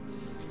hand.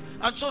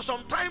 And so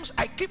sometimes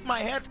I keep my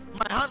hand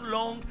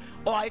long,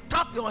 or I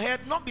tap your head,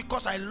 not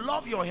because I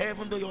love your hair,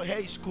 even though your hair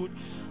is good,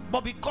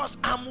 but because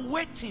I'm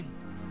waiting.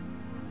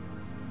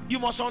 You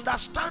must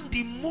understand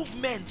the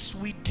movements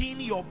within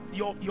your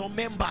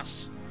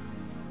members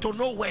to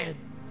know when.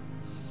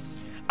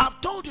 I've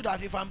told you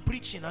that if I'm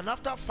preaching and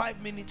after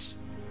 5 minutes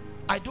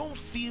I don't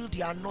feel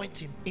the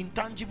anointing in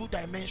tangible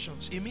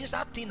dimensions, it means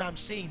that thing I'm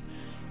saying,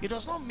 it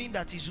does not mean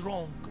that it's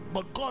wrong,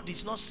 but God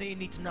is not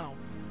saying it now.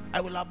 I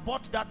will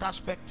abort that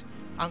aspect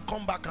and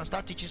come back and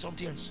start teaching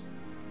something else.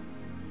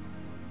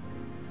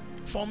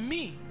 For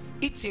me,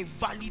 it's a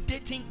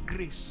validating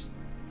grace.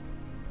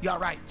 You are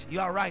right. You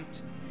are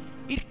right.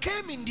 It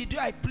came in the day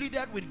I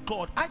pleaded with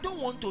God. I don't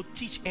want to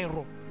teach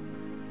error.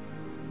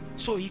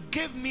 So he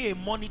gave me a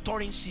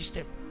monitoring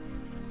system.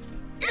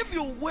 If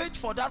you wait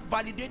for that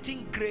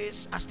validating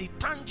grace as the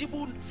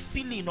tangible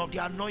feeling of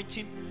the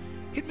anointing,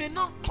 it may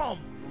not come,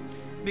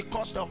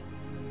 because the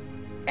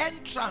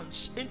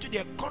entrance into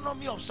the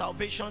economy of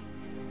salvation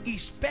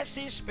is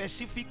person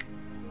specific.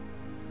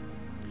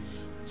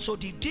 So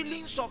the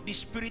dealings of the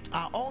Spirit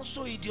are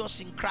also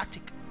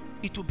idiosyncratic.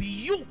 It will be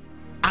you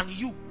and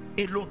you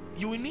alone.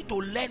 You will need to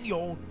learn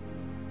your own.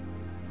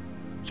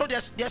 So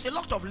there's a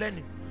lot of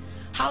learning.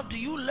 How do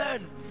you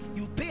learn?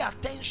 You pay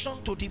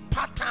attention to the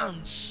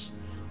patterns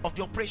of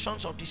the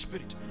operations of the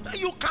Spirit.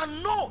 You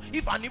can know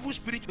if an evil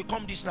spirit will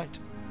come this night.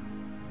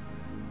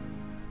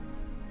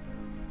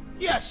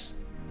 Yes.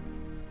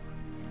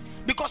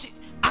 Because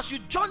as you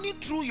journey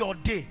through your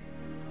day,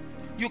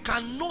 you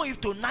can know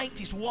if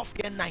tonight is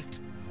warfare night.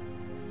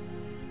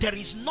 There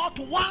is not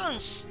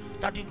once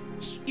that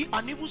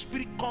an evil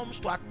spirit comes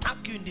to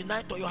attack you in the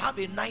night, or you have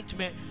a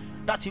nightmare,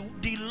 that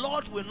the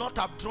Lord will not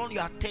have drawn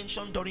your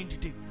attention during the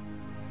day.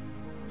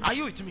 Are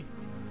you with me?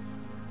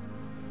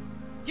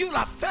 You will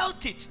have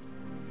felt it.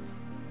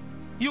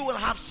 You will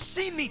have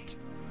seen it.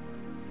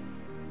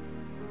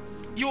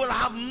 You will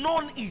have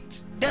known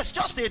it. There's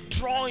just a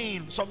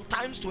drawing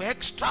sometimes to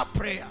extra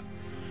prayer.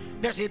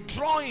 There's a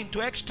drawing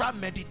to extra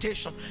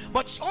meditation.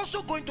 But it's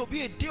also going to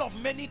be a day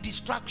of many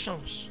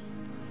distractions,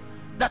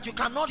 that you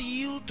cannot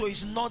yield to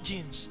his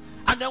nudgings.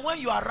 And then when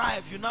you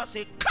arrive, you now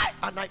say, Kai,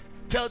 and I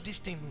felt this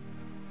thing.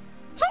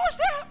 So what's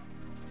there?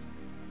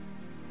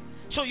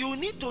 So you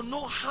need to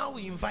know how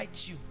he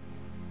invites you.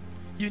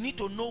 You need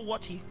to know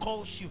what he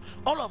calls you.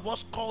 All of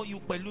us call you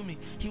Pelumi.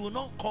 He will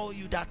not call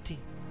you that thing.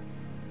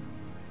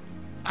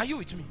 Are you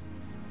with me?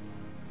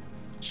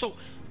 So,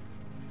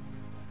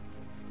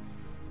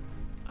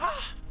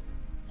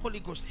 Holy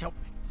Ghost, help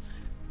me.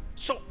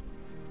 So,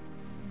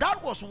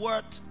 that was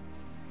what.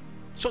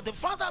 So the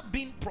father,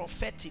 being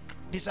prophetic,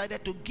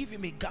 decided to give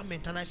him a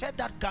garment. And I said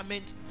that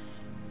garment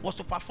was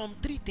to perform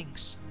three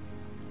things.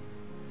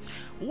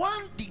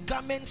 One, the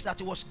garment that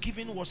he was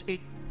given was a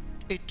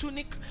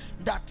tunic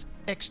that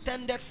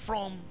extended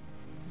from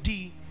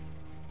the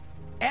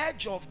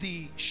edge of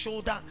the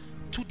shoulder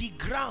to the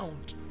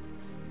ground.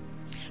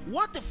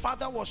 What the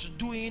father was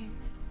doing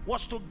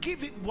was to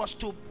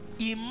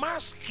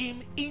immerse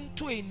him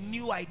into a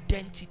new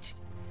identity.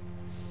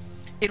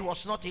 It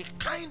was not a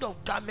kind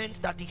of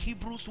garment that the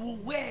Hebrews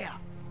would wear.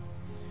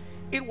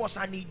 It was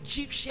an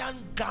Egyptian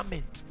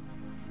garment.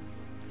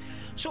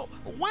 So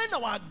when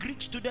our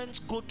Greek students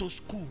go to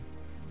school,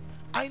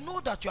 I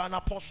know that you are an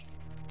apostle.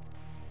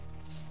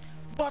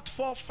 But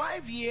for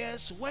 5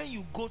 years, when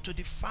you go to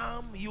the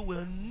farm, you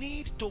will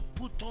need to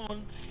put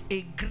on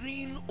a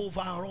green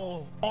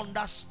overall.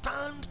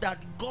 Understand that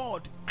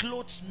God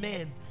clothes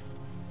men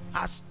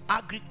as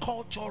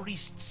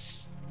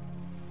agriculturists.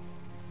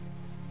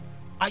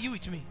 Are you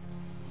with me?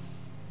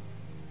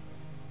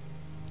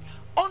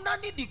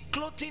 Underneath the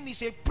clothing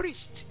is a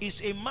priest,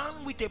 is a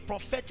man with a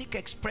prophetic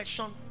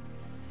expression.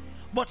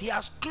 But he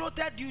has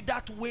clothed you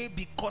that way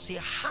because he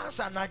has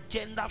an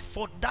agenda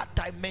for that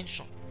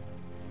dimension.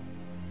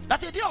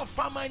 That a day of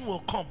famine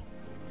will come.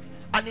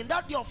 And in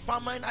that day of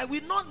famine, I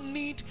will not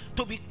need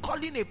to be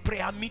calling a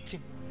prayer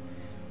meeting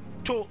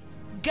to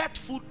get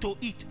food to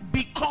eat,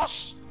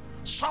 because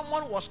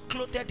someone was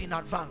clothed in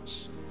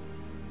advance.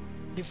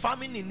 The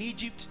famine in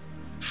Egypt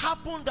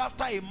happened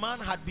after a man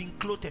had been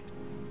clothed.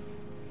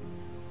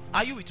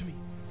 Are you with me?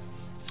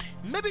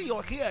 Maybe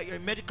you're here, you're a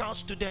medical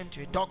student,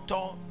 you're a doctor.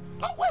 Oh,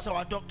 where's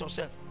our doctor,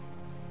 sir?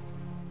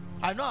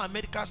 I know our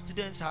medical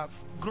students have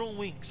grown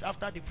wings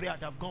after the prayer.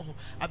 They have gone home.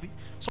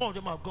 Some of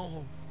them have gone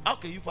home.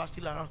 Okay, you are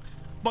still around.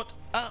 But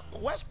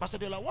where's Pastor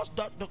Dela? What's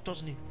that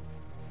doctor's name?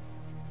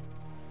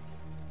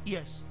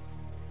 Yes,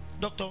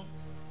 Dr.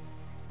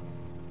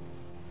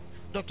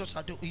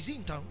 Sado. Is he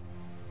in town?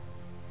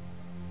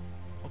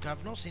 Okay,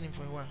 I've not seen him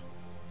for a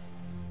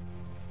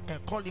while.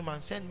 Call him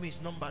and send me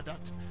his number. That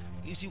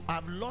you see,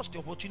 I've lost the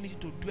opportunity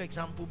to do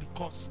example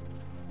because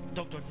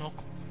Dr.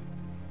 Noko.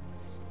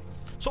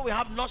 So we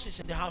have nurses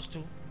in the house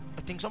too.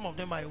 I think some of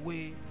them are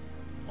away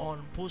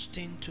on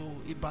posting to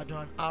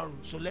Ibadan and Aru.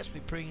 So let's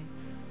be praying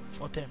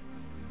for them.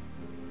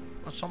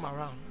 But some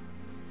around.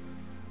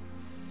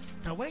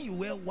 Now when you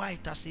wear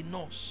white as a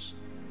nurse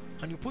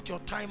and you put your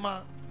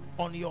timer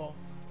on your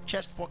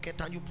chest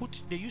pocket and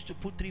they used to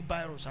put 3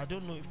 biros. I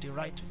don't know if they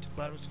write with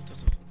biros.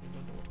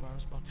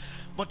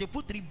 But they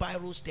put 3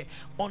 biros there.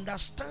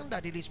 Understand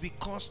that it is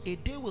because a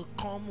day will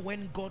come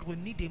when God will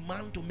need a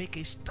man to make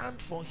a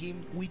stand for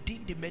him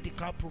within the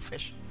medical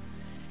profession.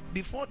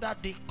 Before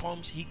that day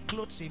comes, he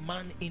clothes a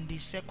man in the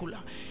secular.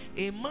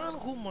 A man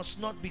who must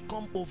not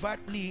become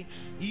overtly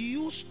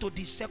used to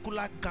the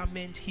secular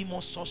garment. He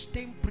must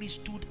sustain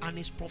priesthood and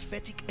his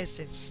prophetic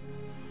essence,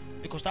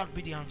 because that would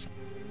be the answer.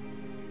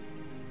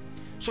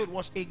 So it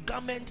was a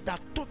garment that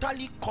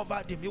totally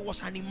covered him. It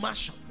was an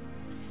immersion.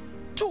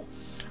 2,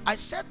 I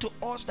said to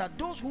us that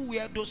those who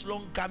wear those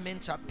long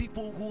garments are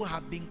people who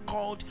have been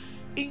called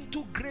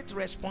into great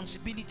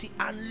responsibility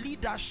and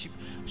leadership.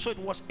 So it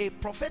was a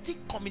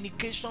prophetic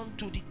communication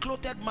to the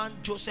clothed man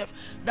Joseph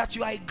that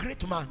you are a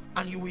great man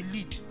and you will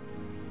lead.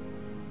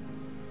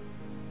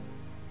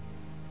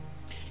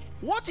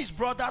 What his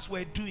brothers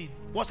were doing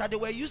was that they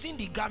were using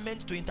the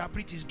garment to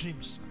interpret his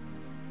dreams.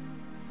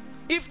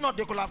 If not,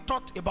 they could have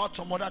thought about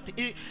some other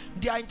thing.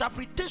 Their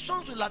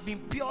interpretations will have been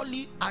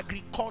purely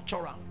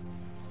agricultural.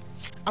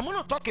 I'm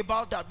going to talk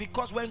about that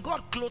because when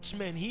God clothes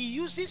men, he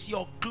uses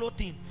your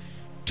clothing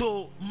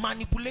to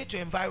manipulate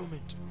your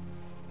environment.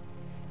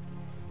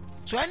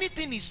 So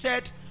anything he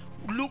said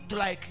looked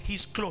like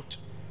his cloth.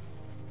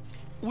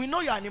 We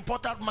know you are an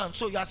important man,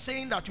 so you are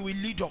saying that you will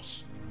lead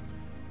us.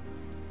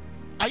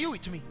 Are you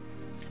with me?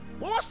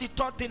 What was the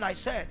third thing I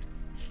said?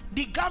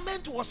 The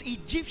garment was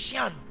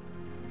Egyptian.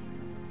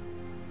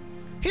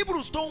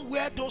 Hebrews don't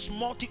wear those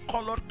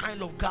multicolored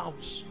kind of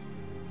gowns.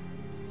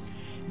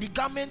 The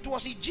garment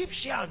was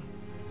Egyptian.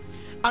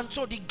 And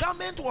so the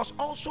garment was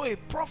also a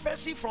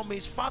prophecy from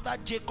his father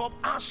Jacob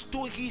as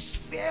to his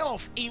sphere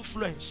of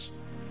influence.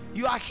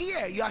 You are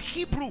here, you are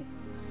Hebrew,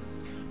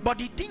 but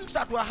the things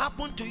that will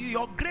happen to you,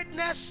 your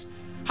greatness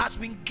has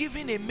been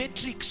given a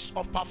matrix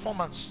of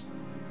performance.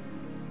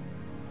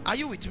 Are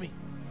you with me?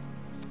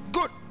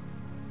 Good.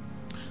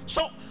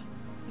 So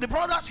the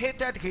brothers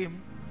hated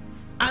him,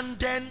 and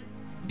then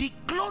the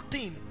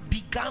clothing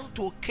began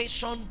to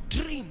occasion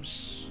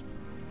dreams.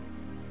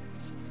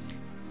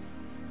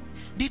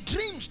 The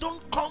dreams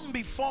don't come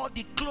before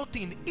the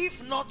clothing.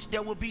 If not,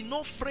 there will be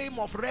no frame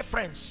of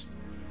reference.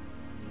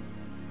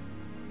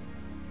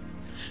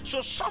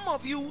 So some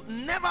of you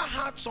never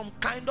had some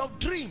kind of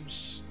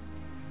dreams.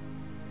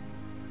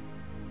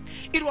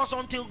 It was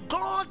until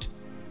God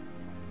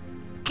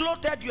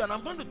clothed you, and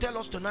I'm going to tell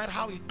us tonight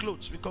how he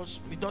clothes, because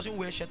he doesn't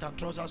wear shirt and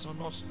trousers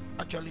on us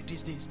actually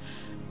these days,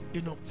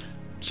 you know.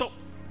 So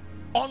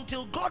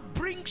until God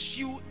brings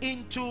you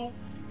into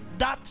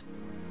that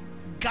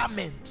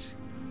garment,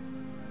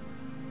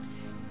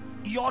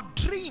 your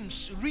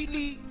dreams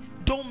really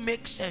don't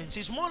make sense.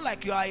 It's more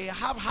like you are a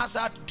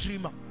haphazard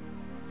dreamer.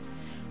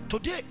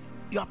 Today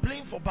you are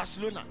playing for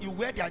Barcelona, you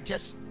wear their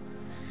jersey,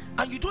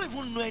 and you don't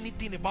even know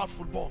anything about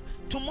football.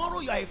 Tomorrow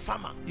you are a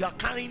farmer, you are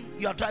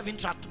driving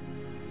tractor.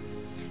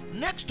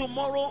 Next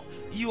tomorrow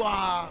you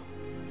are,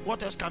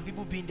 what else can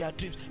people be in their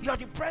dreams? You are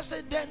the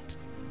president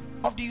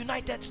of the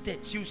United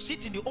States. You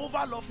sit in the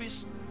Oval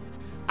Office,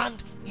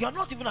 and you are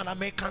not even an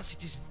American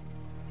citizen.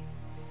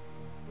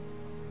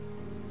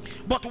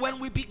 But when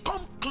we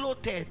become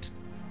clothed,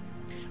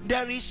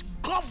 there is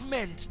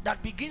government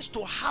that begins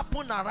to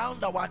happen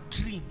around our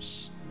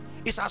dreams.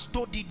 It's as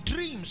though the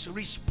dreams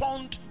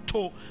respond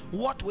to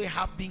what we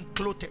have been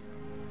clothed.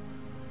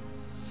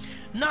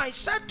 Now, I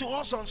said to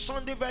us on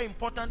Sunday, very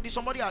importantly,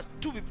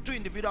 two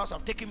individuals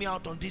have taken me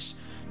out on this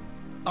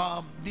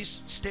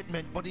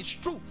statement, but it's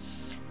true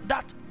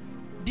that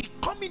the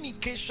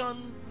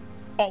communication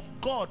of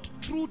God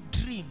through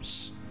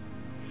dreams,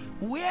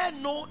 where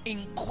no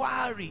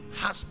inquiry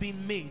has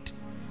been made.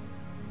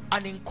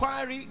 An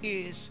inquiry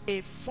is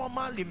a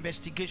formal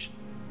investigation,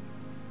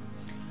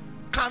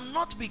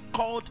 cannot be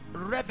called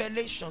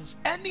revelations.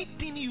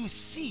 Anything you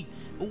see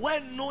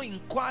when no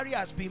inquiry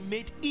has been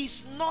made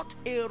is not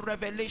a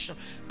revelation.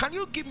 Can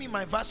you give me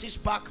my verses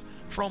back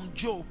from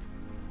Job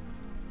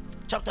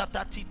chapter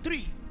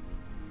 33?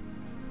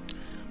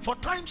 For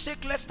time's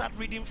sake, let's start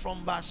reading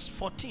from verse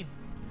 14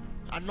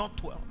 and not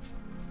 12.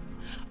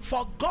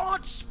 For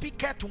God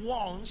speaketh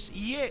once,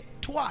 yea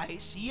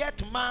twice,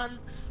 yet man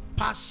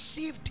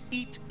perceived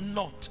it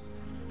not.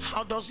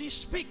 How does he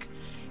speak?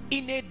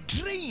 In a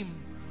dream,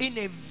 in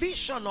a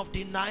vision of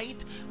the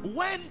night,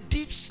 when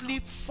deep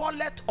sleep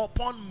falleth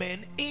upon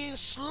men, in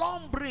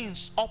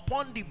slumberings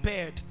upon the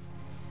bed.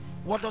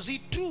 What does he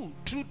do?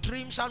 Through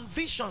dreams and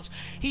visions,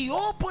 he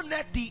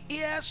openeth the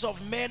ears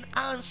of men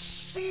and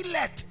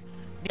sealeth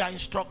their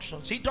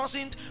instructions. He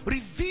doesn't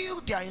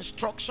reveal their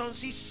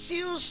instructions, he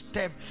seals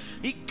them.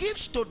 He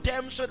gives to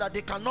them so that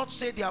they cannot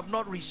say they have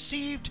not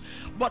received,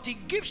 but he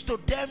gives to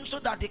them so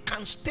that they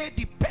can stay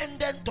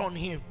dependent on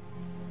him.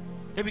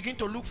 They begin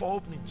to look for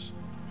openings.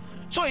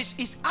 So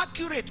it's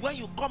accurate when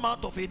you come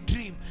out of a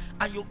dream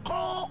and you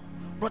call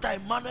Brother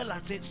Emmanuel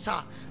and say,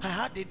 sir, I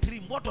had a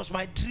dream. What does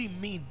my dream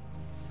mean?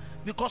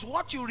 Because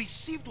what you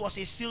received was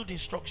a sealed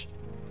instruction.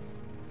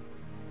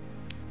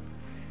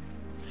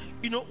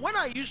 You know, when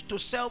I used to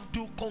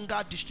self-do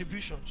conga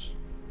distributions,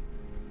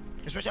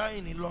 especially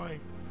in Ilorin,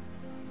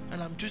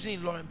 and I'm choosing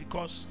Ilorin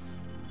because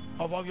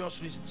of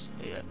obvious reasons.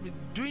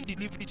 Doing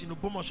deliveries in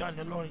Obomosha and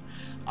Ilorin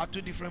are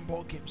two different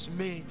ball games.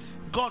 May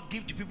God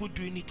give the people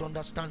doing it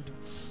understanding.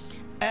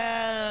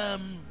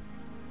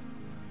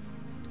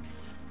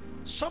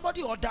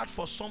 Somebody ordered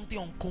for something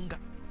on conga.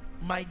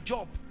 My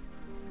job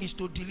is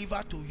to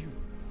deliver to you.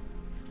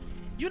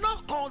 You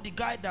now call the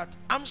guy that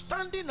I'm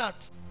standing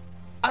at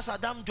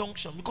Asadam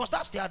Junction, because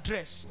that's the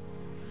address.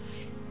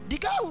 The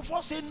guy will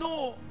first say,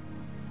 no,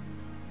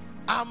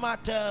 I'm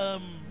at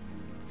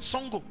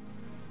Songo.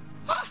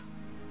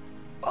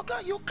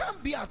 Okay, you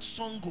can't be at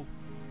Songo.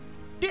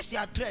 This is the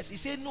address. He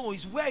said, no,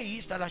 it's where he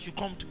is that I should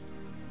come to.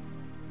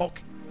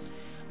 Okay.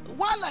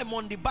 While I'm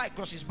on the bike,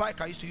 because his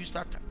bike I used to use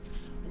that time,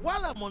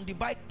 while I'm on the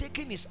bike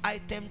taking his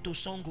item to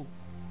Songo.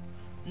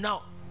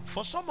 Now,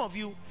 for some of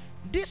you,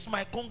 this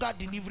my conga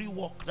delivery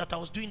work that I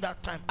was doing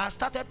that time, I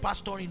started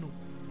pastoring.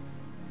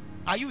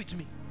 Are you with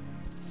me?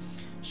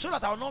 So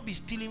that I will not be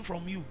stealing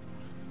from you,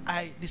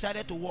 I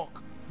decided to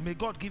walk. May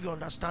God give you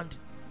understanding.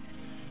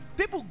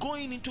 People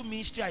going into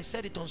ministry, I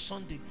said it on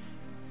Sunday,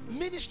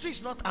 ministry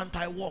is not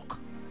anti-work.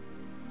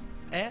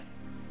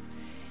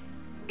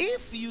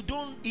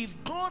 If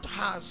God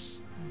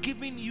has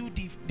given you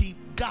the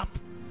gap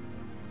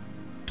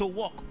to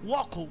walk.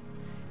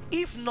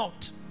 If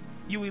not,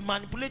 you will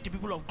manipulate the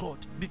people of God,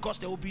 because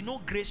there will be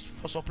no grace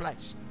for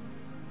supplies.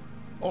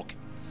 Okay.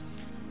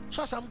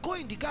 So as I'm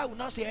going, the guy will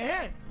now say,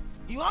 hey,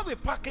 you have a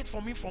packet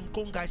for me from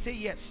Conga? I say,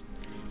 yes.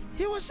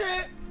 He will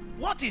say,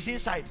 what is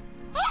inside?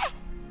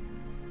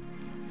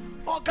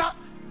 Okay.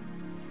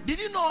 Did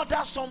you know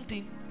order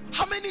something?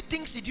 How many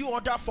things did you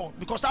order for?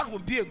 Because that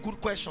would be a good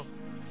question.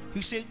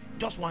 You say,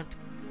 just one.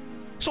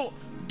 So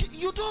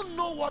you don't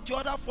know what you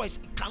order for. You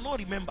cannot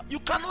remember. You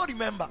cannot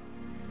remember.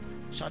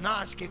 So now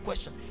ask a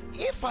question.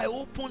 If I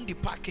open the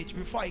package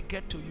before I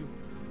get to you,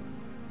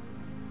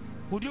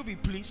 would you be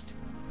pleased?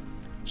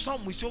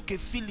 Some will say, okay,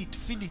 feel it,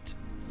 feel it.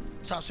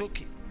 So I say,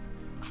 okay.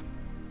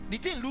 The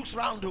thing looks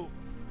round though.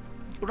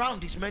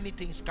 Round is many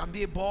things. Can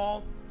be a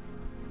ball,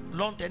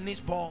 lawn tennis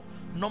ball,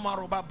 normal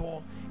rubber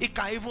ball. It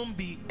can even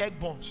be egg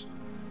buns.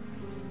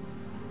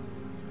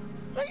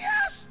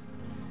 Yes.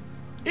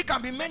 It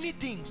can be many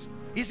things.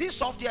 Is it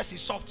soft? Yes,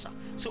 it's soft, sir.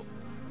 So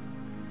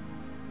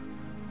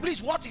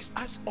please, what is,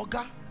 ask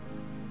Oga,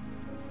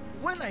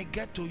 when I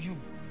get to you,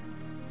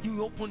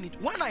 you open it.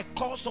 When I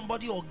call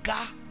somebody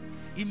Oga,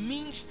 it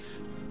means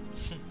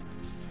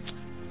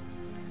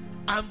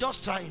I'm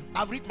just trying.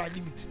 I've reached my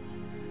limit.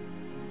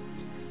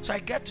 So I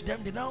get to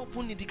them, they now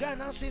open it. The guy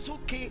now says,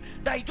 okay,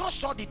 that he just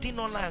saw the thing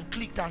online and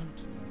clicked. And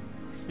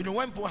you know,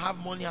 when people have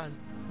money and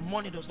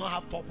money does not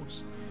have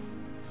purpose,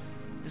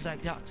 it's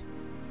like that.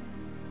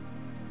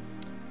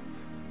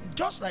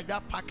 Just like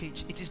that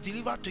package, it is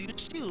delivered to you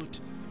sealed.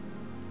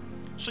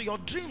 So your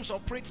dreams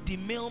operate the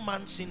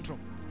mailman syndrome.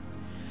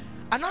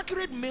 An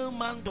accurate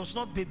mailman does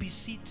not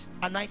babysit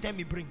an item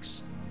he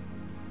brings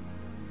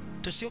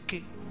to say,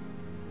 okay,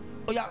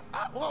 oh yeah,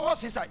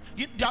 what's inside?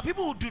 There are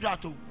people who do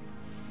that too.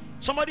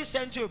 Somebody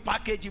sends you a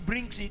package, he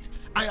brings it,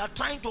 and you are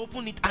trying to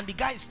open it, and the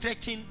guy is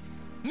stretching.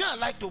 Me, I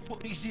like to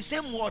put, it's the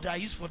same word I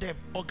use for them.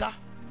 Oga,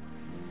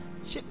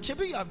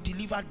 Shebi, you have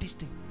delivered this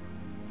thing.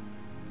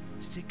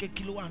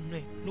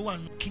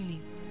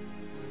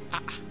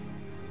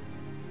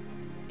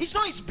 It's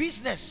not his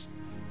business.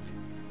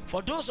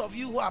 For those of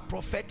you who are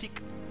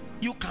prophetic,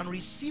 you can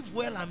receive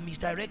well and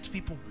misdirect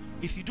people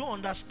if you don't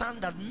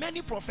understand that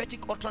many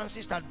prophetic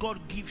utterances that God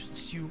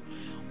gives you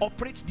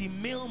operate the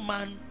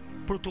mailman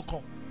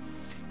protocol.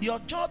 Your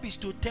job is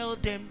to tell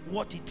them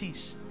what it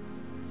is.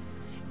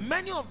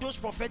 Many of those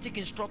prophetic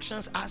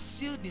instructions are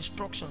sealed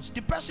instructions.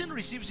 The person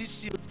receives it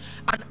sealed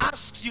and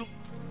asks you,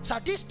 sir,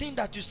 this thing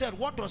that you said,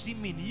 what does it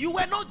mean? You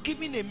were not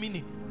giving a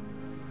meaning,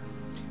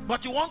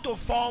 but you want to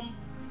form,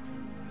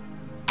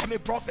 I'm a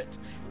prophet,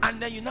 and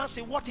then you now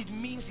say what it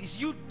means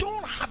is you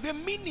don't have a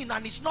meaning.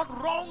 And it's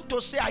not wrong to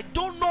say I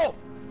don't know.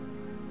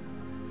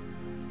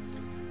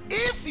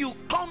 If you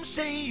come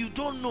saying you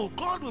don't know,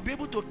 God will be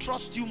able to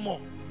trust you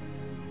more.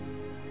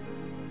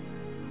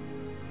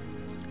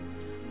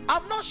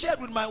 I've not shared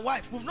with my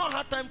wife. We've not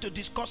had time to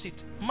discuss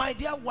it. My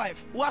dear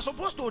wife, we are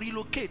supposed to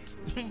relocate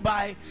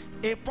by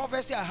a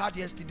prophecy I had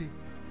yesterday.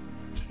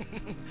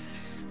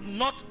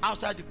 Not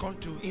outside the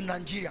country, in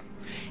Nigeria.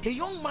 A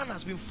young man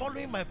has been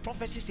following my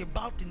prophecies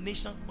about the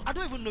nation. I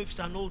don't even know if it's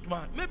an old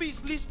man. Maybe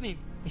he's listening.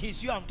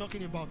 It's you I'm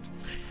talking about.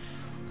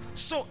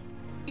 So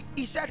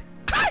he said,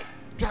 Kai,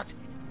 that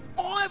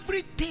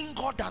everything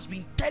God has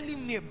been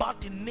telling me about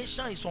the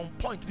nation is on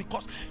point,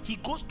 because he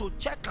goes to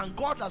check and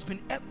God has been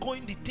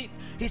echoing the thing.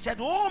 He said,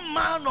 oh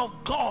man of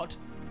God,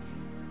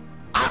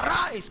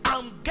 arise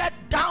and get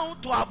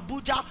down to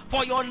Abuja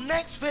for your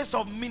next phase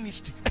of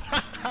ministry.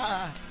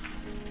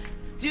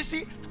 You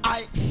see,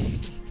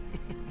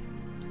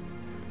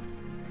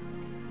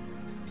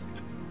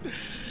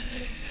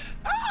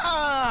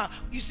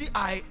 you see,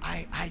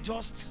 I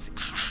just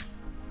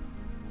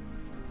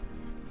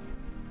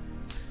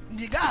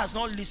the guy has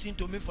not listened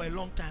to me for a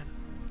long time.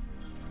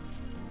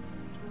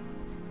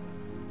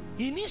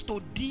 He needs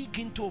to dig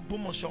into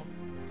Ogbomosho,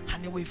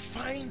 and he will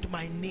find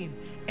my name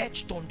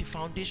etched on the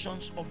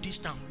foundations of this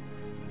town.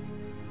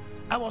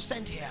 I was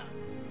sent here,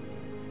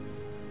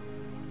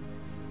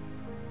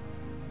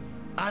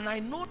 and I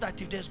know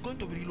that if there's going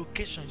to be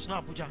relocation, it's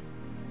not Abuja.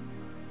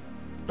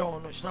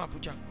 No, it's not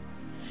Abuja.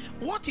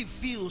 What he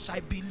feels, I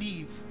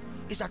believe,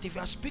 is that if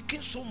you are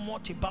speaking so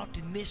much about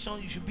the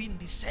nation, you should be in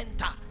the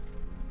center.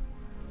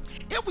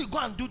 If we go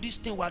and do this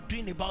thing we are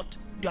doing about,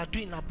 you are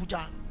doing in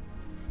Abuja,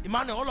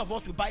 Emmanuel, all of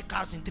us will buy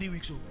cars in 3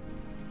 weeks. So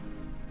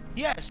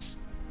yes,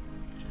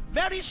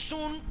 very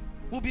soon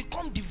we'll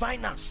become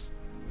diviners.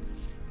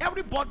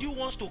 Everybody who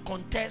wants to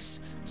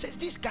contest says,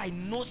 this guy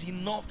knows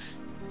enough.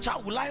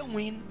 Child, will I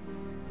win?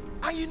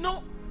 And you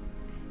know,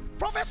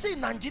 prophecy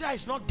in Nigeria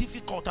is not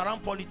difficult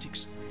around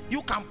politics.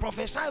 You can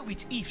prophesy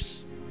with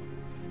ifs.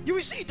 You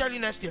will see it early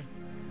next year.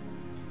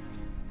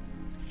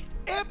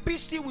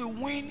 APC will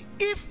win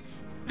if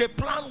they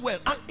plan well.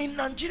 And in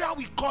Nigeria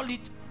we call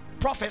it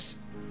prophecy.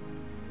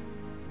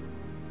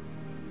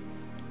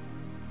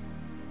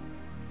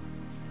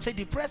 Say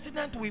the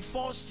president will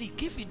fall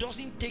sick if he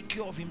doesn't take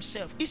care of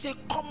himself. It's a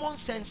common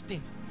sense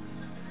thing.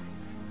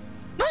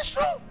 That's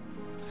true.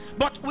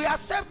 But we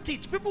accept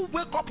it. People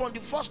wake up on the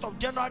 1st of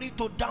January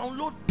to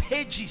download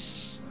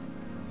pages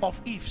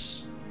of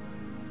ifs.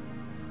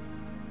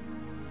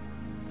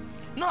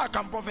 No, I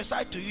can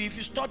prophesy to you. If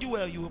you study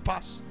well, you will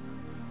pass.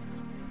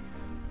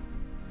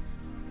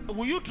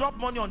 Will you drop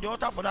money on the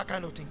altar for that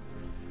kind of thing?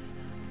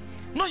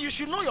 No, you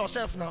should know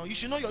yourself now. You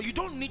should know you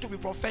don't need to be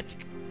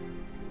prophetic.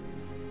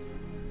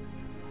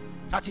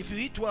 That if you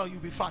eat well, you'll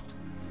be fat.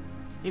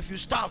 If you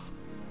starve,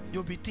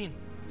 You'll be thin,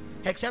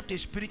 except the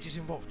spirit is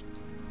involved.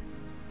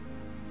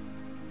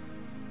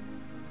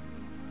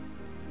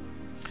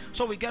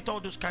 So we get all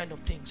those kind of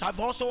things. I've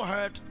also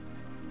heard,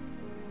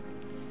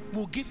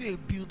 we'll give you a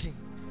building,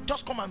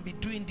 just come and be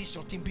doing this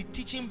your thing, be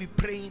teaching, be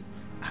praying.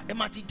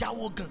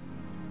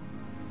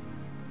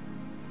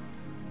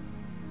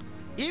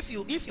 If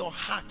your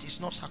heart is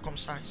not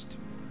circumcised,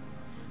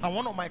 and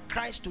one of my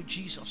cries to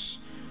Jesus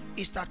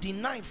is that the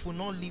knife will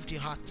not leave the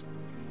heart.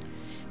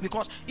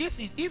 Because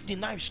if the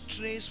knife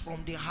strays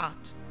from the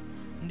heart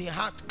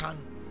can,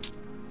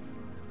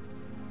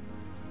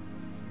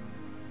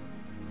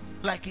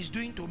 like he's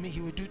doing to me, he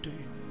will do to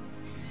you.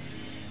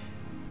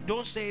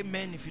 Don't say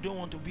amen if you don't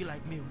want to be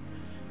like me.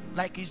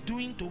 Like he's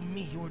doing to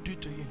me, he will do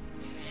to you.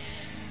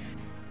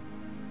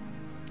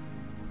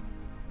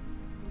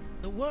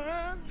 The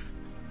one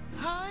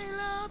I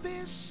love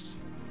is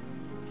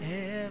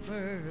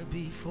ever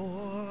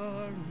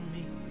before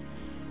me.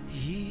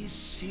 He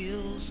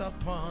seals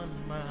upon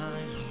my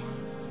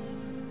heart.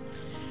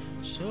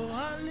 So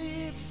I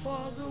live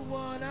for the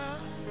one I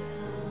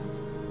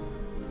love.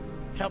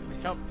 Help me,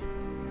 help me.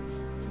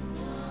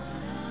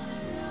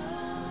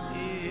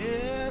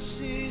 Yes,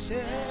 he's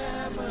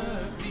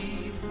ever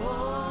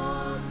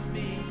before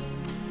me.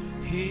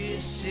 He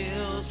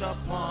seals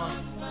upon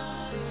my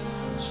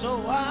heart.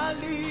 So I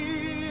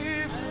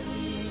live.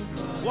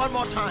 One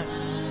more time.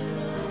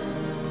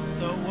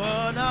 The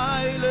one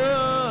I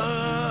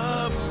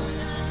love.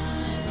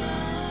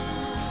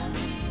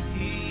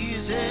 He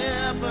is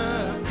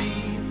ever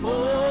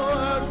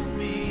before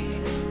me.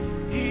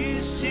 He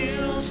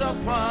seals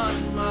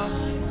upon my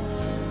heart.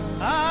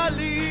 I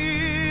live.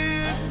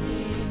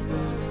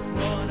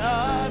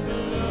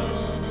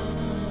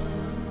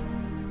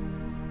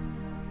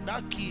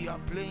 That key you're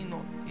playing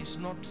on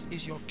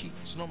is your key.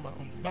 It's not my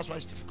own. That's why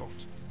it's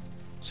difficult.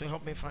 So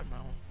help me find my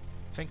own.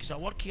 Thank you, sir.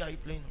 What key are you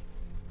playing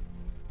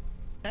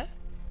on?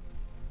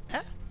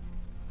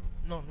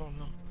 No.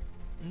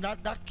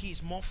 That key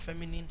is more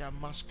feminine than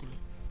masculine.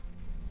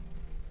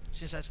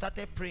 Since I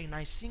started praying,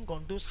 I sing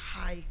on those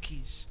high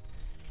keys.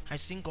 I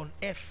sing on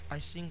F, I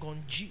sing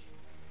on G,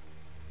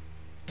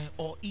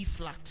 or E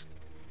flat.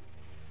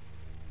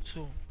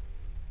 So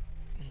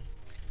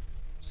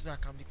that I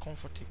can be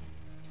comfortable.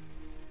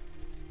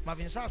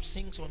 Marvin Sapp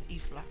sings on E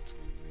flat,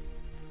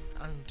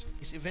 and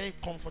it's a very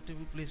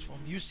comfortable place for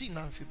me. You see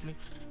now if you play.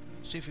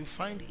 So if you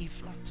find E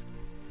flat,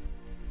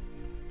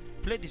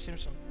 play the same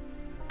song.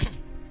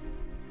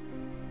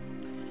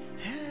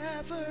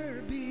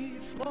 Ever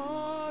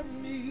before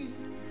me,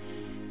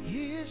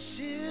 He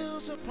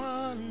seals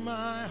upon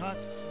my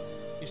heart.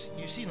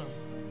 You see now.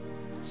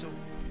 So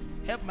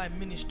help my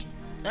ministry.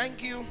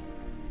 Thank you.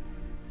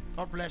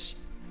 God bless you.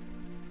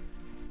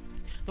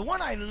 The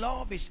one I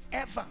love is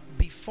ever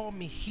before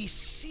me. His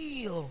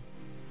seal.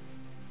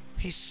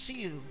 His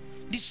seal.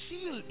 The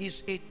seal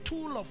is a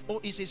tool of, or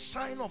is a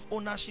sign of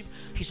ownership.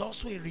 He's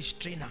also a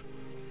restrainer.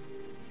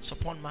 It's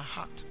upon my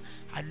heart.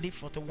 I live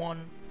for the one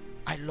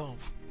I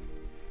love.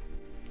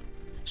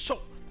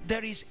 So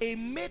there is a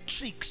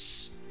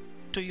matrix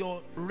to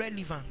your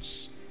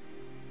relevance.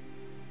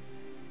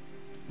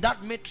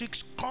 That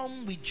matrix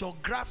comes with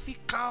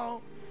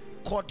geographical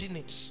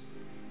coordinates.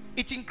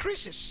 It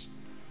increases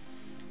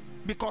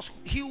because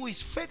he who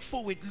is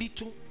faithful with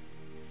little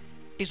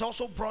is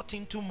also brought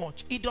into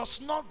much. It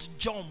does not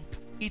jump,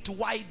 it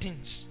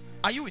widens.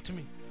 Are you with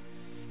me?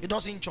 It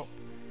doesn't jump.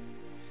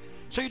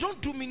 So you don't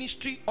do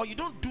ministry, or you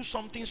don't do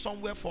something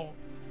somewhere for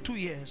 2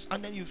 years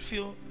and then you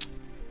feel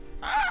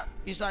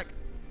it's like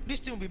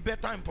this thing will be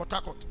better in Port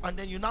Harcourt, and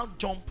then you now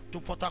jump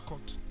to Port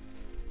Harcourt.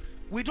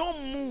 We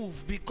don't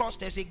move because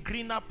there's a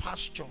greener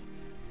pasture.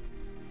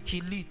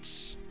 He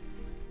leads.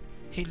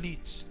 He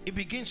leads. It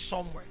begins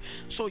somewhere.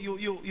 So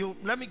you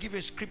let me give you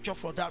a scripture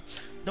for that.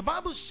 The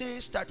Bible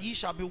says that ye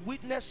shall be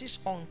witnesses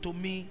unto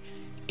me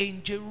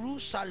in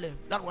Jerusalem.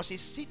 That was a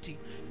city.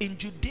 In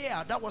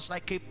Judea, that was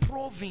like a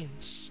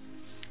province,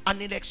 and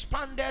it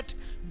expanded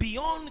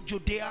beyond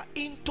Judea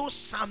into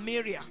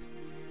Samaria,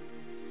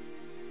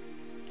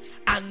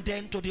 and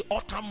then to the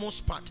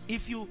uttermost part.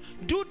 If you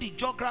do the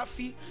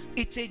geography,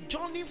 it's a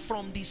journey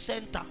from the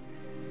center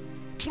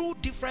through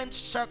different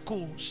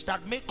circles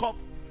that make up,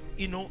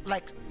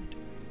 like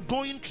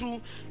going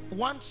through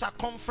one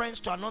circumference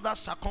to another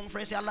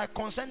circumference. They are like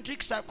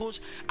concentric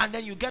circles, and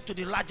then you get to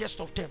the largest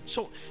of them.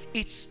 So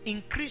it's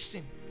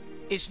increasing,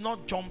 it's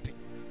not jumping.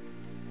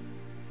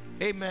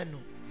 Amen.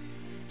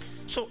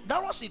 So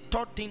that was the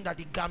third thing that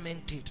the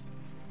garment did.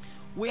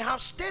 We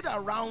have stayed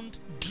around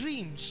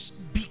dreams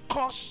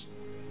because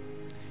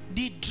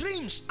the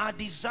dreams are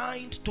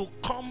designed to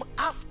come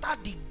after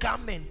the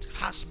garment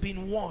has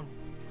been worn.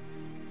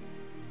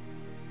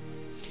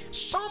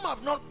 Some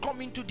have not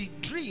come into the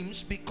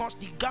dreams because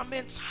the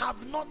garments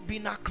have not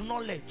been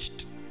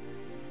acknowledged.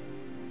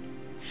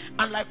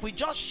 And like we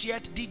just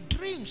shared, the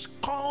dreams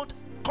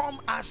come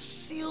as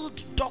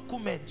sealed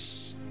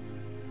documents.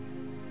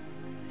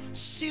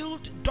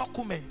 Sealed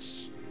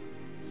documents.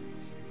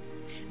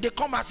 They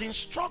come as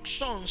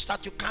instructions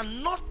that you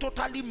cannot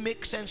totally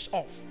make sense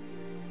of.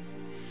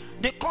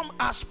 They come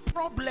as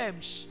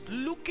problems,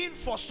 looking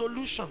for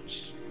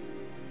solutions.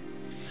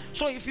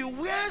 So if you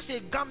wear a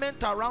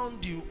garment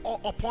around you or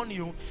upon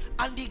you,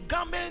 and the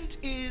garment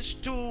is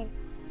to,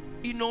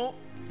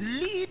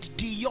 lead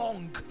the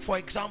young, for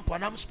example,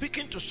 and I'm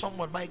speaking to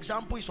someone, my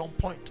example is on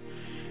point.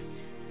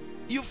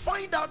 You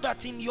find out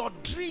that in your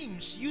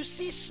dreams you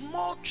see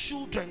small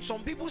children.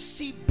 Some people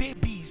see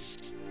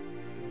babies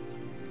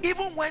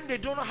even when they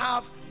don't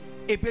have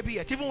a baby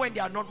yet, even when they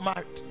are not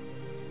married,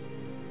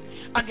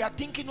 and they are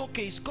thinking,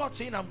 okay, is God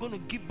saying I'm going to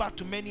give birth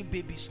to many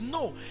babies?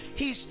 No,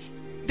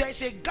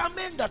 there's a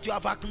garment that you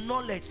have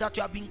acknowledged, that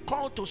you have been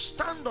called to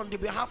stand on the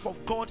behalf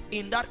of God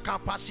in that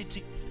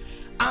capacity.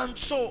 And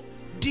so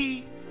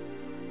the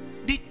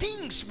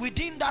things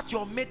within that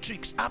your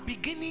matrix are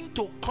beginning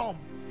to come.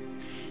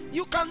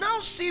 You can now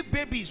see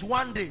babies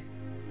one day,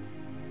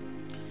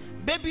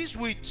 babies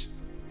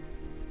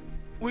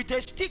with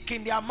a stick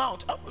in their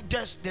mouth.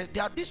 There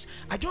are this,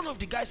 I don't know if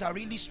the guys are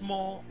really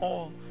small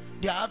or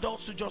they are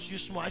adults who just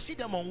use small. I see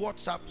them on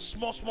WhatsApp,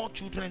 small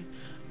children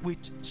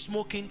with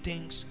smoking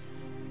things.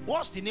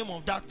 What's the name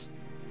of that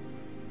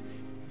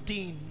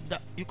thing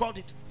that you called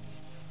it?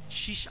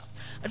 Shisha.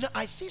 And then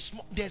I see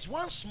there's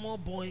one small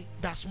boy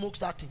that smokes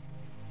that thing.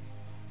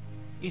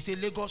 He's a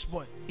Lagos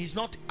boy. He's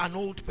not an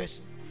old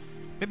person,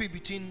 maybe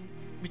between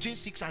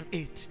 6 and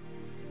 8.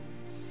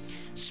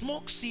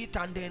 Smokes it,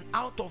 and then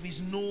out of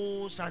his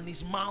nose and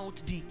his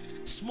mouth the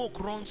smoke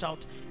runs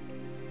out.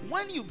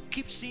 When you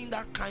keep seeing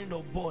that kind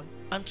of boy,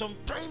 and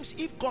sometimes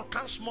if God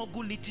can't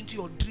smuggle it into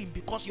your dream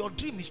because your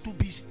dream is too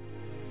busy,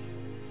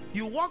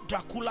 you walk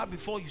Dracula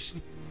before you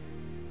sleep.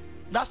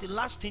 That's the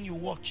last thing you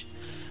watch.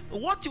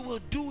 What you will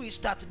do is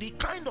that the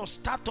kind of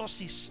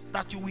statuses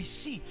that you will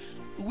see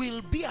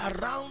will be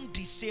around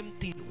the same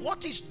thing.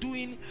 What it's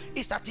doing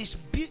is that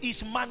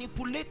it's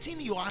manipulating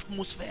your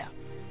atmosphere,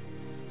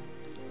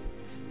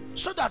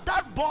 so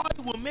that boy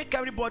will make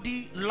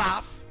everybody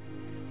laugh,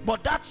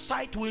 but that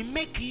sight will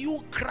make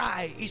you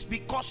cry. It's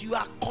because you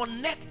are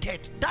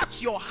connected.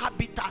 That's your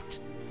habitat.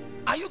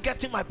 Are you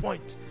getting my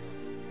point?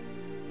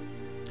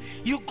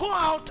 You go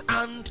out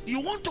and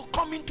you want to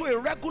come into a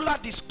regular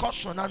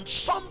discussion, and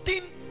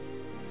something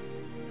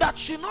that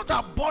should not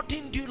have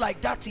burdened you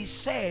like that is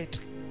said.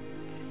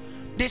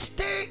 They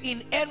stay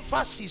in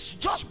emphasis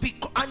just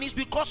because, and it's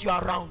because you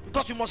are around,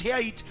 because you must hear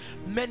it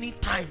many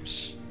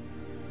times.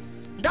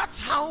 That's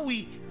how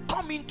we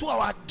come into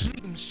our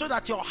dreams, so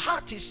that your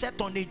heart is set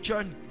on a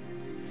journey.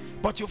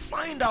 But you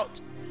find out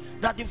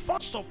that the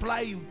first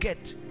supply you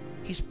get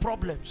is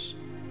problems.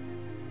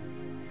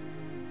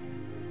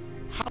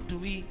 How do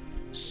we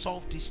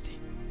solve this thing?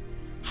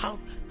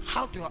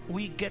 How do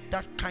we get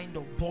that kind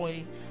of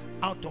boy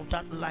out of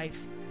that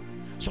life?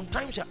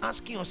 Sometimes you're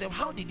asking yourself,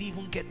 how did he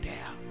even get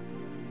there?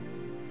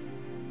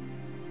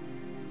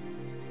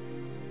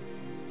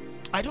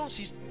 I don't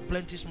see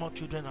plenty small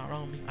children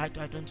around me. I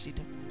don't see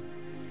them,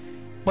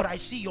 but I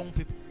see young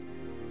people,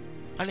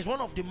 and it's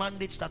one of the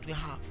mandates that we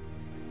have.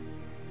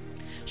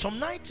 Some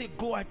nights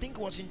ago, I think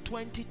it was in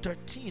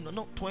 2013 or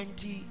not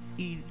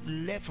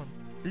 2011,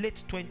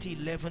 late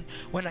 2011,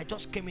 when I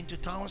just came into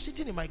town. I was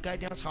sitting in my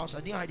guardian's house.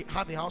 I didn't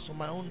have a house of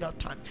my own that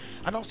time,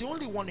 and I was the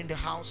only one in the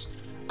house.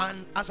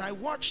 And as I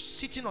watched,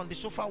 sitting on the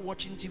sofa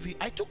watching TV,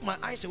 I took my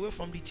eyes away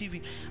from the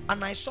TV,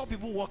 and I saw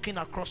people walking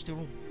across the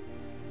room.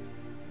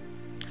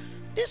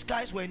 These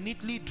guys were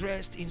neatly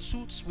dressed in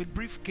suits with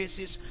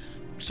briefcases.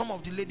 Some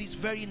of the ladies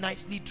very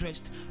nicely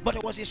dressed, but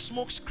there was a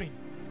smoke screen.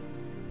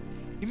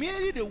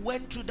 Immediately they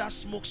went through that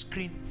smoke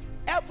screen.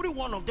 Every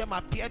one of them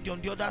appeared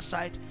on the other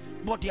side,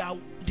 but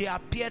they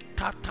appeared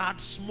tattered,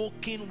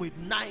 smoking, with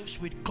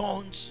knives, with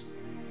guns.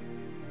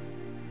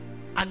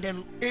 And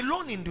then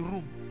alone in the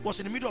room, was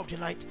in the middle of the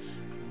night.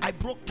 I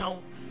broke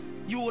down.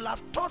 You will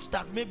have thought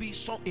that maybe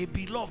a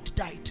beloved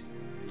died.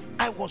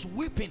 I was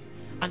weeping,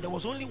 and there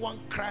was only one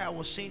cry I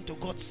was saying to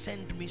God: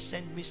 send me,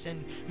 send me,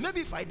 send me.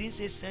 Maybe if I didn't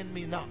say send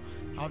me now,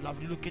 I would have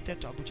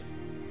relocated to Abuja.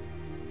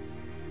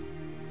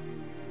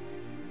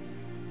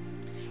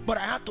 But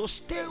I had to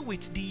stay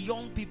with the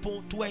young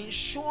people to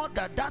ensure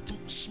that that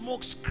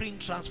smoke screen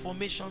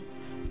transformation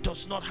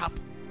does not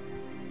happen.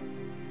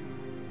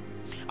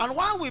 And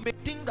while we may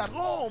think that,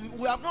 oh,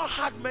 we have not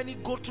had many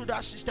go through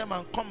that system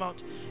and come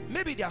out,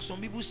 maybe there are some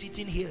people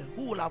sitting here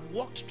who will have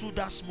walked through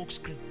that smoke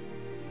screen,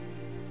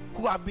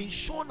 who have been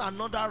shown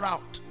another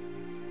route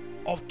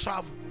of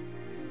travel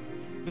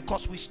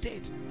because we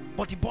stayed,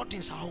 but the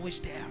burdens are always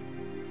there.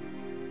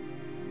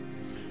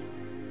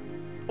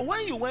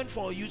 When you went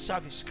for a youth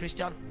service,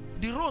 Christian,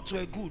 the roads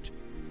were good.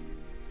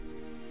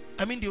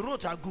 I mean, the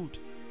roads are good.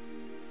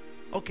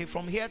 Okay,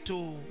 from here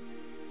to,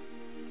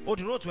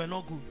 the roads were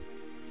not good.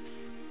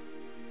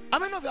 How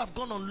many of you have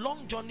gone on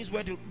long journeys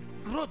where the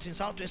roads in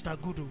Southwest are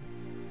good?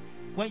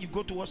 When you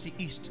go towards the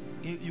east,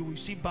 you will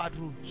see bad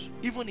roads,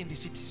 even in the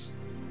cities.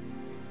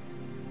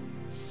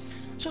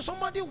 So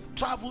somebody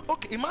traveled.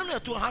 Okay, Emmanuel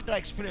too had that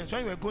experience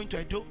when we were going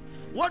to Edo.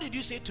 What did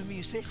you say to me?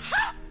 You say,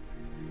 ha!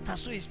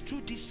 That's so it's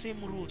through these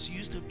same roads you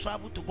used to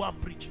travel to go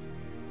and preach.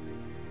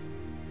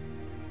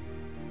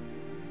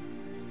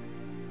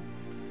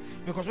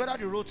 Because whether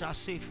the roads are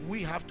safe,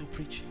 we have to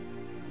preach.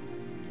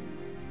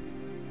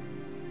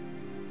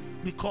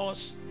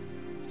 Because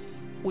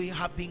we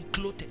have been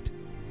clothed.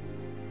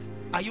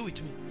 Are you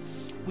with me?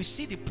 We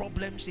see the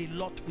problems a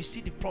lot. We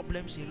see the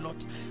problems a lot,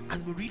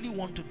 and we really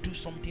want to do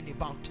something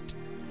about it.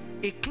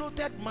 A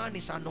clothed man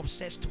is an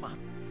obsessed man.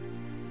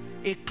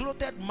 A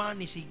clothed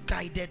man is a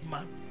guided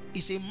man.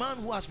 Is a man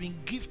who has been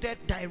gifted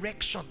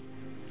direction,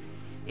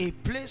 a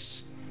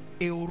place,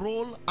 a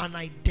role, an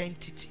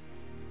identity.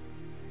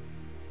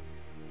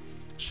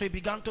 So he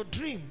began to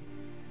dream.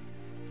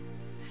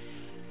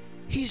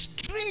 His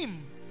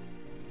dream,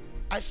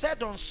 I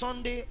said on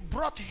Sunday,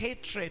 brought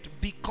hatred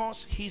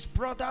because his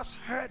brothers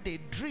heard a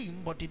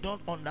dream, but they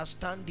don't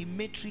understand the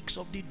matrix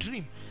of the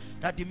dream.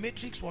 That the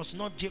matrix was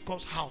not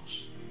Jacob's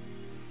house.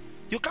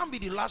 You can't be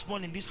the last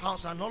one in this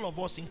house and all of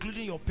us,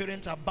 including your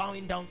parents, are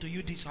bowing down to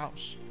you this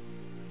house.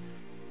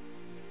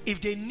 If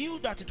they knew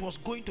that it was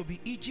going to be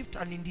Egypt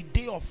and in the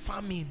day of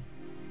famine,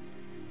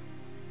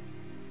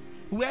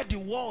 where the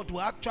world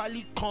will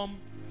actually come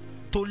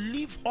to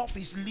live off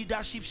his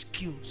leadership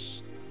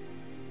skills,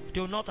 they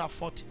will not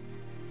afford it.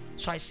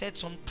 So I said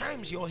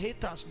sometimes your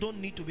haters don't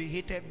need to be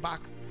hated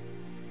back,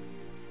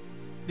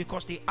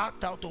 because they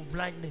act out of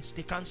blindness.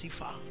 They can't see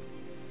far.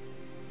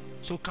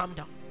 So calm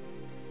down.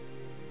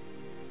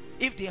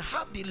 If they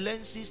have the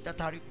lenses that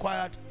are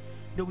required,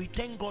 they will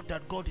thank God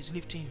that God is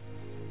lifting you.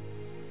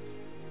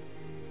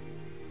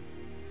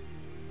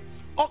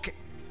 Okay,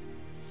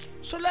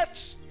 so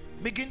let's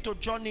begin to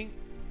journey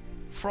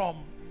from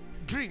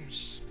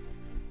dreams.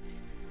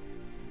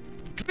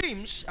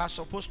 Dreams are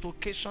supposed to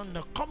occasion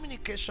the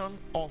communication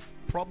of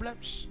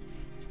problems,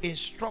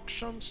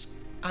 instructions,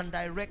 and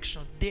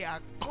direction. They are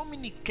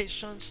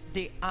communications,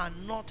 they are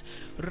not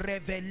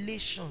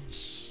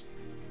revelations.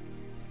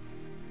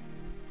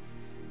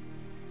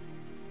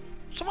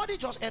 Somebody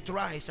just ate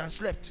rice and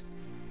slept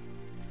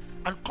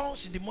and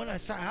comes in the morning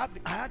and says,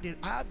 I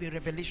have a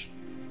revelation.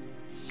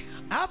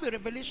 I have a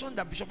revelation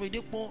that Bishop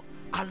Oyedepo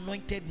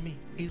anointed me.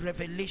 A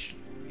revelation.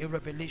 A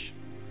revelation.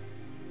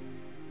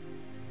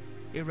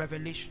 A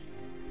revelation.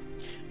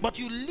 But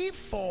you live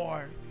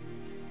for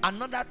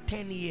another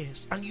 10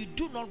 years and you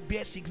do not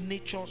bear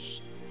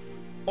signatures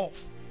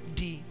of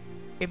the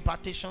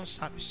impartation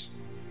service.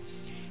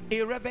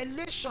 A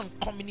revelation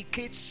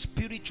communicates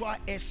spiritual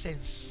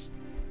essence.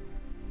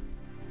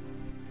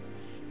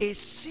 A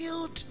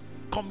sealed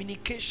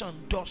communication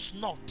does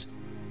not.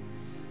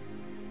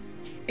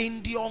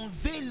 In the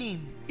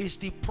unveiling is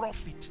the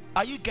prophet.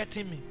 Are you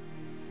getting me?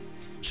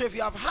 So if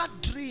you have had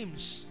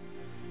dreams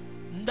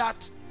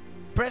that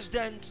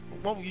President,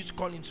 what we used to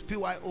call him,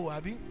 PYO,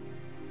 have you?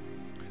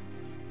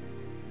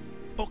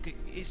 Okay,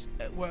 it's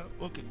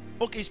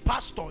okay, it's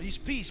pastor. His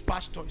P is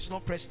pastor. It's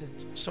not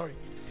president. Sorry,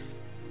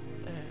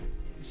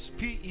 his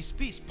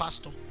P is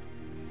pastor.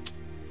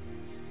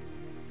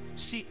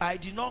 See, I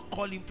did not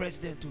call him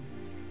president too,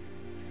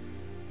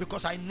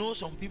 because I know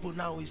some people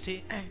now will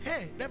say,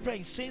 hey,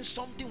 Reverend is saying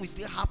something will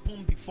still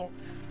happen before.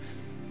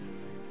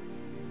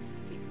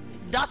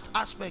 That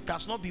aspect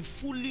has not been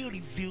fully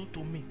revealed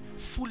to me.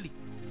 Fully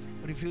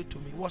revealed to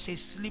me. It was a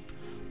slip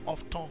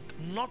of tongue.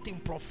 Nothing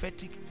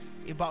prophetic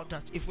about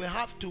that. If we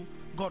have to,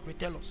 God will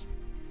tell us.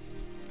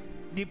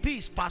 The P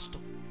is pastor.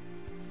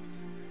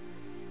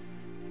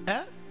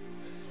 Eh?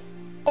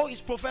 Oh,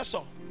 he's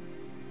professor.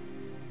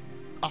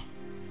 Ah.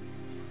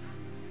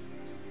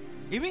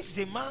 It means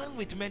he's a man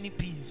with many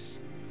P's.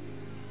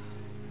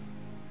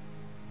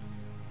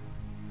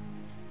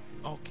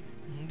 Okay.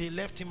 They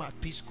left him at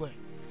P square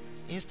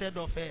instead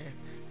of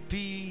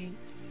P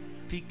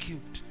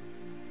cubed.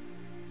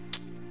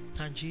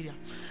 Nigeria.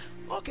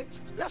 Okay,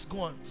 let's go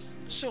on.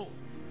 So,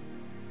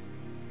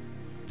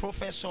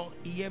 Professor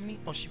Iyemi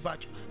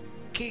Oshibajo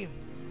came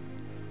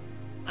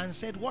and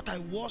said, what I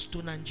was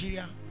to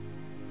Nigeria,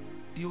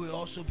 you will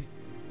also be.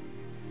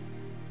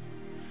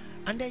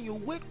 And then you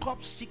wake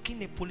up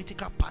seeking a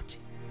political party.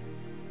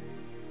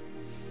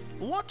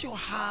 What you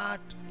had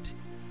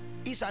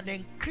is an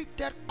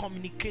encrypted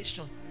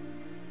communication.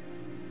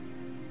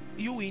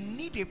 You will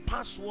need a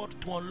password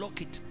to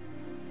unlock it.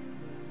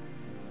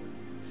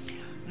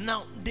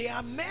 Now, there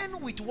are men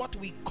with what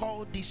we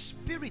call the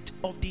spirit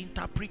of the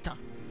interpreter.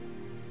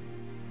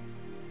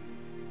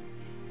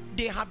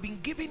 They have been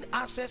given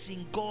access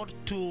in God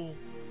to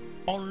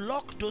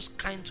unlock those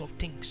kinds of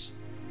things.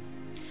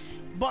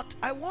 But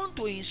I want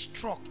to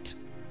instruct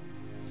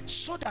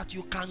so that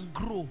you can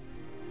grow.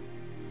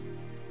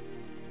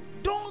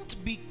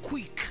 Don't be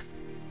quick,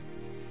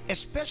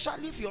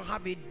 especially if you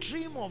have a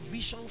dream or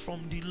vision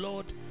from the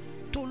Lord,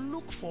 to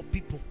look for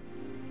people.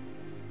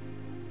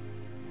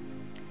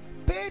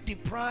 Pay the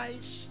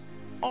price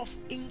of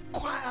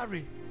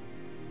inquiry.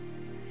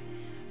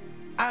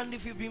 And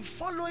if you've been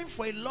following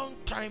for a long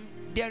time,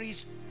 there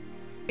is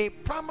a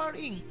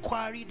primary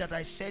inquiry that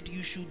I said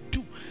you should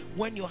do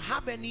when you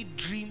have any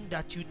dream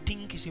that you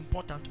think is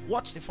important.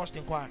 What's the first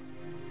inquiry?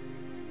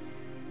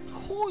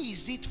 Who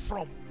is it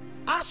from?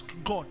 Ask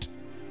God.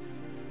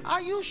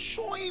 Are you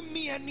showing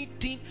me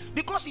anything?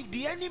 Because if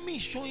the enemy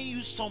is showing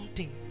you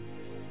something,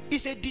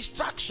 it's a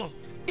distraction.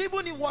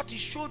 Even if what he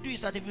showed you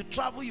is that if you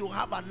travel, you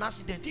have an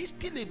accident, it's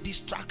still a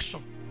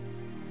distraction.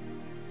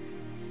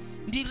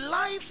 The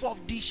life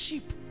of the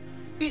sheep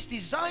is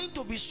designed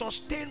to be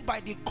sustained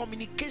by the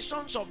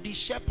communications of the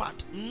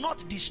shepherd,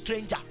 not the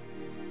stranger.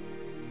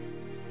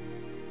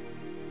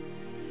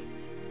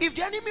 If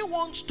the enemy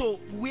wants to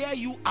wear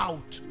you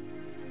out,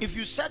 if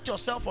you set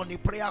yourself on a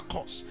prayer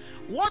course,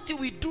 what he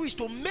will do is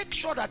to make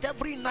sure that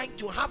every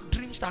night you have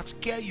dreams that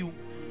scare you,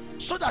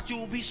 so that you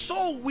will be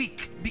so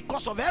weak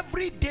because of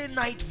every day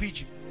night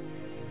vigil.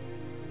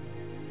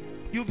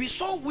 You'll be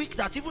so weak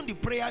that even the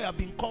prayer you have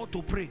been called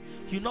to pray,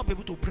 you'll not be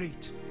able to pray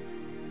it.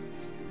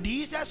 The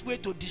easiest way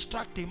to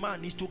distract a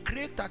man is to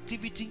create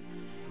activity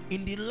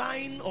in the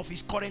line of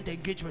his current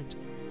engagement.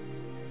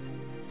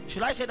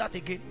 Should I say that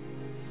again?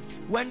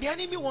 When the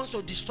enemy wants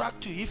to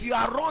distract you, if you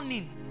are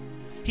running,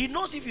 he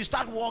knows if you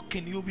start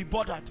walking, you'll be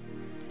bothered.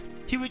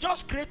 He will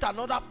just create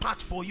another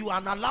path for you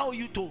and allow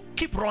you to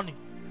keep running.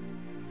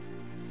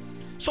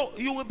 So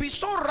you will be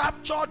so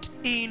raptured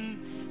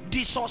in the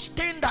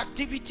sustained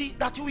activity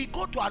that you will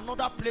go to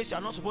another place you're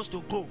not supposed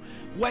to go.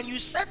 When you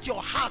set your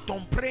heart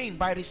on praying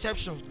by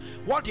receptions,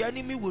 what the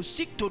enemy will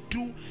seek to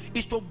do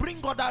is to bring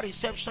other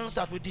receptions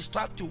that will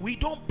distract you. We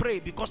don't pray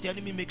because the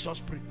enemy makes us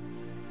pray.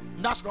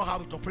 That's not how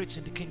it operates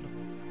in the kingdom.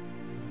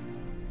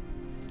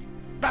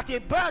 That a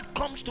bird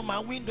comes to my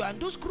window and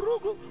does gru,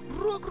 gru,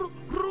 gru, gru,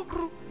 gru,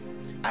 gru,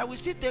 I will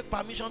still take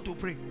permission to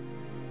pray.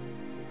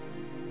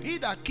 He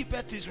that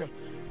keepeth Israel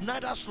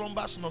neither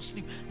slumbers nor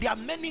sleep. There are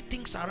many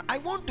things I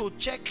want to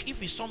check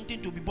if it's something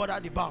to be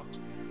bothered about.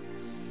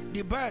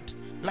 The bird,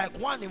 like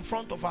one in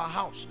front of our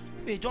house,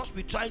 may just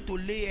be trying to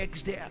lay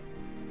eggs there.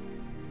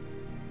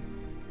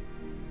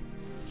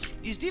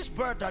 Is this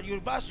bird that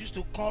Yorubas used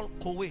to call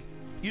kowe?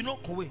 You know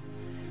kowe?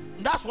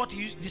 That's what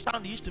the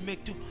sound he used to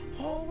make too.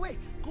 Go away,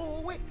 go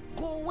away,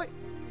 go away.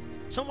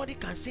 Somebody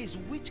can say it's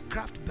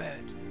witchcraft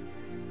bird.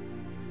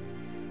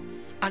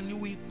 And you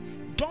will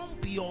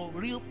dump your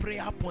real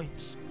prayer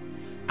points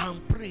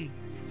and pray.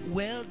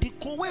 Well, the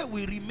kowe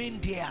will remain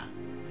there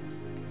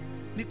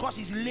because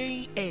it's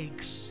laying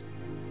eggs,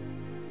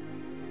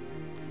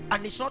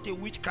 and it's not a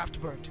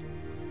witchcraft bird.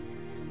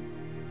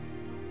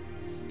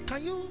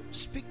 Can you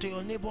speak to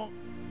your neighbor?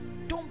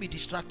 Don't be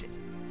distracted.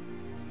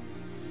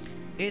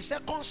 A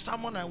second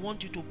sermon I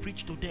want you to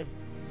preach to them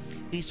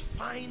is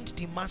find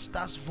the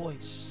master's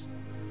voice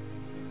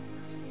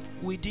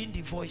within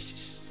the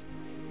voices.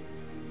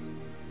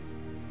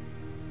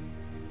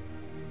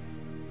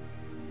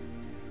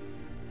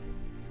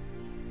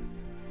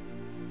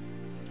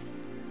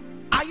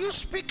 Are you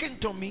speaking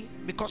to me?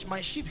 Because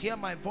my sheep hear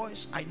my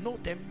voice. I know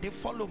them. They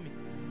follow me.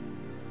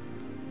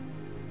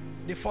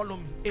 They follow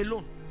me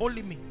alone.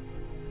 Only me.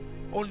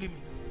 Only me.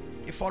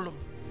 They follow me.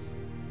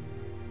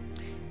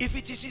 If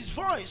it is his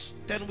voice,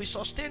 then we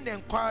sustain the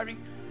inquiry.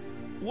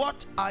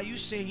 What are you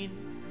saying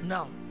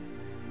now?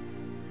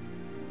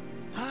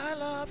 I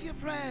love your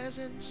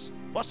presence.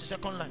 What's the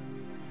second line?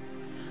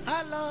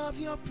 I love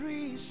your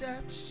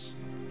precepts.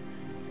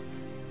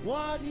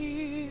 What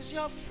is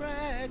your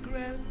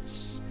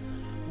fragrance?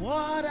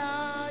 What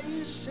are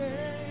you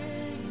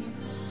saying?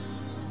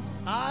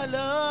 I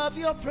love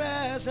your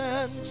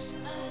presence.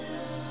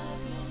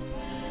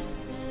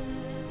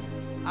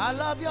 I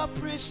love your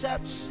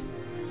precepts.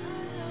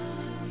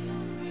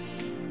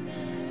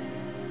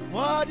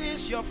 What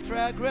is your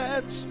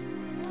fragrance?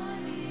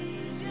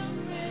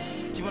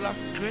 Jibola,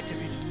 create a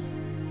bit.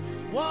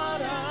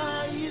 What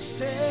are you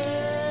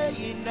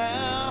saying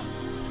now?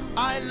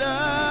 I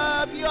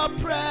love your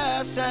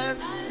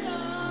presence.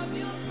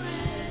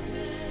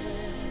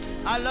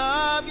 I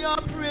love your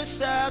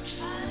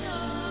precepts.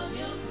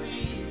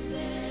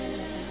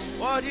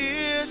 What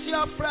is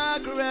your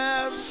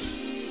fragrance?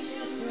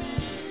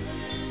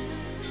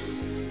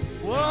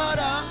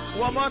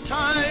 One more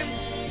time.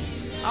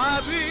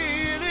 I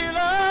really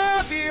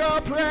love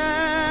your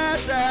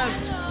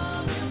presence.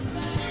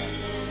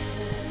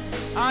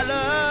 I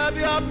love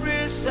your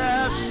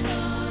precepts.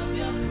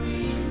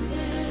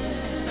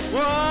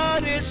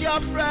 What is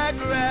your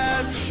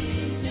fragrance?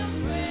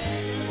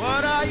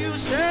 What are you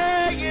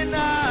saying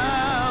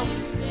now?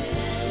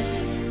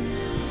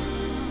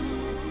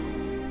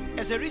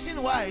 There's a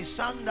reason why I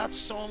sang that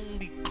song,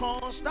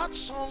 because that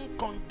song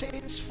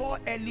contains 4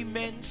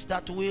 elements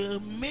that will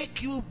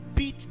make you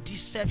beat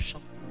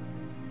deception.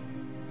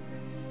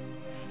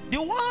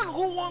 The one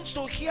who wants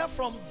to hear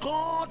from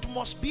God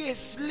must be a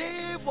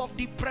slave of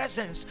the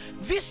presence.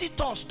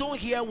 Visitors don't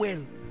hear well.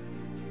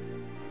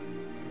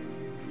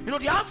 You know,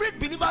 the average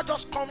believer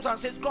just comes and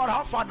says, God,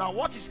 how far now?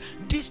 What is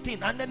this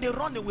thing? And then they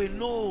run away.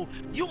 No,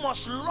 you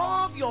must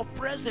love your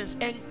presence.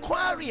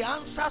 Inquiry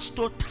answers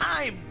to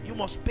time. You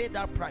must pay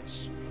that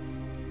price.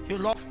 You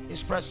love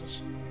his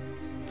presence.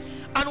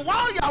 And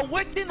while you are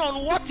waiting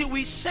on what he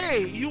will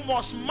say, you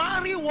must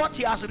marry what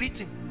he has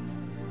written.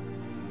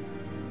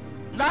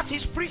 That's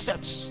his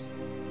precepts.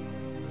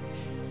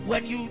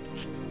 When you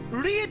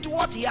read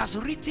what he has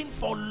written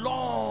for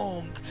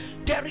long,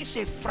 there is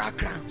a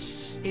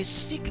fragrance, a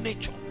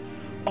signature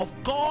of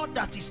God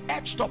that is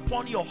etched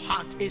upon your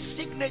heart, a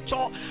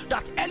signature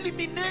that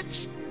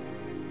eliminates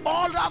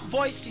all other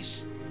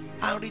voices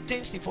and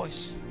retains the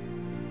voice.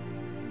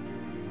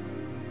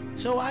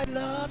 So I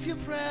love your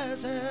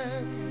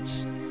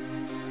presence.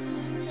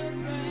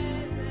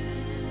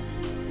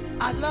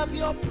 I love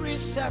your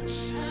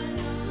precepts.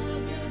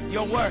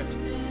 Your word.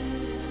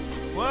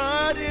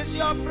 What is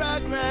your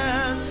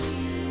fragrance?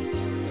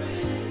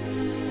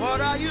 What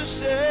are you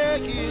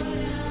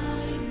saying?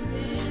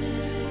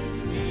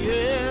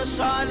 Yes,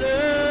 I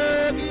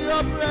love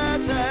your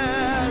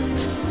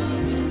presence.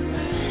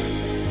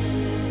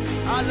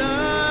 I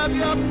love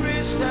your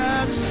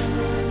precepts.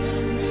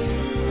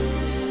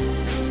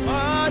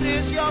 What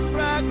is your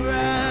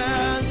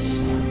fragrance?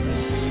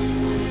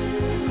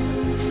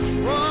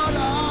 What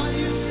are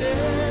you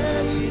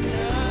saying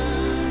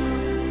now?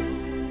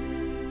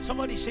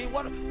 Somebody say,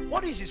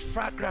 what is his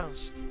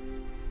fragrance?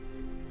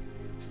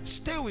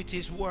 Stay with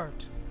his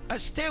word.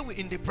 Stay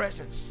in the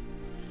presence.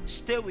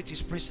 Stay with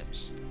his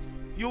precepts.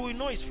 You will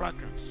know his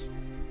fragrance.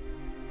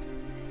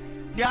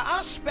 There are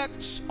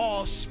aspects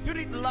of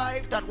spirit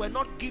life that were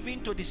not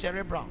given to the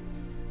cerebral.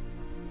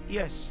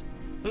 Yes.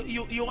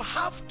 You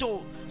have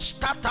to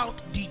start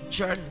out the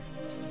journey.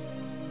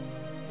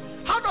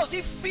 How does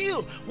it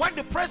feel when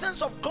the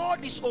presence of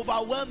God is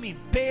overwhelming?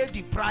 Pay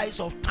the price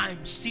of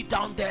time. Sit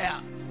down there.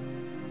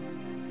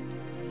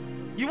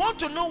 You want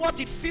to know what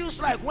it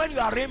feels like when you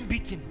are rain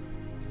beaten?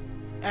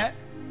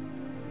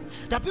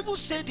 That people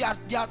say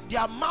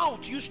their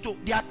mouth used to,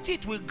 their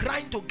teeth will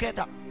grind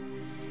together.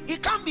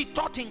 It can't be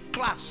taught in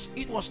class.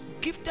 It was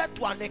gifted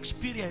to an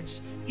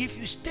experience. If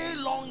you stay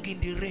long in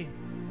the rain,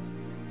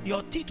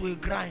 your teeth will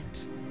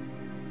grind.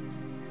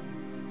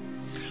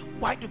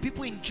 Why do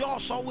people in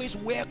Jos always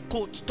wear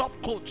coats, top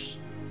coats?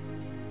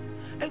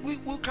 And we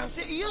can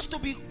say it used to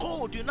be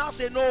cold. You now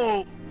say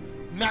no,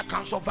 I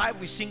can survive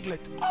with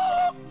singlet.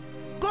 Oh,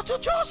 go to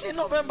Jos in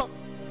November.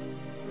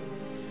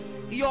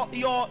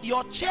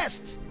 Your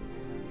chest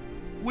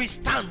will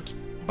stand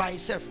by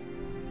itself.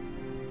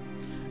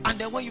 And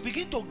then when you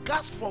begin to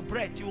gasp for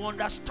breath, you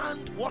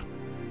understand what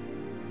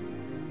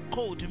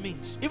cold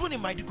means. Even in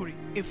my degree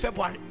in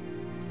February,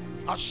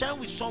 I was sharing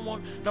with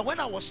someone that when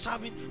I was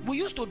serving, we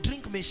used to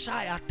drink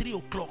Messiah at 3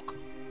 o'clock.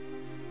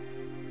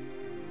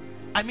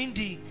 I mean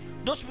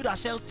those people that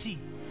sell tea.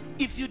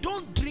 If you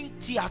don't drink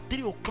tea at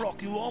 3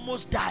 o'clock, you will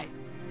almost die.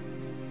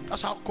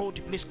 That's how cold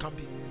the place can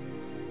be.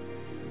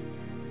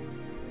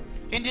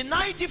 In the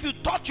night, if you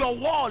touch your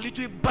wall, it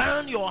will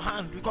burn your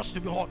hand because it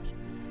will be hot.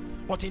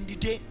 But in the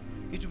day,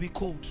 it will be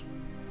cold.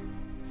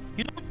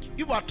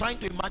 You are trying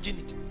to imagine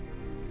it.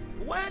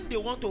 When they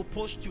want to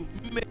post you,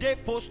 may they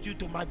post you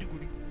to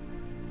Maiduguri?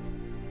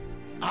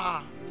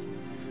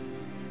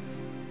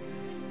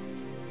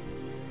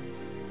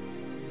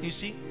 You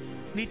see,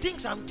 the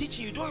things I'm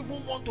teaching, you don't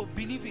even want to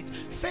believe it.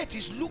 Faith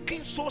is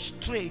looking so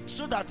straight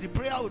so that the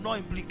prayer will not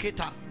implicate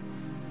her.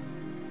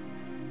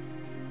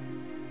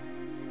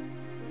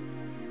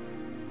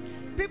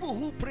 People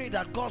who pray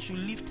that God should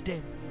lift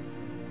them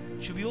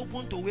should be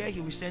open to where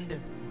he will send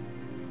them.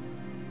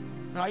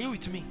 Are you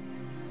with me?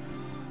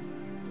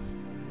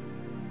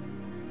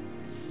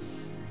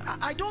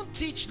 I don't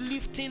teach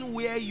lifting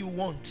where you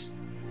want.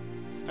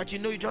 That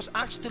you just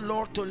ask the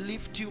Lord to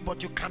lift you,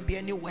 but you can't be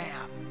anywhere.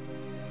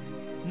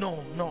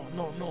 No.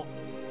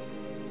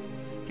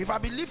 If I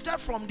be lifted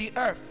from the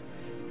earth,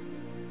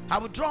 I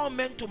will draw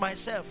men to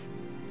myself.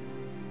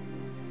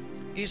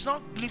 He's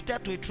not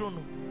lifted to a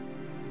throne.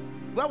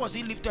 Where was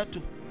he lifted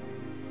to?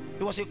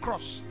 It was a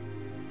cross.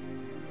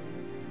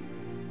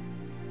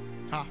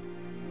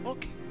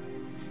 Okay.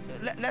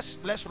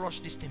 Let's rush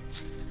this thing.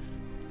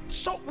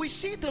 So we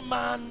see the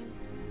man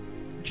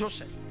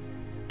Joseph,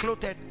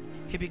 clothed,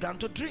 he began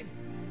to dream.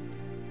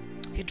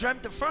 He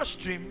dreamt the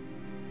first dream,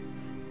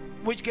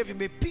 which gave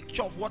him a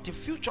picture of what the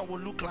future will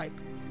look like.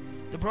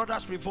 The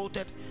brothers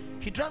revolted.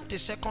 He dreamt a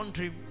second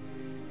dream,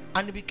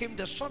 and he became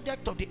the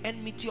subject of the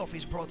enmity of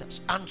his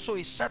brothers. And so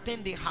a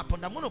certain day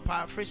happened. I'm going to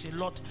paraphrase a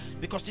lot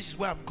because this is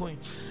where I'm going.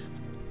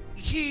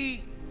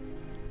 He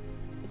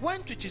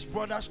went with his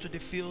brothers to the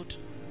field,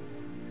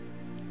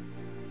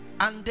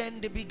 and then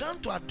they began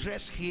to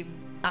address him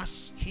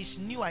as his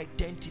new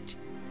identity.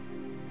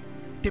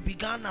 They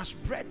began as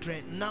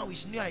brethren. Now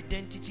his new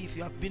identity, if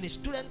you have been a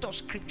student of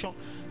scripture,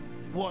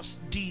 was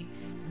the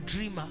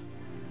dreamer.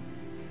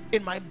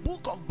 In my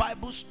book of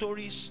Bible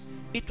stories,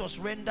 it was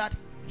rendered,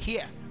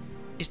 here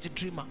is the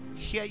dreamer.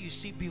 Here you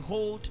see,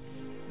 behold,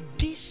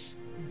 this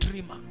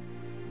dreamer,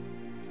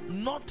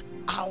 not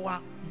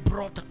our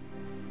brother.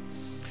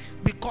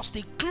 Because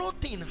the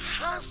clothing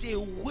has a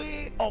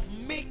way of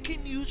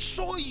making you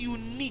so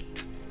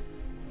unique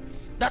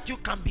that you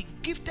can be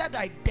gifted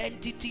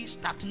identities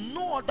that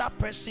no other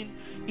person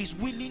is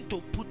willing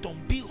to put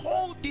on.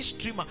 Behold this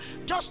dreamer.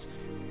 Just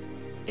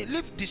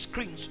leave the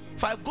screens.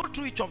 If I go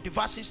through each of the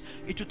verses,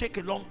 it will take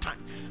a long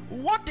time.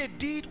 What they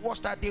did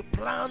was that they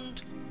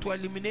planned to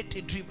eliminate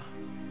a dreamer.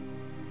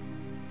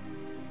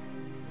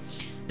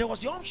 There was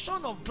the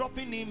option of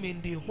dropping him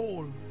in the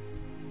hole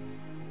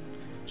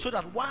so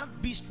that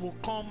wild beasts will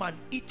come and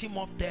eat him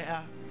up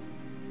there,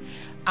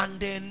 and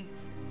then,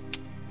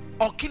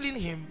 or killing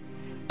him.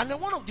 And then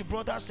one of the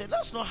brothers said,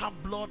 let's not have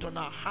blood on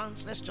our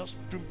hands, let's just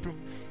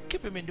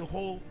keep him in the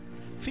hole.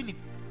 Philip,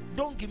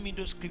 don't give me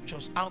those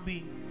scriptures, I'll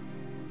be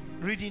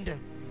reading them.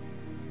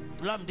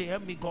 Lamb, they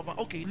help me govern.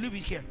 Okay, leave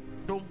it here,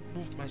 don't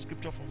move my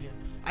scripture from here,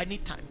 I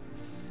need time.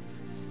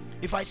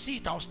 If I see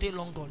it, I'll stay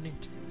long on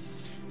it.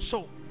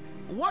 So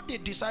what they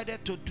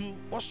decided to do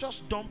was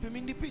just dump him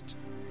in the pit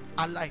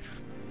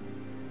alive.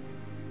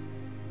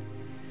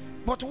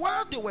 But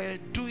while they were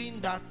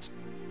doing that,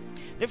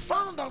 they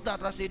found out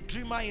that as a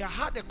dreamer he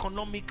had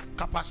economic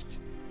capacity.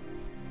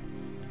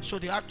 So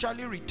they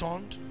actually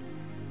returned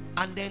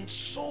and then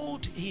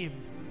sold him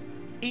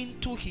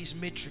into his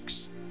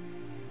matrix.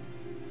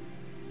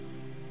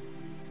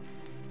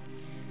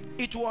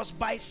 It was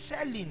by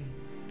selling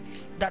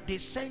that they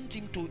sent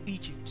him to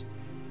Egypt.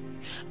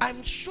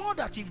 I'm sure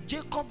that if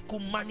Jacob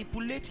could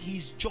manipulate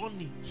his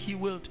journey, he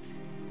would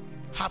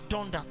have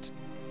done that.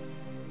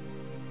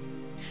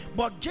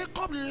 But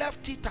Jacob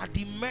left it at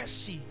the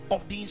mercy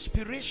of the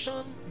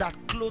inspiration that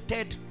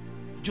clothed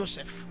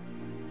Joseph.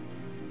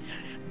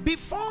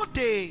 Before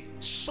they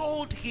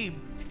sold him,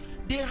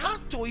 they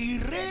had to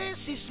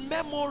erase his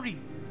memory.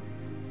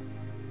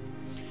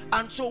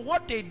 And so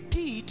what they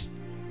did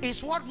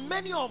is what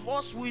many of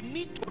us will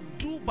need to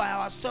do by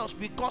ourselves,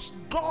 because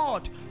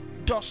God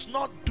does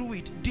not do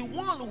it. The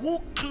one who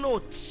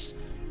clothes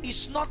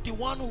is not the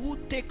one who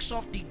takes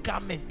off the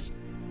garment.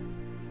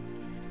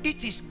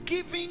 It is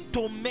given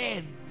to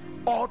men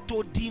or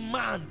to the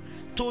man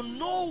to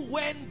know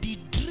when the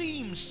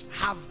dreams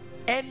have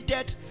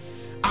ended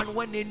and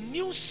when a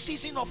new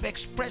season of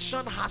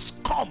expression has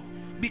come,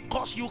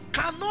 because you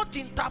cannot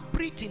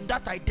interpret in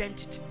that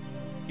identity.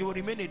 You will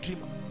remain a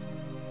dreamer.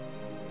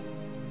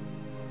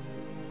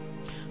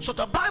 So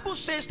the Bible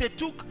says they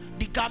took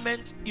the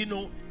garment,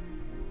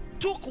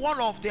 took one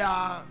of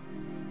their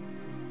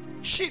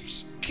sheep,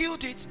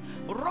 killed it,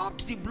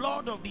 rubbed the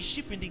blood of the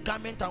sheep in the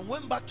garment, and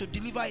went back to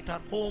deliver it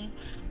at home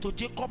to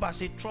Jacob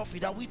as a trophy.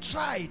 That we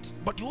tried,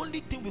 but the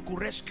only thing we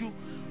could rescue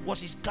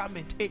was his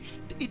garment. It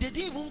didn't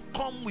even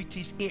come with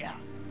his ear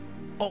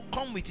or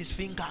come with his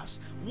fingers.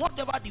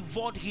 Whatever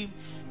devoured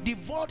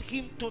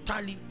him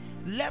totally,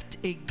 left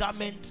a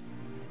garment,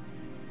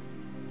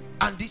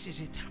 and this is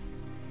it.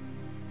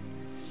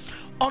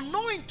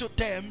 Unknowing to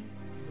them,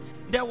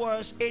 there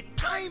was a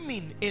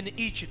timing in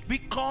Egypt,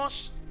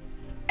 because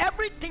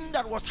everything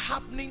that was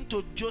happening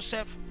to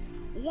Joseph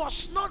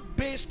was not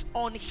based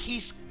on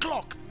his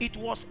clock. It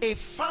was a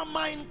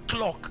famine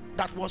clock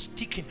that was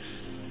ticking.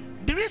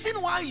 The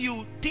reason why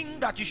you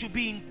think that you should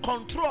be in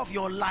control of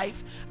your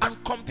life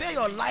and compare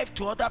your life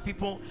to other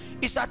people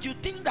is that you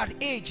think that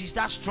age is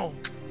that strong.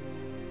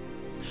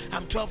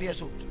 I'm 12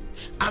 years old,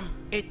 I'm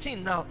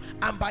 18 now,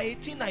 and by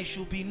 18 I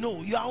should be.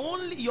 No,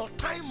 your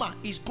timer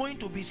is going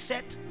to be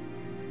set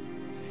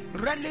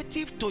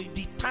relative to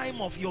the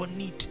time of your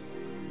need.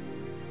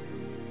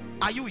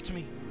 Are you with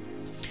me?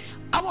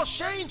 I was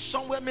sharing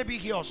somewhere, maybe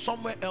here or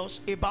somewhere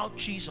else, about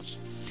Jesus,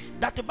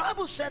 that the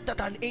Bible said that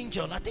an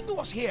angel, I think it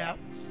was here,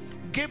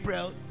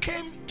 Gabriel,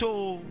 came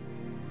to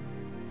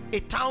a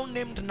town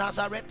named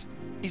Nazareth.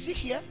 Is it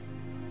here?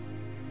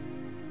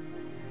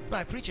 No,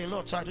 I preach a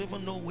lot, so I don't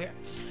even know where.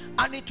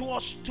 And it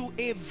was to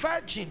a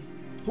virgin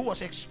who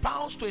was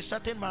espoused to a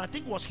certain man. I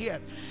think it was here.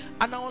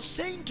 And I was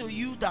saying to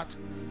you that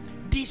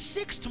the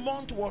 6th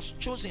month was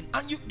chosen,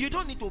 and you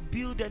don't need to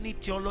build any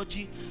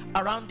theology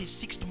around the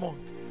 6th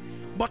month,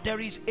 but there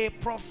is a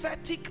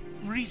prophetic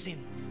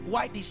reason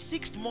why the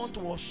 6th month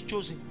was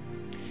chosen.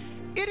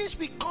 It is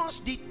because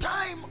the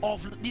time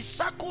of the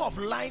circle of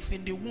life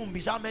in the womb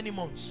is how many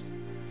months?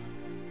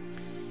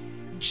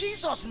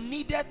 Jesus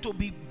needed to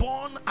be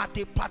born at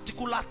a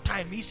particular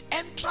time. His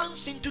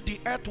entrance into the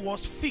earth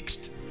was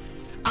fixed,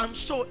 and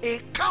so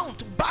a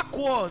count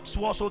backwards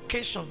was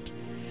occasioned.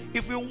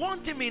 If we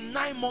want him in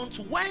 9 months,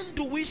 when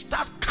do we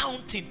start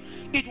counting?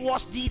 It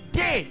was the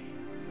day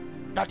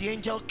that the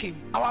angel came.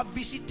 Our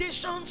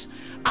visitations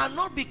are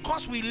not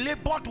because we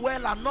labored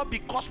well and not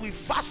because we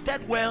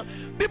fasted well.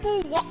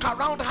 People who walk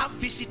around have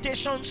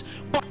visitations,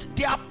 but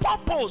their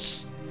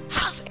purpose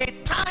has a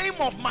time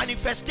of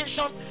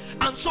manifestation,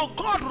 and so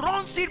God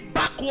runs it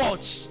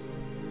backwards.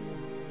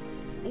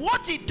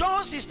 What he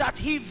does is that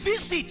he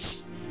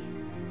visits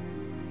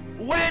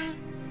when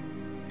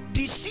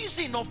the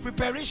season of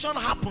preparation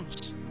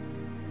happens.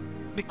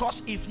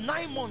 Because if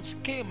 9 months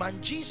came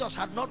and Jesus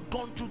had not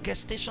gone through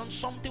gestation,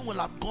 something will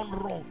have gone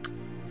wrong.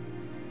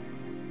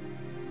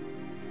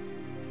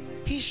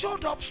 He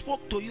showed up,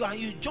 spoke to you, and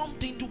you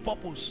jumped into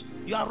purpose.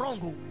 You are wrong.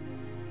 Oh.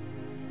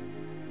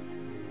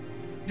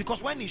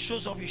 Because when he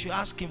shows up, you should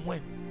ask him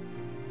when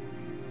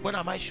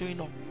am I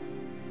showing up?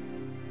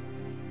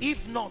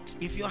 If not,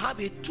 if you have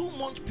a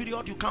 2-month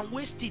period, you can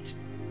waste it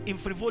in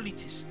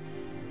frivolities.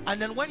 And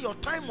then when your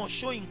time of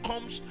showing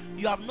comes,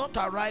 you have not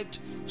arrived.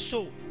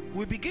 So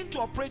we begin to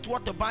operate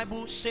what the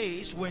Bible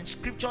says when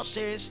scripture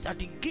says that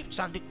the gifts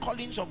and the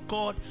callings of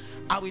God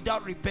are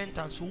without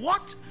repentance.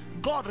 What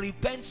God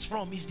repents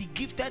from is the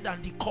gifted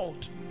and the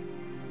called.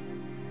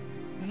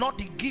 not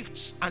the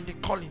gifts and the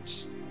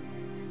callings.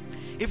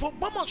 If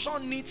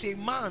Ogbomoso needs a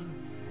man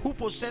who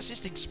possesses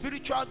the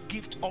spiritual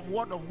gift of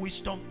word of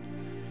wisdom,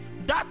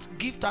 that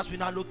gift has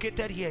been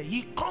allocated here.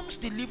 He comes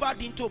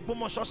delivered into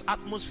Ogbomoso's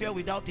atmosphere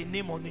without a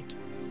name on it.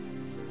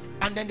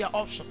 And then there are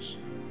options.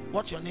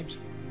 What's your name, sir?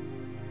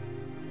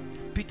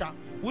 Peter.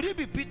 Would it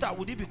be Peter?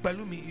 Would it be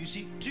Pelumi? You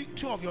see,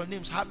 two of your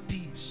names have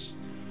P's.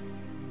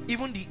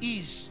 Even the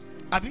E's,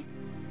 Abi,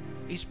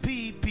 is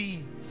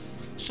P-E-P.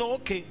 So,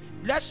 okay,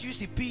 let's use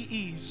the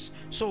P-E's.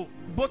 So,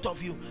 both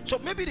of you. So,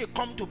 maybe they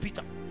come to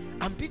Peter.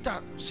 And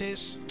Peter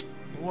says,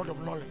 the word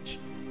of knowledge.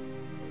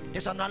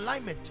 There's an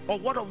alignment, or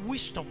word of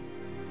wisdom.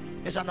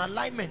 There's an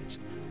alignment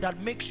that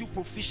makes you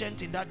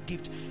proficient in that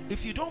gift.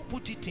 If you don't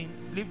put it in,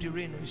 leave the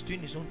rain, he's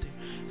doing his own thing.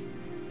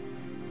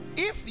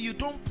 If you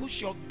don't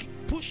push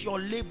your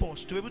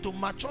labors to be able to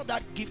mature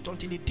that gift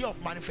until the day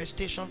of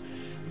manifestation,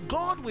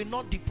 God will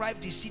not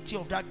deprive the city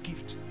of that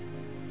gift,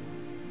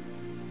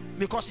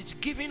 because it's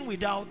given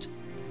without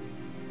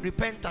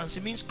repentance.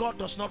 It means God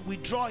does not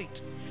withdraw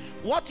it.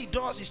 What he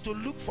does is to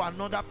look for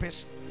another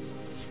person.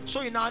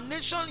 So in our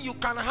nation, you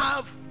can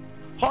have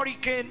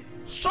hurricane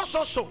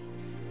so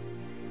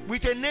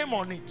with a name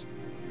on it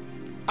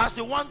as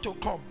the one to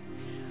come,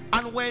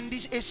 and when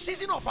a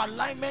season of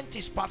alignment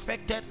is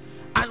perfected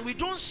and we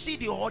don't see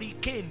the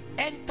hurricane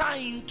enter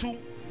into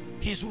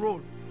his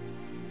role,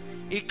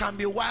 it can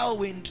be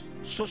whirlwind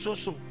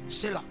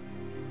sailor.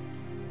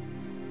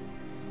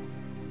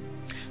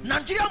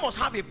 Nigeria must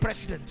have a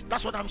president.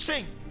 That's what I'm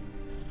saying.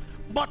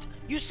 But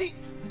you see,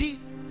 the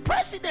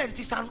president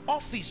is an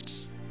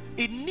office.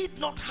 It need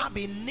not have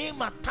a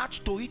name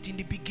attached to it in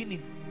the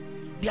beginning.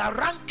 There are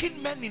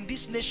ranking men in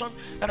this nation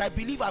that I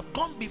believe have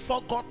gone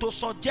before God to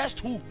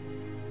suggest who.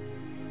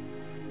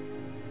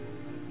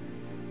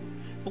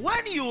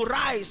 When you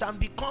rise and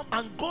become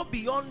and go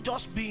beyond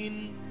just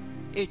being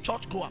a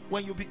churchgoer,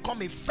 when you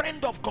become a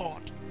friend of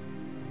God,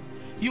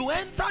 you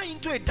enter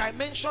into a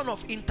dimension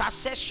of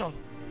intercession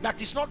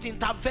that is not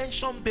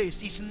intervention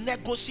based, it's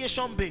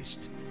negotiation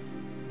based.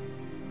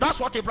 That's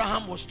what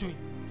Abraham was doing.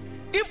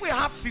 If we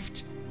have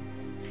 50,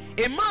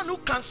 a man who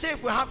can say,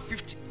 if we have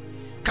 50,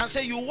 can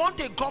say, you want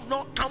a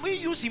governor, can we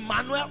use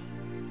Emmanuel?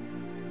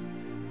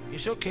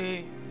 It's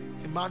okay,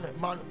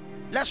 Emmanuel,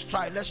 let's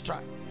try.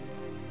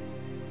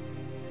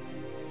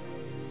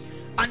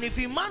 And if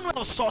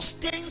Emmanuel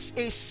sustains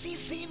a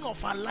season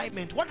of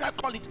alignment, what do I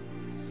call it?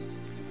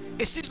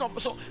 A season of,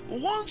 so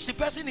once the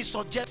person is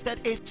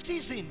suggested, a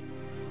season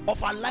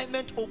of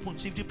alignment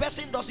opens. If the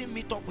person doesn't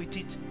meet up with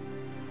it,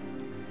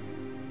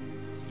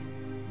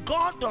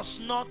 God does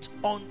not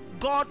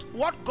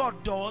what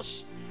God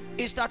does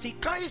is that he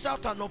carries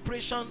out an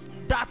operation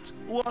that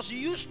was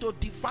used to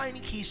define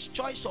his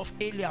choice of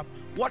Eliab.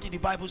 What did the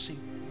Bible say?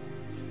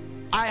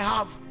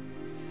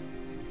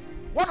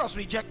 What does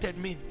rejected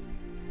mean?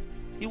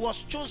 He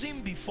was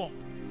chosen before.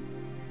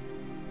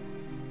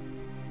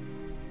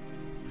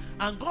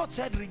 And God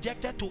said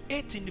rejected to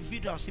 8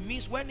 individuals. It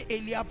means when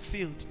Eliab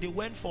failed, they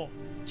went for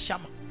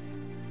Shammah.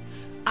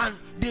 And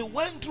they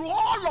went through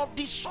all of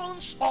the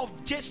sons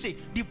of Jesse.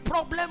 The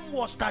problem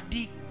was that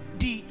the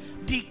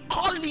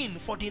calling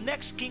for the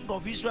next king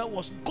of Israel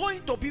was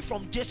going to be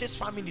from Jesse's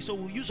family. So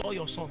we'll use all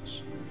your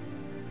sons.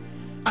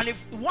 And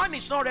if one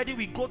is not ready,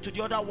 we go to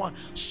the other one.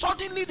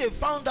 Suddenly they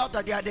found out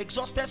that they had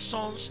exhausted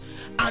sons,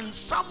 and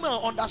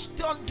Samuel,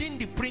 understanding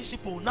the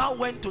principle, now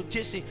went to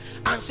Jesse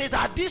and says,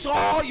 are these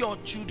all your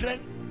children?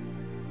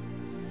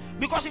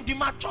 Because if the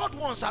matured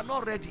ones are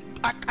not ready,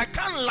 I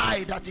can't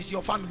lie that is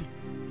your family.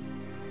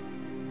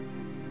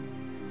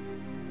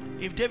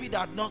 If David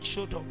had not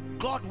showed up,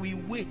 God will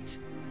wait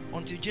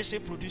until Jesse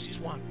produces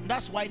one.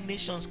 That's why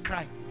nations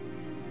cry.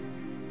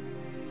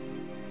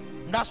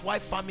 That's why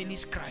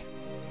families cry.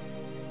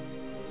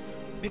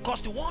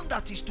 Because the one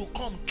that is to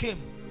come came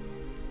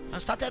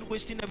and started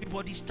wasting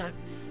everybody's time.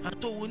 And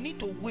so we need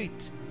to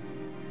wait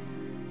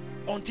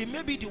until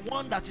maybe the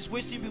one that is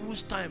wasting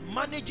people's time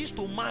manages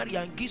to marry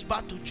and gives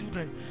birth to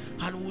children,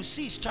 and we'll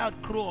see his child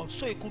grow up.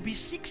 So it could be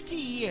 60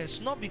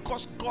 years, not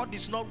because God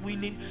is not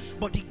willing,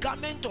 but the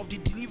garment of the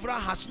deliverer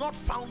has not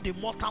found a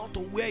mortal to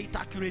wear it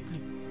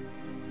accurately.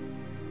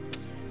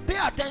 Pay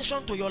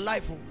attention to your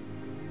life.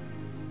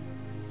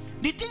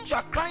 The things you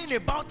are crying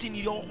about in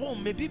your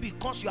home may be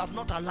because you have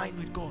not aligned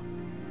with God.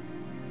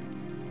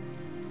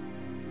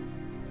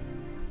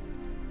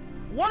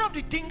 One of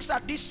the things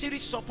that this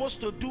series is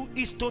supposed to do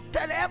is to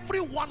tell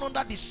everyone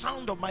under the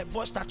sound of my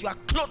voice that you are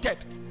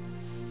clothed.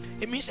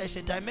 It means there's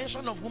a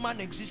dimension of human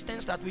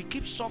existence that will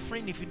keep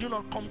suffering if you do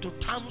not come to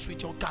terms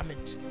with your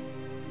garment.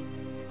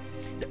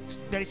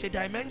 There is a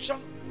dimension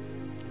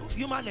of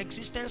human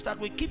existence that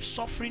will keep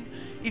suffering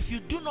if you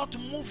do not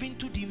move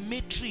into the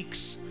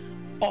matrix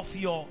of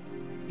your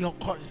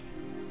calling.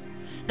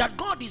 That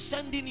God is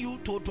sending you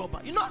to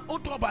Otoba. You know,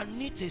 Otoba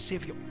needs a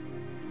savior.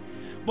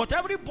 But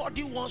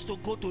everybody wants to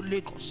go to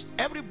Lagos.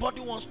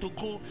 Everybody wants to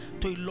go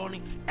to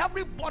Ilorin.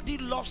 Everybody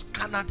loves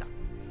Canada.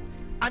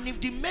 And if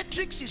the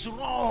matrix is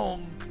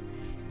wrong,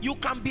 you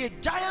can be a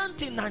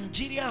giant in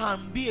Nigeria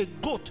and be a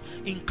goat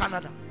in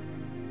Canada.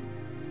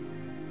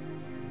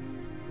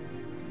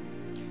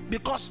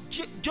 Because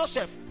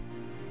Joseph,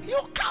 you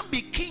can't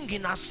be king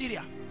in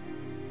Assyria.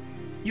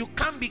 You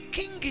can't be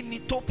king in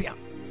Ethiopia.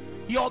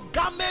 Your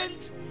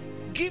garment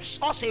gives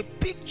us a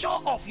picture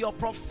of your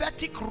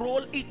prophetic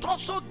role. It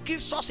also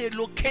gives us a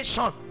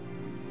location.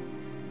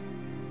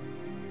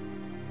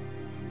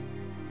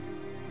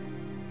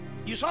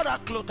 You saw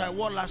that cloth I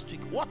wore last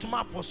week. What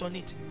map was on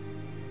it?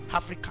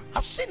 Africa.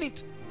 I've seen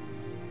it.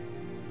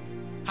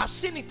 I've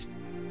seen it.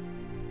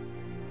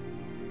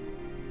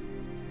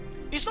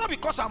 It's not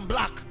because I'm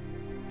black.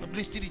 At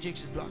least TD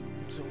Jakes is black.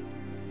 So,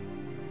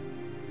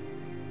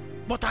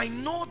 but I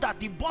know that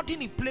the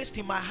burden he placed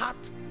in my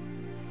heart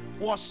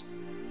was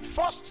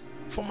first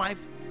for my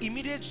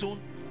immediate zone,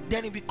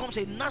 then it becomes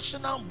a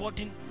national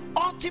burden.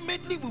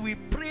 Ultimately, we will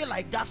pray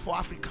like that for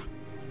Africa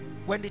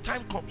when the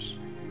time comes.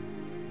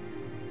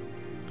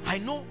 I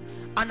know,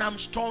 and I'm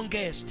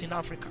strongest in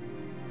Africa.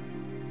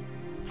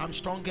 I'm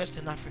strongest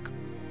in Africa.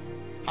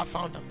 I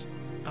found out.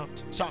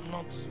 So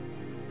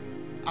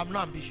I'm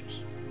not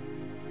ambitious.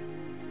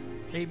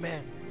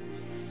 Amen.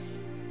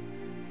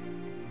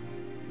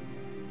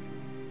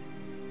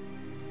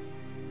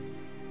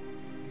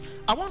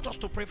 I want us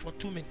to pray for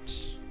 2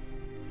 minutes.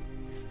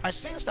 I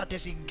sense that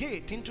there's a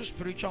gate into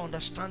spiritual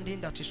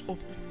understanding that is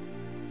open.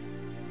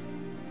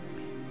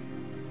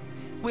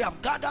 We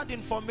have gathered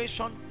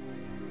information,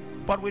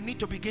 but we need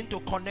to begin to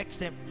connect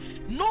them.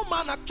 No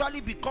man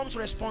actually becomes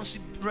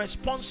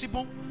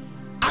responsible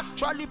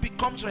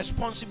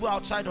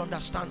outside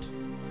understanding.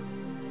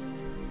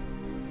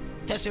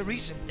 There's a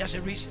reason.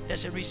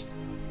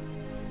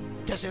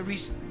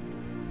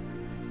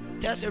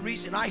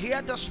 I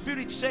hear the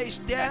Spirit say, is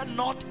there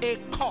not a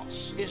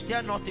cause? Is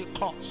there not a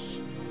cause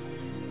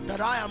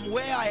that I am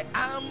where I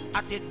am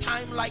at a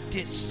time like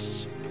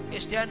this?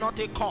 Is there not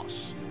a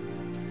cause?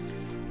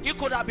 You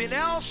could have been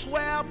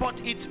elsewhere,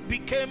 but it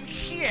became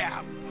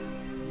here.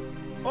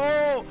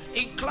 Oh,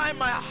 incline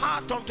my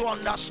heart unto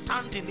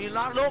understanding.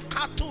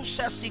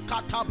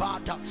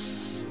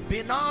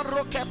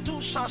 Binaro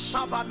ketusa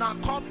savana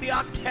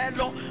kombia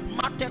telo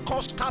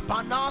matekos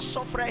kabana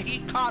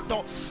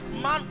sofrehikado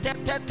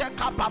mantetete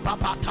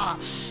kabababata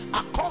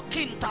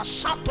akokinta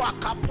sato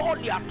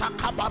akapolia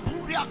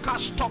takababuria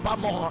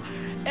kastobamo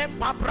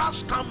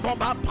empabras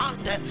kamboba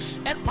pande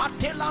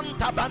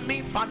empatelanta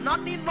bami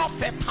fanani no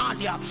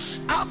fetalia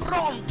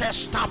abron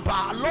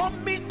testaba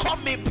lomi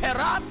komi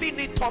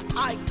perafini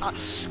totaita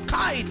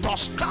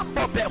kaitos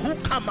kambo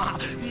behukama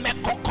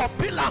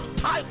mekokopila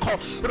taiko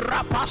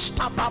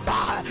rapasta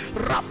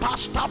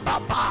Rapasta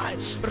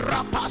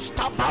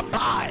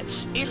babai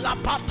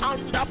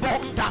ilapatanda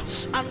bonda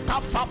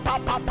antafa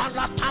baba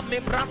balatami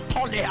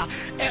brantolia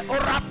e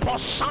orapo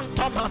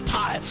santo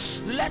matai.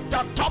 Let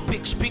the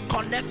topics be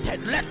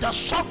connected, let the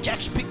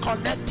subjects be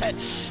connected.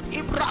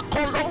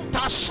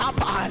 Ibrakolonta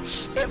sabai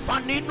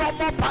evanino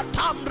mo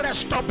patam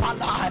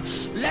restopalai.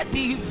 Let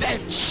the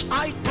events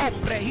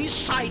aitombre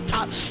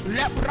hisaita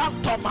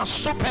lebrantoma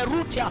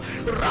superutia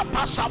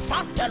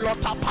rapasafante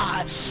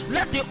lotapai.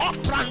 Let the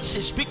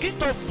utterances begin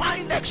to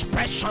find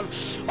expression.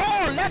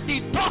 Oh, let the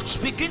dots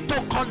begin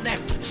to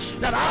connect,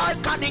 that I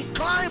can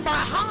incline my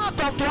heart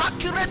unto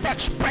accurate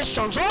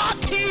expressions. Oh,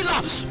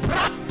 Akila,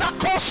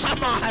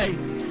 Pratakosamai.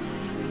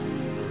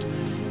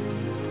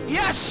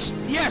 Yes.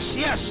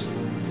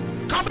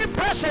 Can we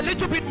press a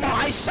little bit more?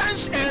 I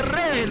sense a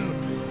rain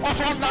of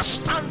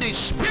understanding,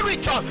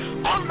 spiritual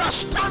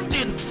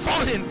understanding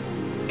falling.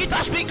 It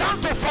has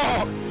begun to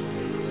fall.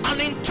 And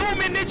in 2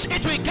 minutes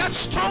it will get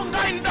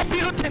stronger in the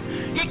building.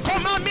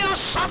 Economia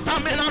sata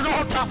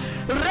melanota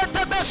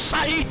redebe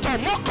saito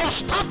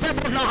mokostate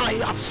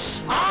bunaya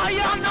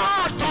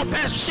ayana to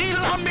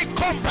besila mi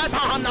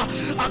kompemana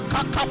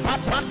akaka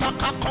papata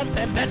ka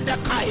kompemende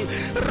kai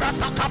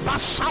rataka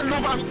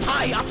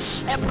basalumantaya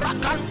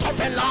ebrakanto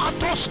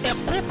velatos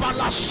ekupa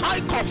la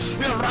saiko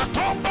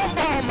ratombo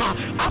moma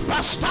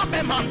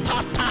apastabe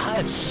mantata.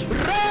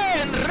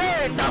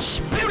 Rain, the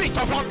spirit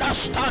of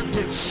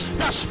understanding,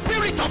 the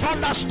spirit of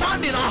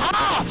understanding.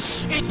 Aha,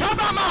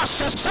 itabama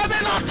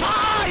sesebenata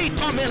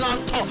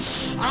itomelanto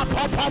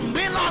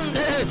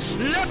apopombilande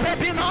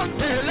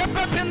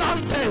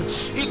lebebinante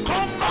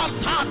ikomba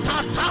tata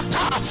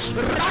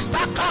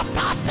rataka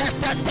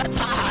patetete,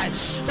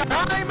 that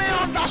I may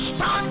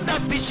understand the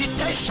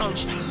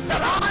visitations,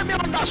 that I may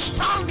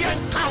understand the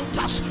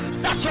encounters,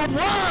 that your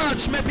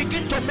words may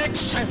begin to make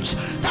sense,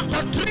 that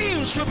the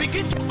dreams will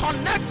begin to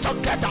connect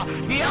together.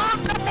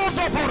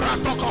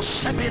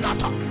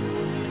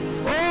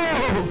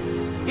 Oh,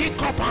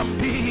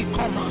 ikopambi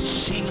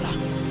komasila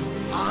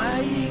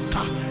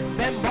aika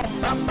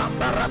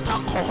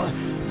bembombambaratako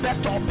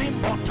beto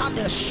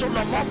bimbotade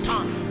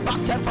sulomota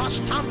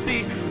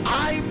batevastambi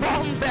I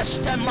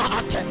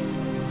bombestemate.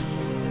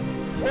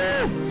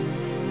 Oh,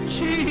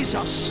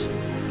 Jesus.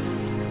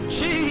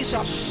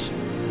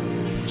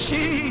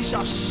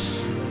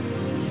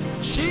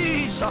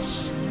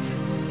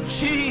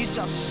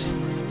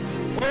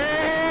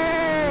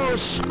 Oh,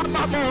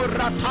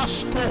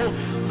 Samamoratasko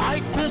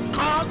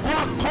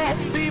Aikukagwa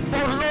kombi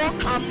bolo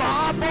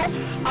kamabo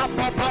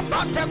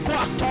abababate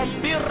kwa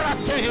tombira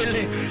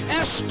tele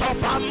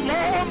estoba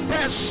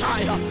mombe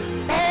saya.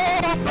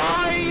 Oh,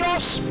 by your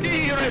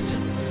spirit.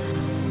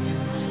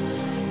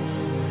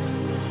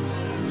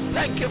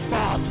 Thank you,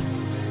 Father.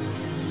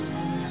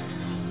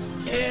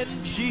 In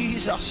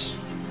Jesus'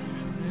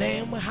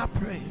 name we have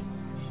prayed.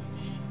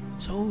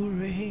 So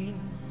reign,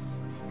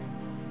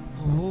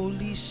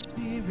 Holy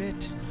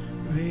Spirit,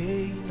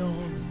 rain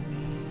on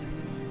me.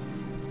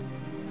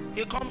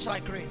 It comes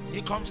like rain.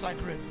 It comes like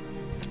rain.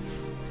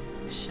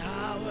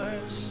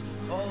 Showers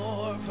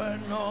of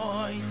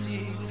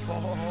anointing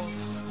fall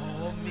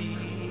on me.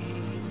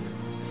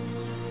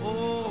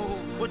 Oh,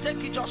 we'll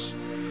take it just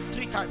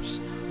 3 times.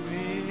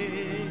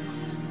 Rain,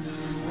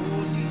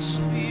 Holy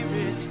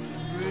Spirit,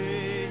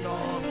 rain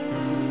on me.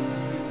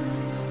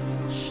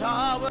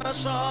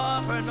 Showers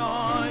of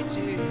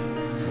anointing.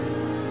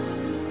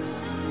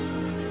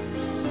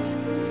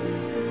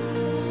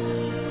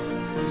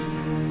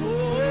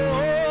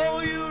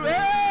 Oh, you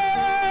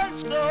rain,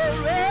 so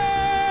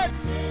rain.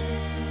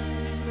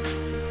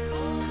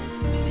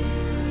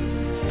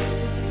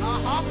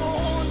 Ahamo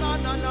na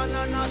na na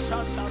na na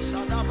sa sa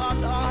sa da ba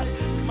da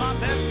ma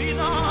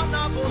bembina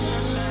na bo se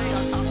se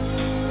ya sa.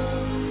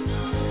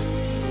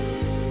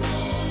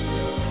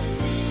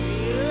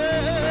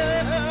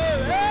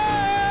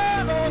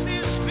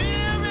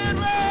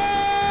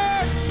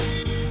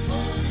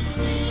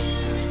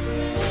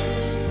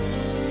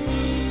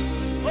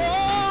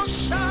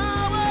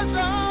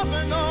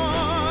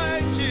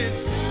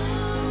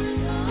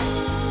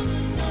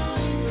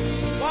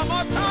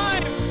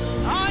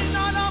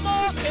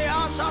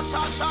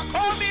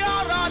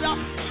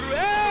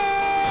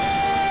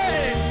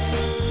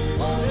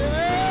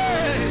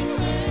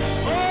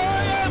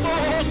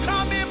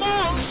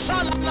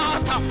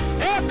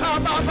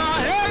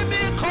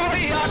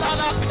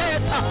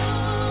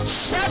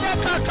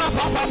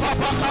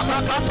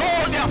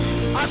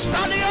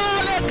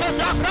 Astaniale che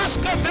da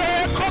grasche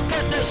veco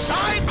che te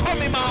sai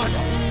come mano.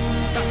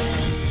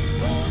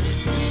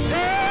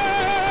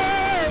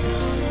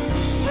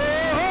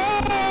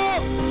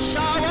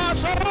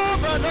 Showers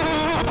of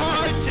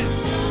anointing.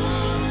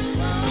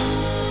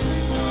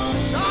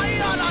 Say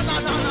la la la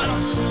la.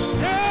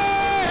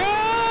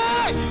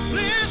 Hey,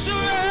 please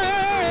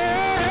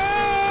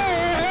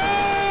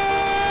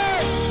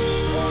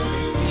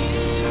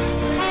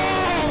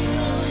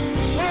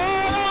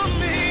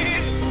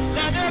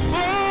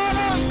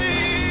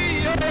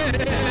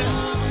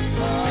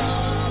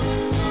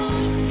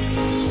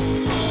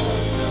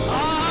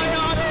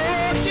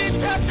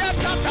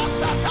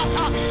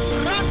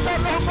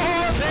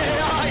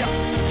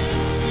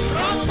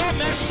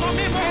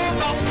mi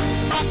muova,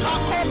 ma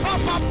cacopa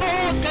fa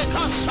botte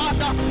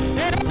cassata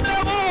e le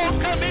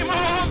bocche mi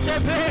monte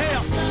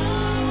via.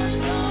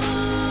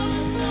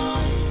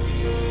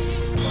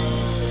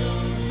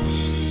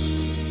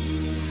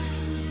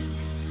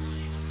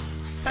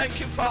 Thank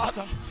you,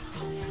 Father.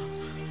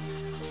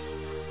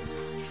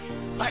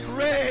 Like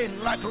rain,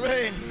 like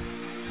rain,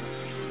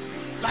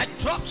 like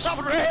drops of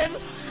rain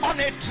on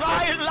a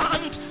dry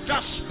land,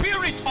 the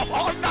spirit of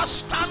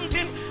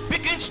understanding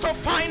begins to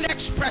find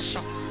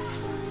expression.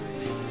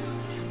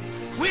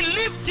 We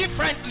live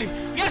differently.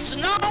 Yes,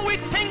 now we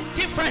think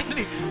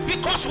differently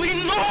because we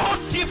know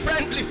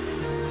differently.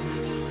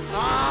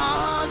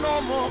 Ah,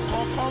 no more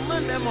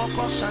come ne mo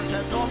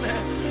cosante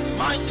dome.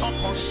 My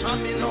toko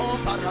samino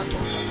barato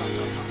ta.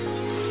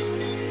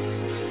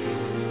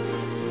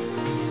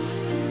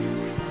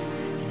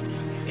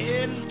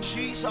 In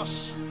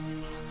Jesus'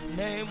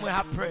 name we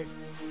have prayed.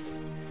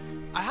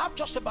 I have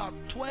just about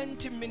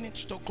 20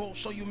 minutes to go,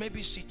 so you may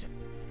be seated.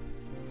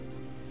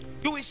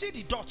 You will see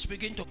the dots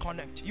begin to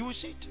connect. You will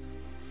see it.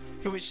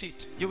 You will see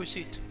it. You will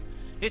see it.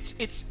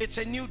 It's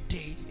a new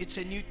day. It's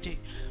a new day.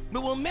 We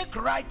will make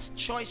right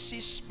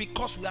choices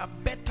because we are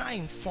better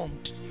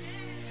informed.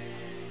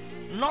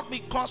 Not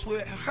because we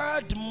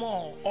heard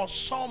more or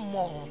saw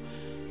more,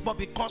 but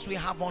because we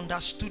have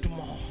understood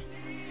more.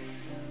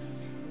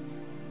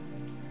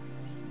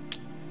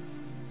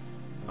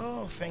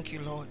 Oh, thank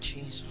you, Lord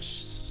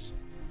Jesus.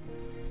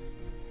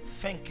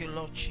 Thank you,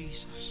 Lord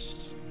Jesus.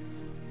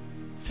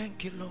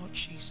 Thank you, Lord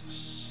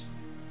Jesus.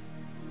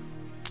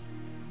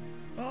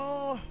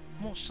 Oh,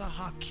 Mosa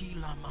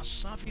Hakila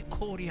Masavi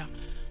Korea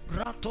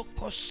Rato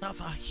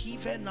Kosava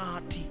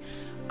Hivenati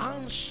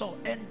Anso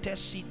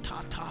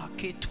Entesitata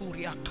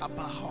Keturia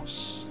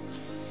Kabahos.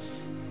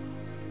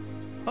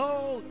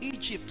 Oh,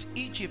 Egypt,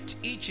 Egypt,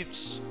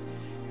 Egypt,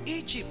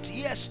 Egypt,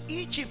 yes,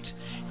 Egypt,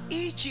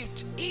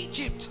 Egypt,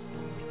 Egypt,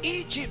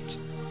 Egypt,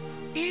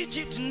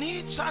 Egypt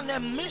needs a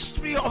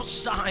mystery of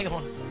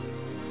Zion.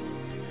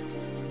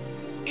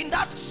 In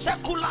that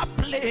secular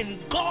plane,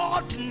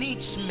 God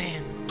needs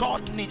men.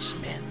 God needs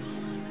men.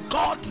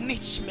 God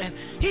needs men.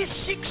 He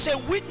seeks a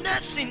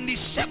witness in the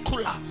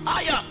secular.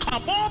 Aya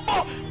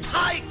kabobo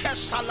taike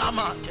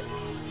salamate.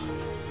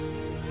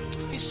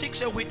 He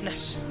seeks a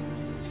witness.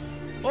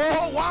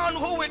 Oh, one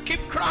who will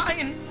keep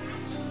crying,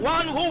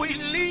 one who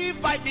will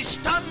live by the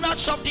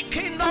standards of the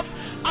kingdom,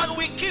 and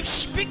we keep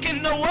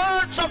speaking the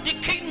words of the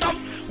kingdom,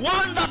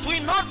 one that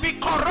will not be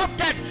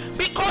corrupted,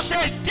 because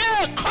a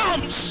day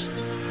comes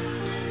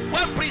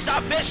when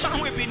preservation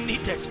will be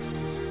needed.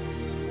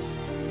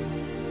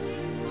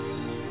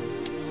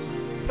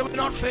 We will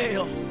not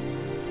fail.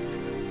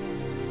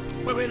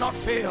 We will not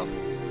fail.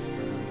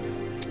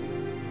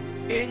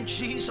 In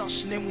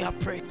Jesus' name we have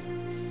prayed.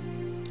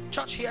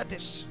 Church, hear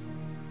this.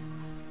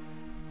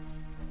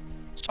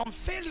 Some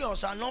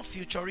failures are not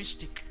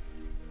futuristic.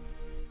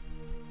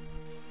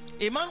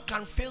 A man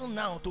can fail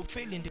now to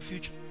fail in the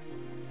future.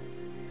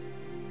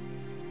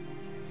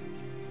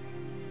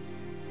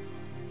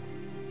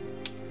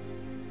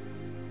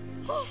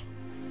 Huh.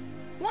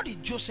 What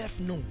did Joseph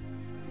know?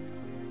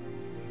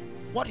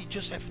 What did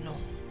Joseph know?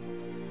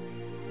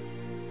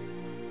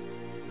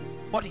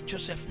 What did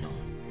Joseph know?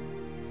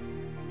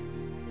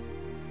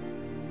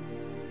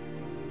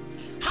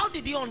 How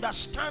did he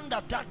understand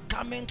that that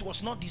garment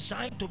was not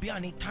designed to be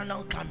an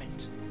eternal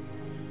garment?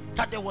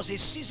 That there was a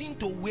season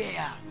to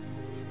wear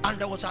and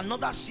there was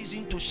another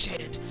season to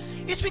shed?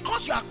 It's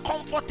because you are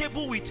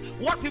comfortable with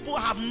what people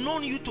have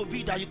known you to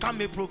be that you can't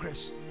make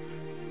progress.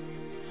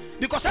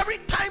 Because every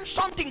time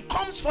something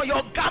comes for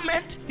your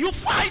garment, you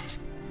fight.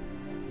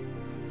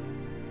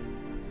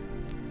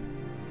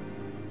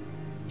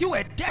 You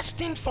were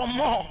destined for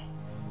more.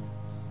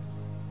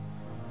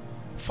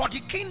 For the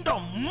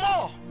kingdom,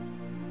 more.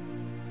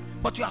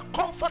 But you are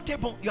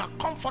comfortable. You are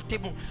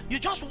comfortable. You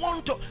just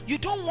want to, you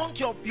don't want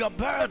your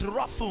bird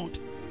ruffled.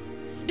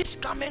 This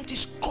garment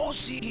is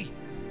cozy.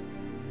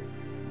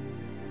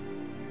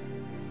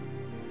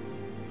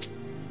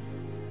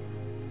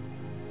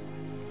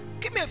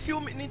 Give me a few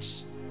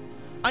minutes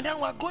and then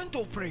we're going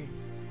to pray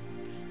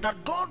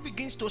that God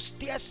begins to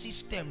steer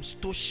systems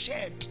to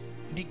shed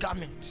the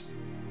garment.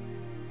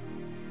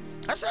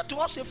 I said to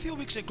us a few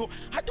weeks ago,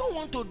 I don't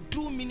want to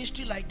do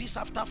ministry like this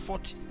after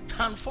 40,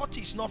 and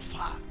 40 is not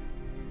far.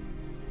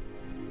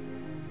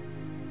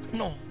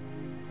 No,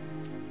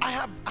 I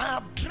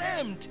have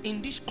dreamt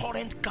in this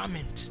current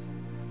garment.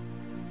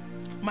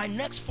 My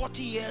next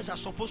 40 years are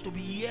supposed to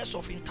be years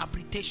of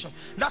interpretation.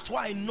 That's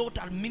why I know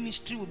that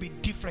ministry will be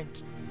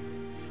different.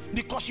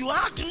 Because you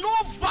add no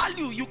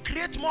value, you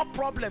create more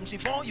problems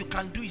if all you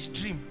can do is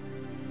dream.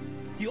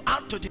 You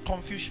add to the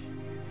confusion.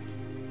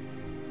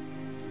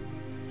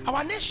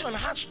 Our nation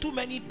has too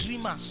many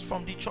dreamers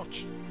from the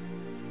church.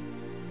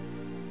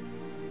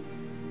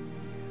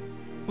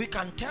 We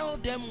can tell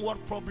them what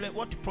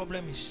the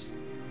problem is,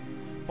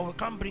 but we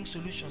can't bring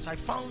solutions. I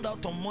found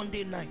out on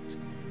Monday night.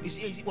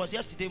 It was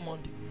yesterday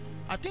Monday.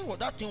 I think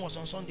that thing was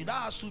on Sunday.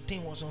 That ASU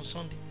thing was on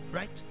Sunday,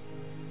 right?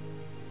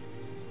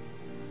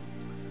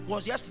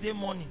 Was yesterday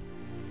morning.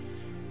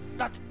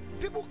 That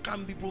people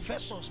can be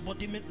professors, but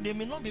they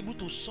may not be able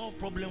to solve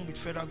problems with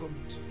federal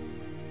government.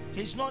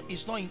 It's not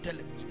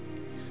intellect.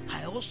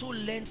 I also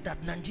learned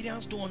that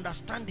Nigerians don't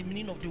understand the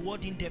meaning of the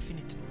word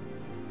indefinite.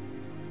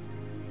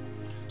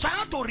 So I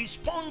had to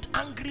respond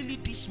angrily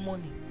this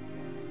morning.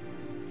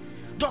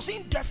 Does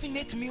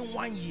indefinite mean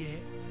 1 year?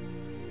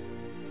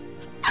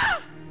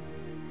 Ah!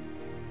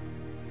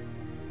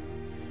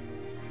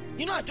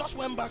 You know, I just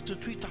went back to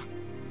Twitter.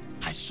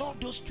 I saw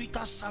those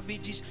Twitter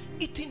savages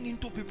eating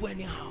into people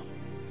anyhow.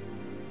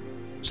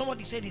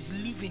 Somebody said he's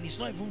living, he's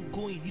not even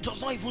going. He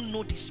does not even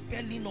know the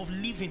spelling of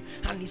living,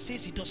 and he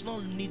says he does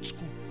not need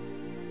school.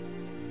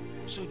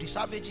 So the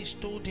savages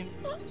told him,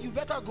 oh, you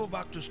better go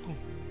back to school.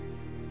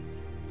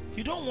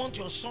 You don't want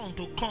your son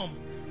to come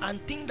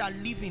and think that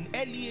living,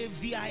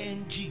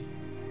 L-E-A-V-I-N-G,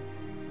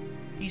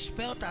 is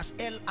spelled as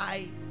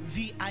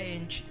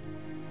L-I-V-I-N-G.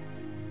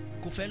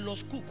 Kufelo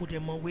school could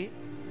them away.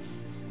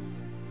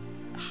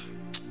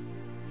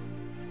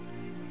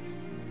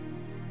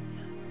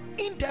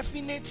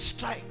 Indefinite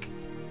strike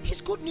is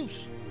good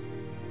news.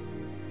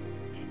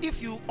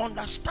 If you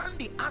understand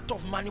the art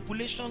of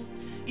manipulation,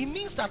 it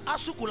means that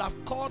ASU could have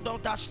called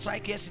out that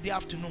strike yesterday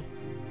afternoon.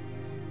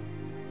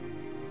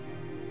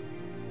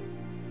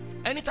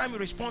 Anytime you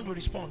respond, we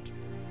respond.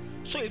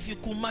 So if you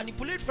could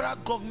manipulate federal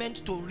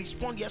government to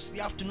respond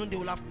yesterday afternoon, they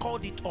will have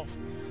called it off.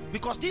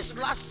 Because this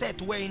last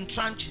set were in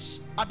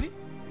tranches. Abi?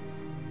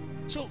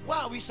 So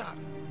why are we sad?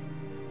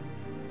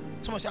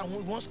 Someone say, I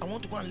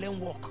want to go and learn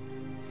work.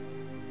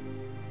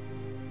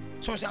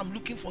 Someone say, I'm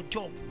looking for a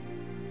job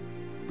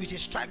with a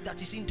strike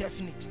that is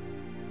indefinite.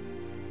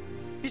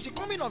 Is the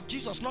coming of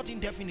Jesus not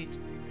indefinite?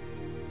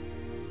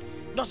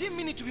 Does it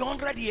mean it to be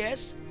 100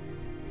 years?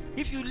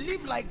 If you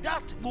live like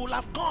that, we will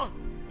have gone,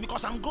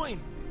 because I'm going.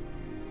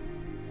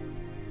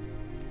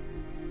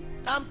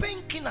 I'm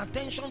paying keen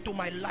attention to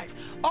my life.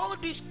 All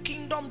this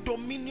kingdom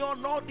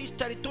dominion, all this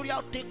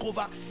territorial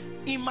takeover,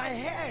 in my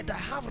head I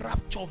have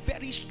rapture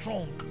very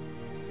strong.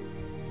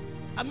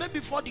 And maybe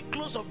before the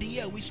close of the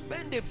year, we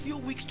spend a few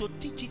weeks to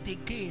teach it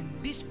again.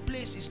 This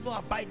place is no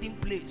abiding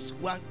place.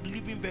 We are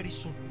leaving very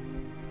soon.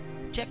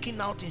 Checking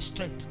out in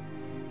strength.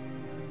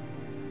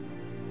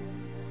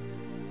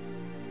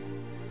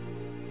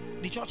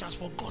 The church has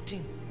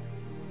forgotten.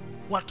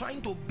 We are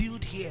trying to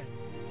build here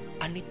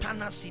an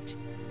eternal city.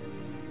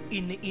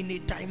 in a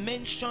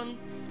dimension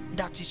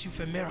that is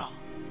ephemeral.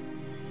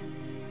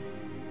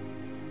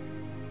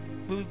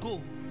 We will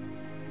go.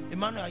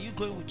 Emmanuel, are you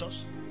going with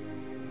us?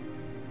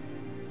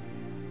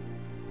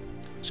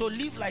 So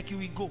live like you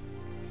will go.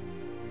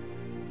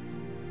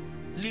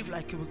 Live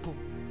like you will go.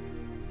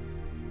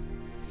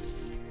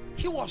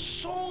 He was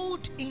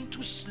sold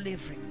into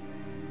slavery.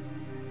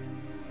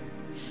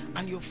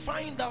 And you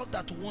find out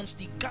that once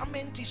the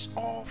garment is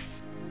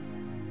off,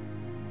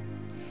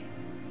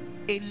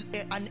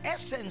 an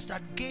essence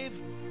that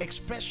gave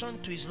expression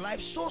to his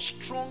life so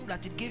strong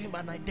that it gave him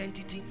an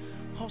identity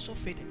also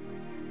faded.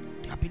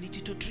 The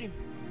ability to dream.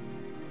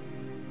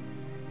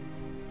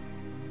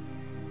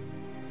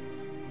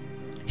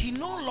 He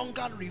no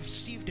longer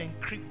received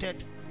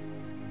encrypted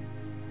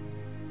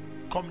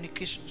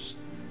communications.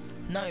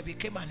 Now he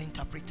became an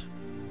interpreter.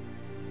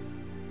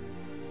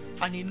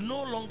 And he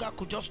no longer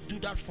could just do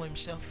that for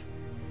himself.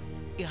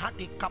 He had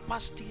the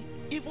capacity,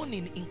 even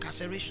in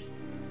incarceration,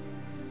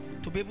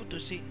 to be able to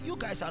say, you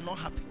guys are not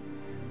happy.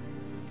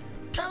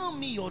 Tell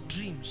me your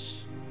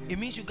dreams. It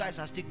means you guys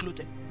are still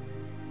clothed.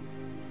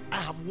 I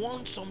have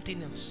want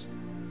something else.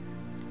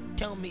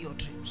 Tell me your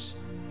dreams.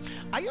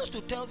 I used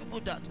to tell people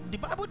that the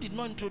Bible did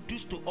not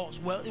introduce to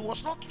us, well, it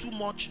was not too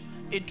much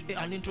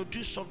an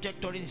introduced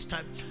subject during his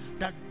time,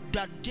 that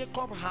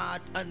Jacob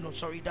had,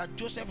 that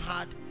Joseph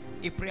had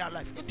a prayer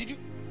life. Did you?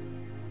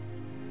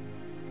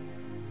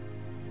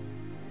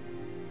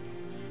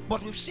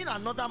 But we've seen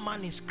another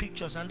man in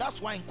scriptures, and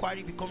that's why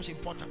inquiry becomes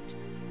important.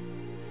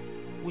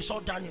 We saw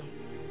Daniel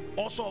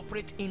also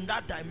operate in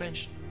that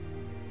dimension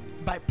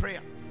by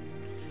prayer,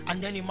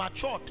 and then he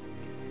matured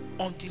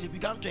until he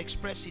began to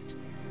express it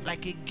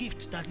like a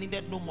gift that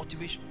needed no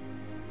motivation.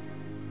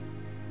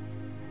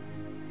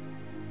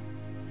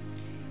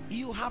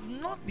 You have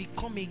not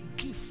become a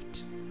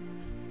gift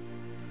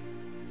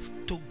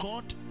to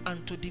God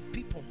and to the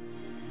people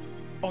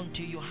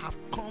until you have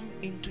come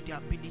into the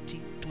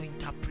ability to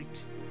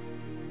interpret.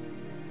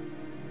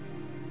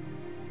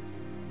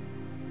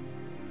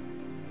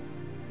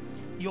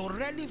 Your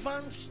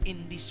relevance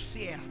in this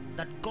sphere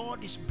that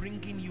God is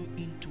bringing you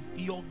into,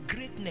 your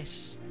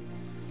greatness,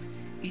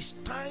 is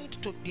tied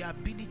to the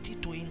ability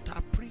to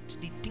interpret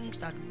the things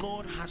that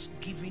God has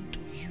given to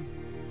you.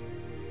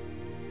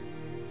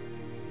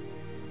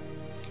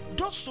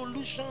 Those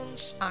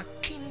solutions are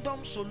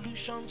kingdom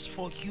solutions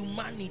for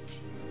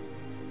humanity,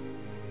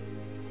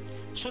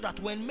 so that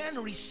when men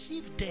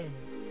receive them,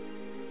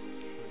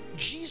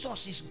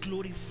 Jesus is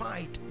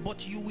glorified.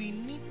 But you will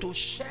need to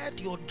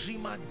shed your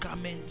dreamer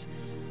garment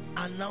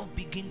and now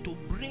begin to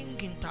bring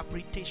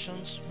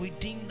interpretations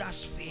within that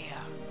sphere.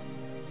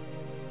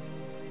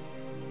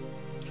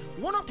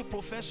 One of the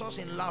professors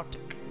in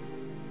Lautech,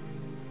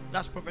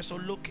 that's Professor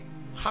Loke.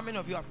 How many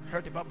of you have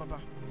heard about Baba?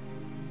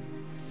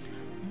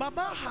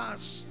 Baba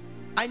has,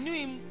 I knew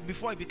him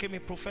before he became a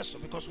professor,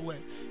 because we were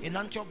in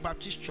Antioch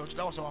Baptist Church.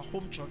 That was our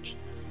home church,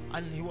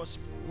 and he was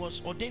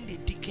ordained a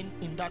deacon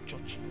in that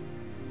church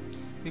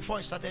before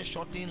he started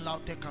shortening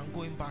Lautech and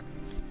going back.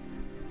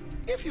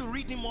 If you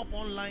read him up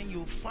online,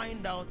 you'll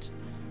find out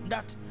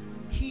that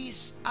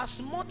he's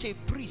as much a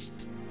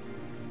priest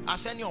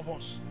as any of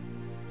us.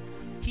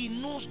 He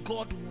knows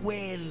God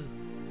well,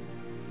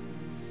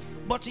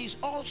 but he's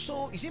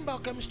also, is in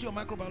biochemistry or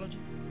microbiology?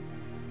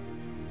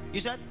 You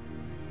said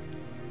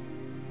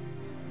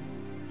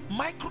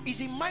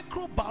is in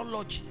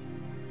microbiology.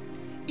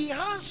 He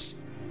has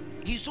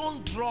his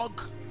own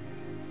drug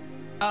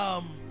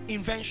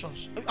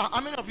inventions.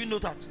 How many of you know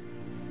that?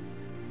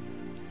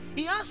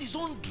 He has his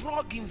own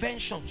drug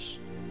inventions.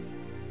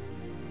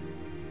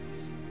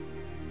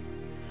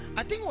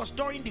 I think it was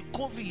during the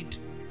COVID,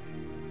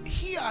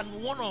 he and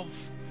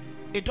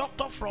a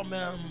doctor from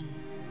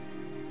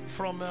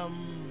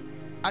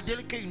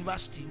Adeleke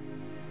University,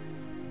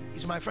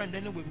 is my friend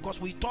anyway,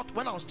 because we taught,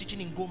 when I was teaching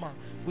in Goma,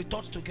 we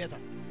taught together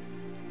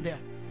there.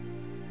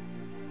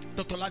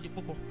 Dr.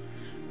 Ladipopo,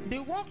 they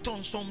worked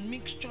on some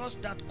mixtures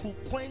that could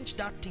quench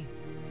that thing.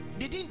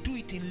 They didn't do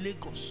it in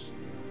Lagos.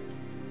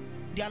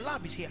 Their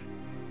lab is here.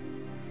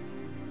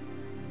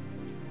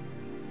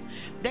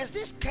 There's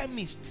this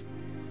chemist.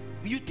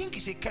 You think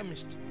he's a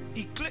chemist.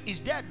 He's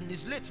dead and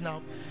he's late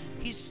now.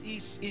 He's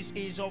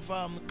of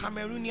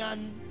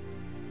Cameroonian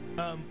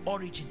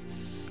origin.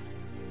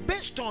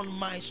 Based on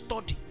my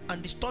study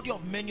and the study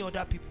of many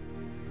other people,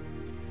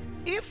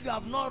 if you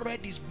have not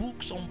read his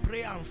books on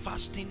prayer and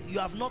fasting, you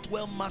have not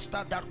well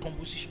mastered that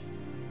composition.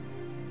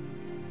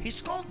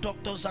 He's called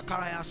Dr.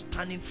 Zachariah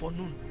Standing for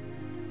Noon.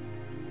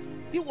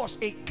 He was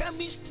a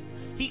chemist.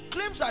 He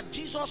claims that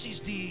Jesus is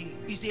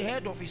the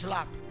head of his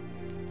lab.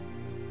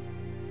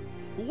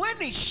 When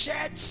he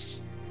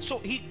sheds, so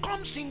he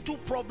comes into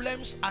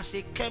problems as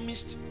a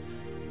chemist,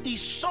 he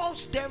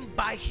solves them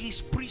by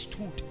his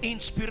priesthood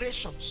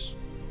inspirations.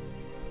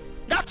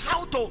 That's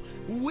how to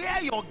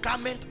wear your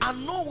garment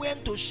and know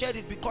when to shed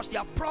it, because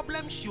there are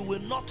problems you will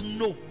not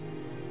know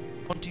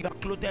until you are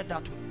clothed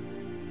that way.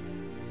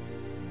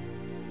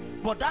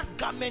 But that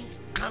garment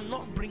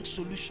cannot bring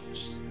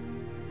solutions.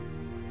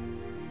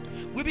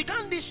 we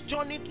began this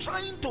journey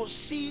trying to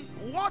see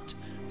what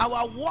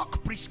our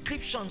work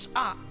prescriptions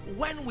are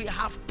when we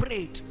have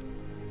prayed.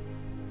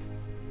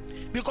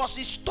 Because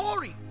the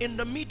story in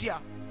the media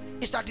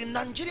is that the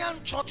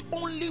Nigerian church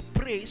only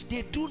prays,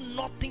 they do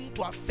nothing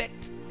to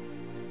affect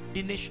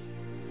the nation.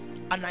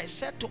 And I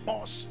said to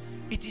us,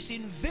 it is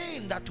in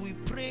vain that we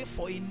pray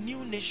for a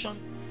new nation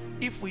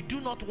if we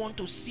do not want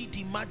to see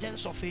the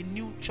emergence of a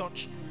new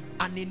church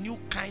and a new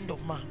kind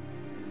of man.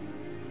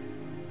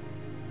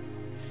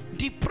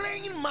 The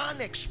praying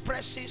man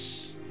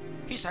expresses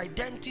his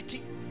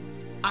identity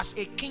as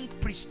a king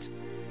priest,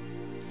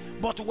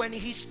 but when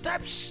he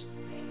steps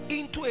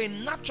into a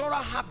natural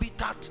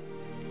habitat,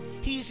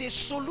 he is a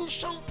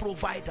solution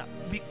provider,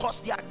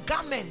 because there are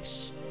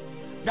garments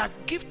that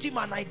give him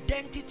an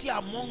identity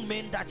among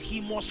men that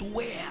he must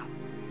wear.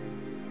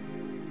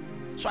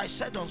 So I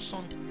said on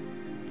Sunday,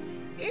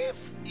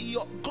 if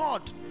your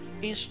God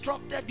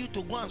instructed you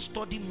to go and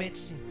study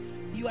medicine,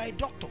 you are a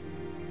doctor.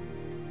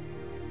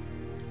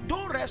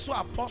 Don't wrestle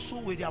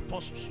apostle with the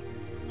apostles.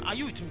 Are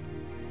you with me?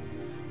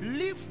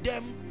 Leave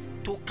them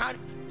to carry.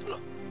 Look,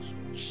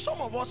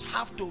 some of us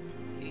have to.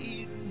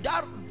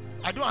 That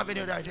I don't have any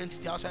other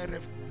identity outside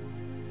REV.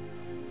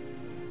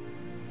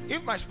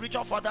 If my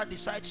spiritual father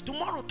decides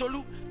tomorrow,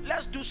 Tolu,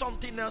 let's do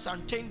something else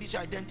and change this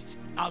identity,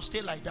 I'll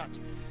stay like that.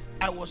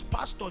 I was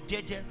Pastor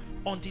JJ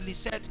until he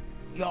said,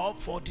 you're up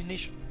for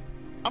ordination.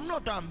 I'm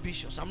not that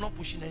ambitious. I'm not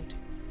pushing anything.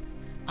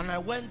 And I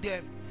went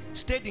there,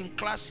 stayed in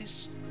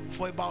classes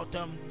for about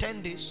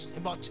 10 days,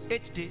 about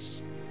 8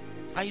 days.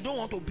 And you don't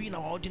want to be in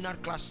our ordinary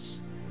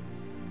classes.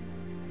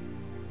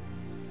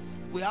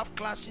 We have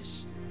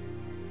classes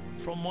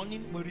from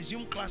morning. We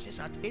resume classes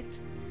at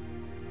 8.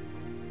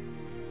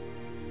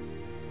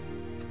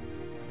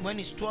 When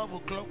it's 12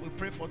 o'clock, we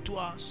pray for 2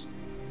 hours.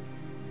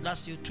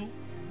 That's till 2.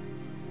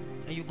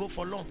 And you go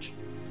for lunch.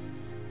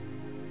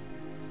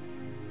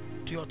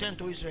 To your tent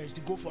to Israel is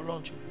to go for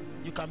lunch.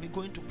 You can be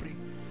going to pray.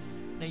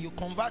 Then you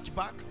converge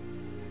back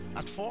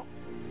at 4.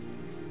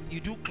 You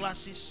do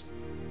classes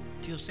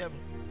till 7.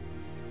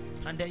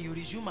 And then you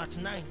resume at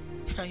 9.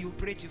 And you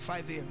pray till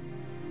 5 a.m.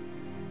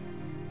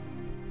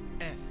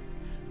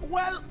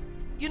 Well,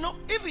 you know,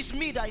 if it's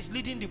me that is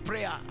leading the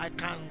prayer, I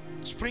can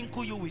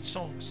sprinkle you with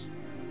songs.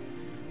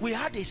 We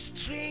had a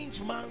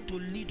strange man to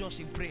lead us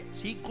in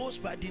prayers. He goes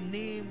by the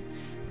name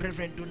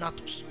Reverend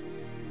Donatus.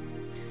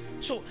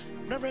 So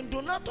Reverend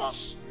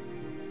Donatus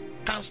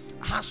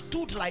has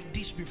stood like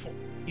this before.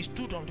 He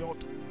stood on the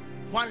altar,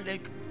 one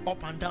leg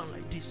up and down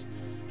like this,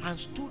 and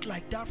stood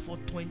like that for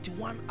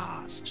 21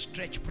 hours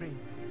stretch praying.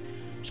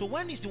 So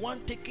when he's the one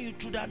taking you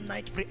through that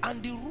night prayer,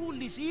 and the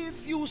rule is,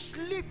 if you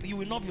sleep, you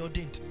will not be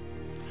ordained.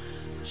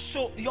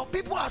 So your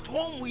people at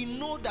home, we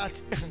know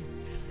that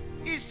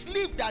it's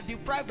sleep that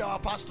deprived our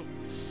pastor.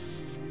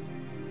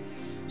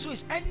 So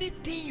it's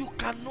anything you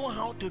can know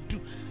how to do.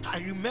 I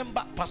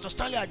remember Pastor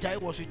Stanley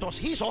Ajayi was with us.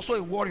 He's also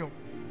a warrior.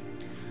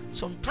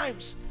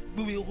 Sometimes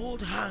we will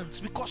hold hands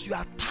because you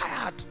are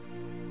tired,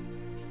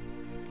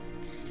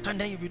 and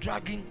then you'll be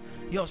dragging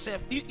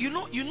yourself. You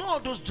know all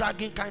those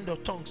dragging kind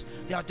of tongues.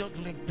 They are just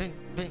bling, bling,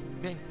 bling,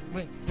 bling,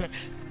 bling, bling.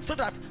 So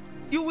that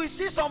you will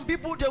see some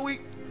people, they will.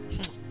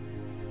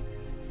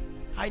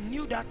 I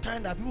knew that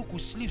time that people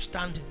could sleep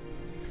standing.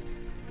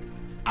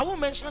 I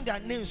won't mention their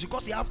names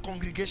because they have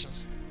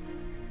congregations.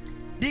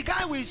 The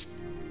guy will,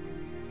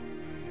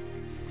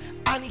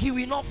 and he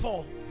will not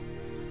fall.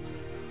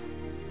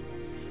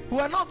 We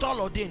were not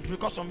all ordained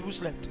because some people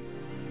slept.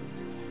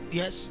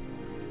 Yes.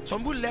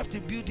 Some people left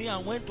the building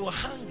and went to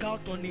hang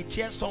out on a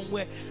chair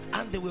somewhere,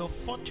 and they were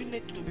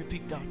fortunate to be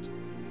picked out.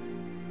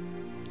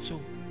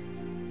 So,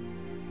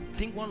 I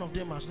think one of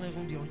them has not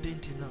even been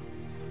ordained till now.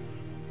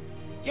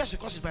 Yes,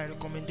 because it's by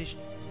recommendation.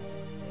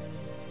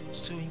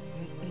 So, in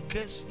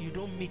case you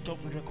don't meet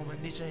up with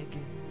recommendation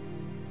again,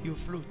 you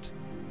float.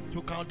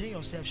 You can ordain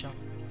yourself, sharp,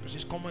 because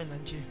it's common in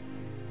Nigeria.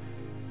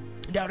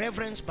 They are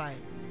reverenced by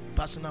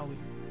personal way.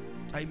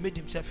 I made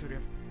himself a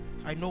reverend.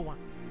 I know one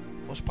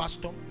was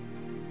pastor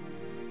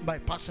by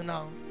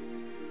personal,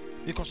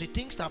 because he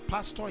thinks that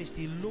pastor is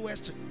the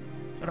lowest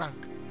rank.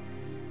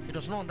 He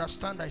does not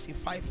understand that it's a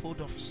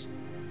 5-fold office.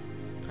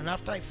 And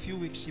after a few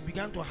weeks, he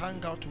began to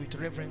hang out with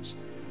reverends,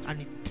 and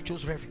he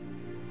chose reverend.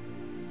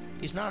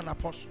 He's now an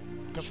apostle,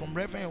 because from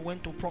reverend he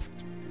went to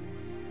prophet.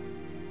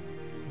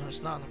 No,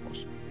 it's not an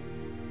apostle.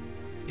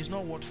 It's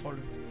not worth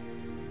following.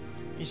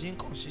 It's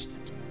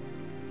inconsistent.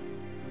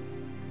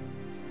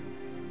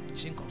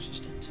 It's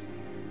inconsistent.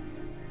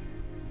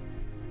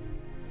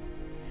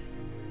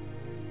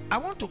 I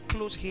want to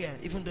close here,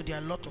 even though there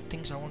are a lot of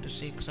things I want to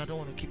say, because I don't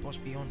want to keep us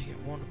beyond here.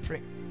 I want to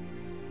pray.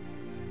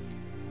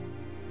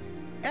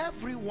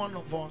 Every one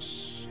of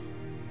us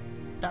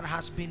that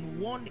has been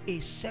worn a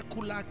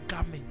secular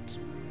garment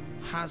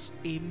has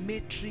a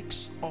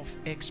matrix of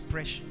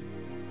expression.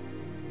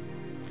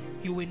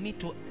 You will need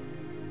to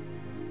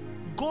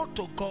go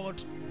to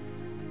God,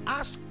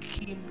 ask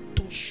Him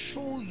to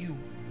show you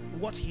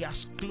what He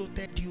has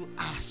clothed you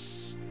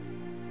as.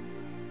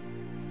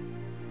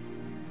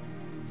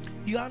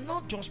 You are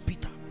not just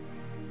Peter.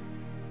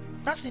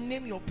 That's the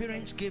name your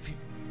parents gave you.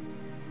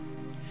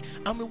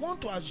 And we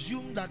want to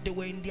assume that they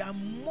were in their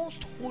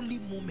most holy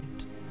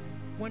moment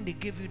when they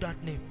gave you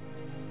that name.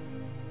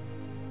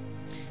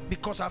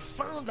 Because I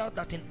found out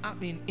that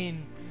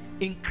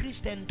in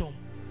Christendom,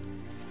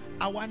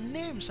 our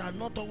names are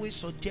not always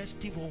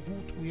suggestive of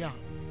who we are.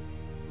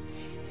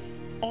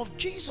 Of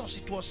Jesus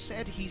it was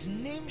said, his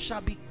name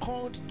shall be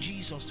called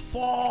Jesus,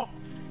 for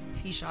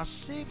he shall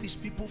save his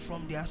people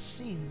from their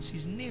sins.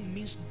 His name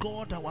means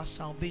God our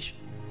salvation.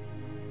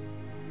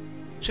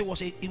 So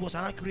it was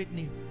an accurate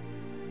name.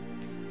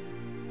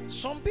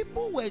 Some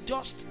people were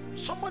just,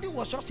 somebody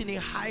was just in a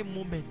high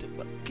moment,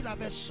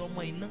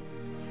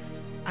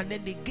 and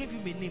then they gave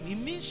him a name. It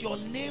means your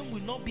name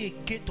will not be a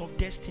gate of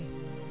destiny.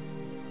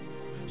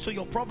 So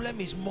your problem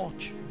is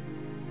much.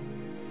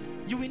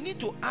 You will need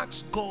to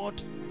ask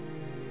God,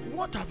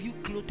 what have you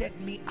clothed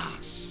me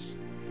as?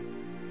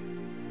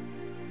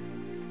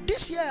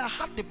 This year I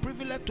had the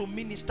privilege to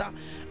minister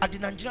at the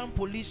Nigerian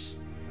Police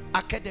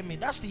Academy.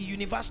 That's the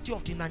University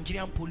of the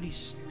Nigerian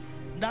Police.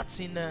 That's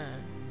in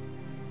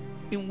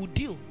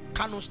Wudil,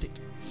 Kano State.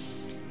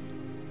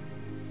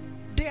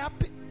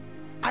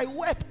 I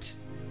wept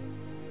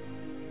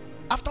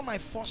after my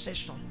first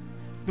session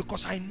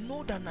because I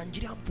know that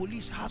Nigerian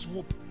police has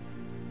hope.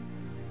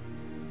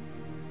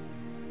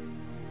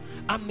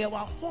 And may our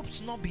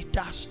hopes not be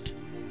dashed,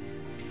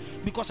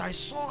 because I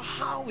saw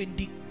how in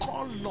the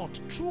call not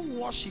true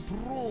worship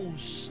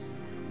rose,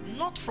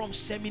 not from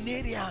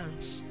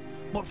seminarians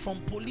but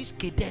from police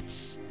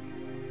cadets.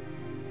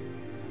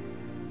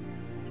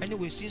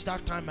 Anyway, since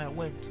that time I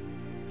went,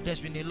 there's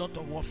been a lot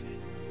of warfare.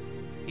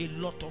 A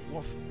lot of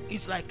warfare.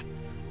 It's like,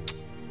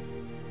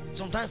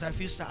 sometimes I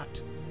feel sad.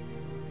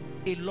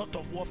 A lot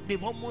of warfare.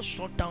 They've almost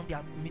shut down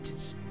their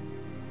meetings.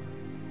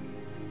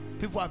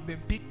 People have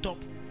been picked up,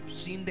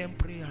 seeing them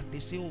pray, and they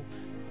say, oh,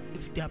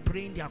 if they are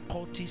praying, they are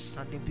cultists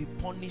and they'll be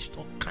punished,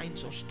 all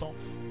kinds of stuff.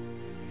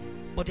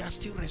 But they are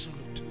still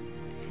resolute.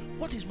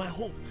 What is my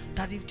hope?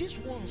 That if these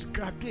ones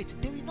graduate,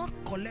 they will not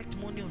collect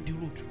money on the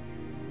road.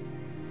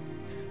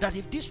 That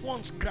if these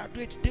ones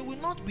graduate, they will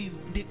not be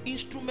the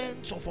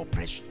instruments of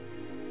oppression.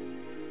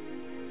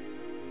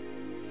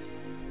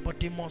 But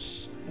they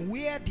must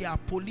wear their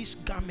police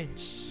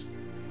garments.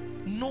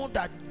 Know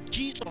that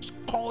Jesus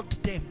called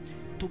them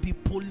to be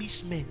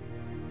policemen.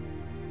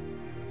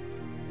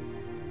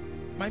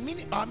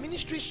 Our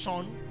ministry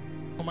son,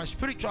 or my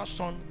spiritual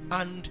son,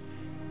 and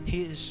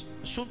his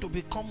soon to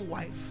become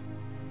wife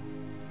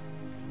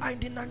are in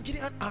the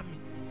Nigerian army.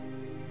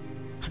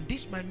 And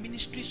this my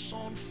ministry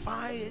son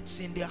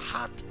fights in the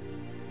heart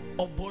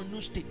of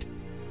Borno State.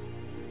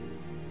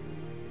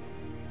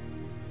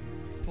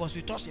 He was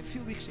with us a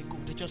few weeks ago.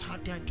 They just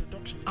had their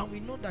introduction, and we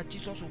know that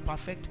Jesus will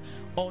perfect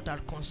all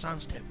that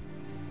concerns them.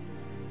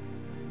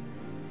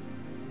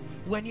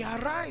 When he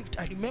arrived,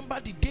 I remember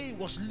the day he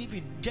was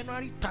leaving,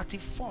 January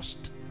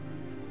 31st,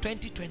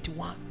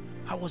 2021.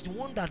 I was the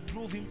one that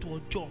drove him to a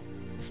job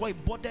before he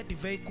boarded the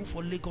vehicle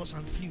for Lagos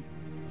and flew.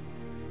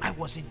 I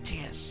was in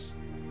tears.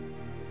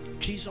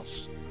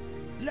 Jesus,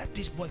 let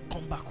this boy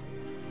come back home.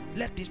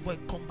 Let this boy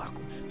come back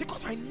home.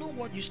 Because I know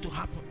what used to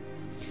happen.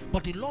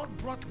 But the Lord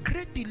brought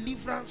great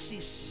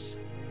deliverances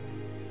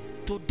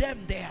to them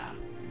there,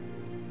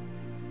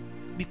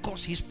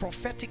 because his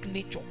prophetic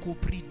nature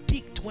could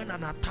predict when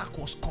an attack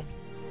was coming.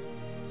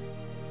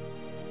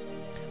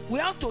 We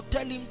have to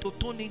tell him to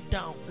tone it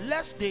down,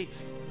 lest they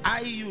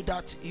eye you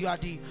that you are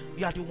the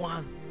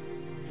one.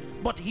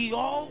 But he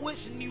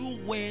always knew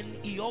when,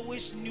 he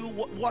always knew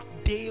what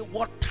day,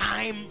 what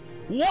time,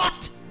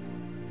 what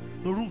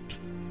route.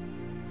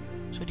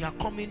 So they are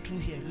coming through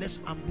here, let's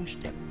ambush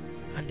them,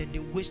 and then they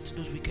waste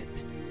those wicked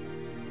men.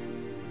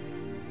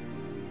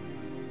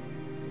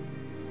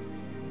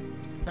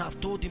 Now I've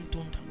told him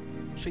tone down.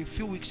 So a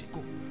few weeks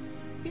ago,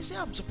 he said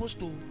I'm supposed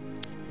to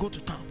go to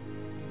town,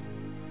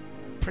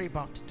 pray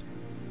about it.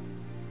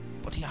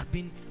 But he had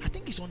been, I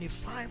think he's on a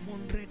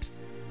 500-day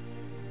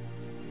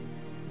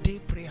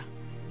prayer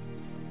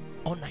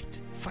all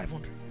night.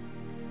 500,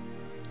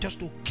 just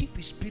to keep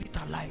his spirit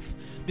alive.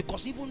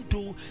 Because even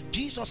though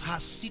Jesus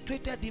has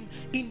situated him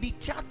in the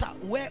theater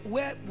where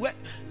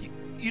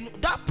you know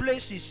that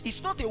place is,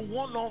 it's not a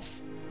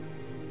one-off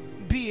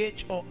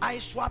BH or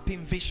ISWAP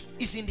invasion.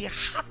 It's in the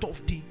heart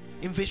of the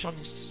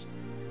invasionists.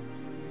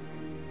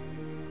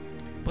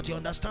 But he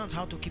understands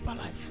how to keep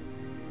alive.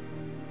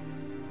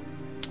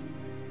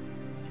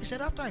 He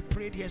said, after I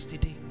prayed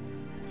yesterday,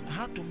 I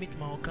had to meet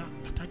my Oga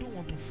that I don't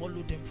want to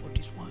follow them for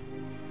this one.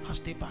 I'll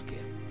stay back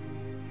here.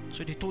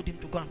 So they told him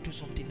to go and do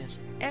something else.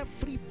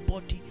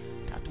 Everybody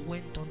that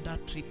went on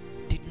that trip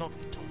did not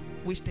return.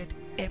 Wasted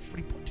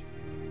everybody.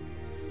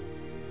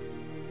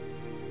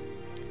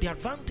 The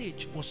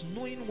advantage was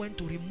knowing when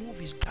to remove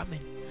his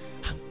garment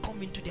and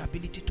come into the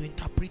ability to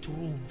interpret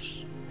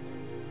rules.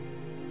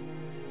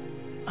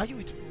 Are you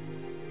with me?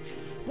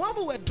 When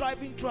we were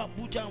driving through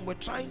Abuja and we're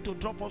trying to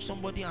drop off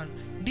somebody, and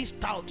these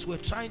touts were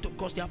trying to,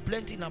 because there are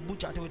plenty in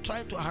Abuja, they were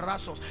trying to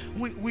harass us.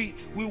 We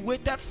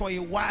waited for a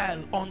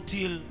while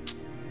until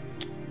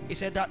he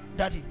said,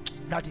 Daddy,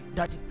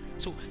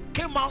 So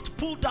came out,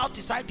 pulled out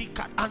his ID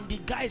card, and the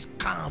guy is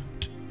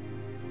calmed.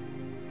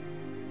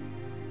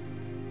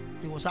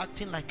 He was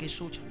acting like a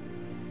soldier,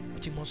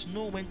 but he must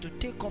know when to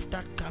take off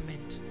that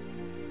garment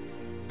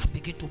and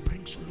begin to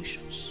bring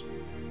solutions.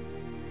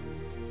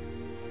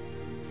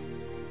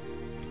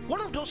 One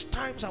of those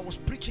times I was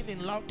preaching in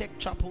Lautech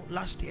Chapel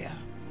last year.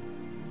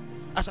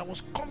 As I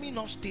was coming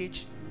off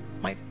stage,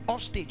 my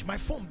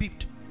phone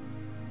beeped,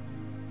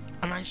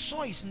 and I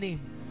saw his name.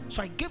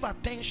 So I gave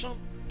attention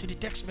to the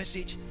text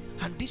message,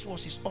 and this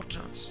was his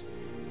utterance.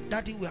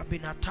 Daddy, we have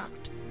been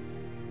attacked.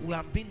 We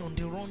have been on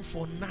the run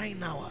for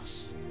 9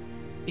 hours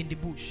in the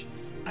bush.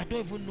 I don't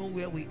even know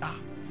where we are,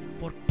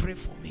 but pray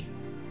for me.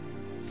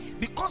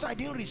 Because I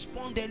didn't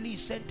respond early, he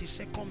sent a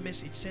second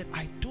message, said,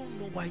 I don't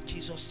know why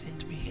Jesus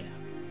sent me here,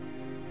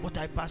 but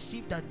I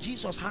perceive that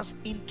Jesus has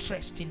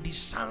interest in the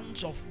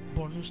sands of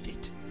Borno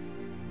State.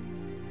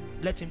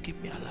 Let him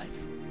keep me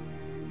alive.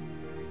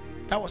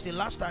 That was the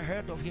last I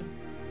heard of him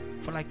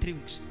for like 3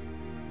 weeks.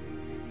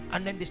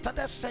 And then they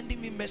started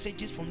sending me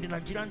messages from the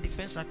Nigerian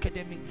Defense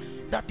Academy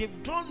that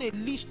they've drawn a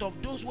list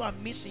of those who are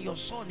missing. Your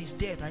son is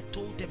dead. I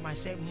told them, I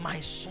said, my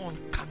son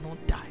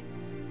cannot die.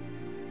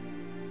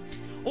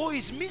 Oh,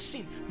 he's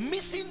missing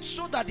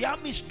so that the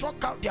army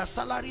struck out their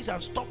salaries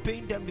and stopped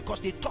paying them because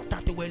they thought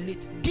that they were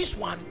late. This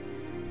one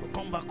will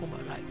come back home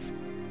alive.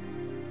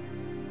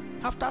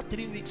 After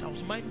 3 weeks, I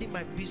was minding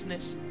my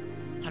business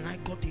and I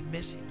got a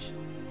message.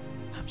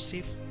 I'm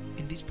safe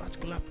in this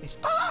particular place.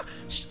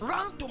 She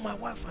ran to my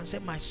wife and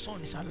said, my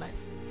son is alive.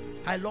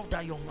 I love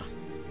that young man.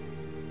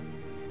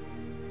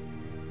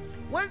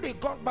 When they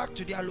got back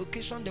to their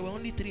location, there were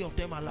only 3 of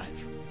them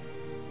alive.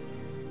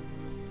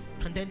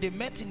 And then they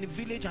met in the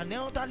village, an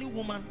elderly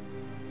woman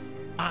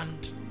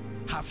and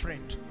her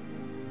friend.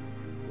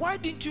 Why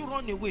didn't you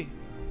run away?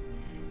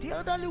 The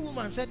elderly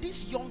woman said,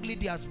 this young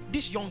lady,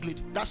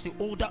 that's the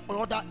older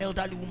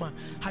elderly woman,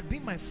 had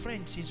been my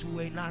friend since we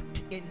were in our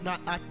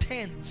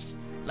tens,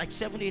 like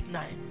 7, 8,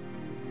 9.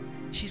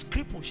 She's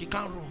crippled, she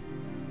can't run.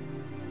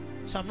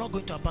 So I'm not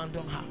going to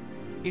abandon her.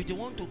 If they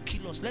want to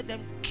kill us, let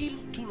them kill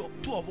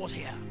two of us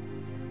here.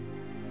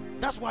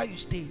 That's why you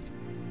stayed.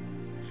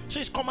 So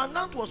his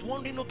commandant was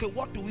wondering, okay,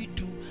 what do we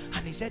do?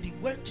 And he said, he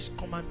went to his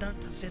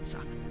commandant and said,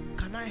 sir,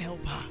 can I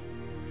help her?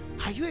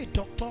 Are you a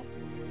doctor?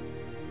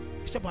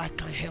 He said, but I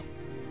can help.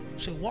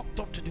 So he walked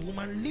up to the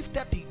woman,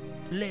 lifted the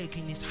leg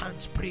in his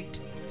hands, prayed,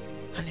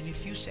 and in a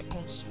few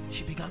seconds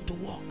she began to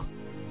walk.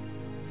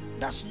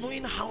 That's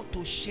knowing how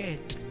to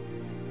shed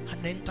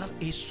and enter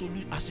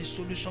as a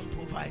solution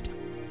provider.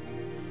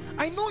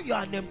 I know you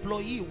are an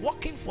employee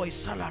working for a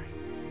salary,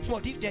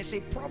 but if there's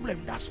a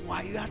problem, that's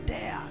why you are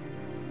there.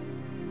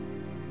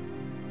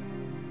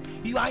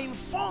 You are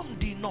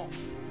informed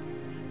enough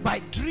by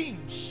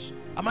dreams.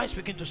 Am I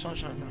speaking to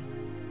sunshine now?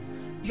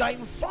 You are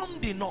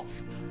informed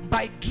enough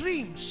by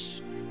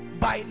dreams,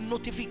 by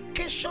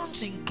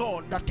notifications in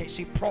God that there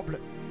is a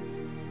problem.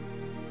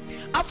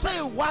 After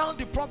a while,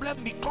 the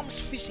problem becomes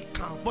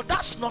physical, but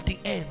that's not the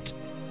end.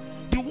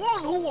 The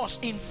one who was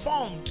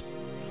informed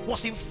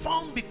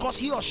because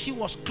he or she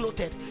was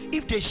clothed.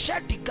 If they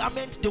shed the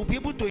garment, they'll be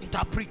able to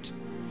interpret.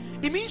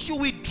 It means you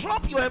will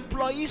drop your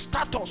employee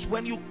status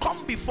when you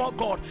come before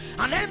God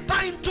and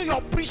enter into your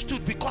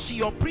priesthood, because in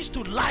your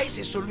priesthood lies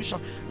a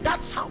solution.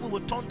 That's how we will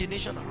turn the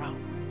nation around.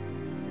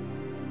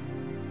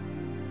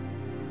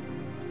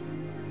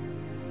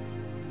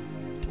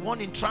 The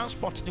one in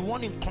transport, the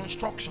one in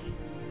construction.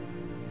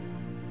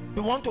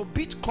 We want to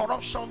beat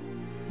corruption.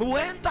 We will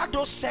enter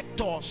those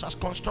sectors as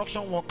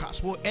construction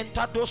workers. We will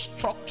enter those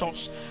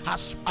structures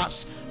as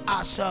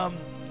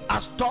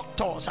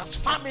doctors, as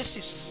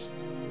pharmacists.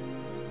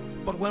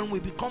 But when we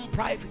become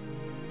private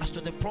as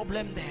to the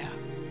problem there,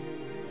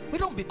 we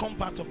don't become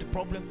part of the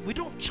problem. We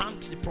don't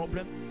chant the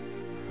problem.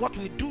 What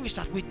we do is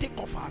that we take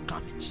off our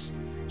garments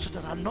so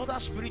that another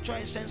spiritual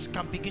essence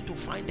can begin to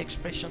find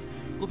expression.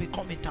 We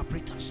become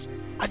interpreters,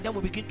 and then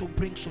we begin to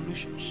bring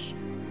solutions.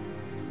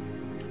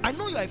 I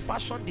know you are a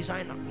fashion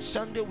designer.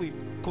 Sunday we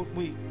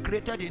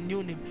created a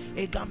new name,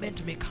 a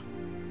garment maker.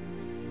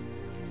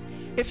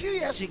 A few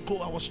years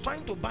ago, I was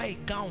trying to buy a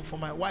gown for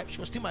my wife. She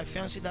was still my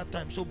fiancée that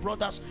time. So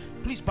brothers,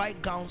 please buy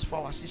gowns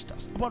for our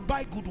sisters, but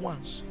buy good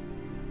ones.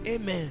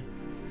 Amen.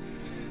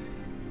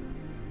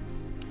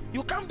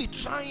 You can't be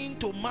trying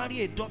to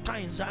marry a daughter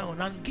in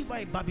Zion and give her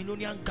a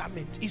Babylonian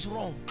garment. It's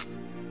wrong.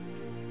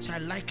 So I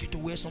like you to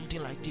wear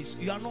something like this.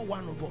 You are not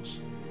one of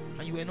us,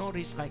 and you were not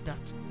raised like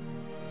that.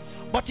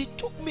 But it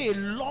took me a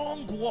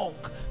long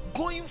walk,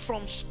 going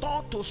from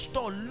store to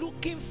store,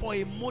 looking for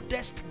a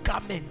modest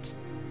garment,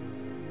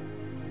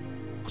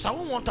 because I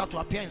won't want her to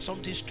appear in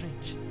something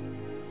strange.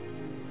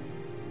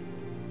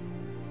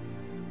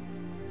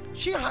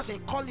 She has a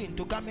calling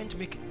to garment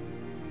making.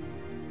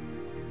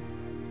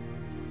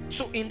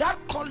 So in that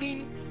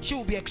calling, she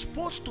will be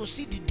exposed to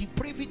see the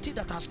depravity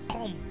that has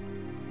come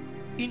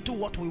into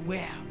what we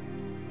wear.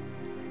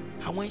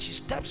 And when she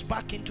steps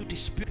back into the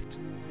spirit,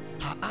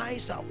 her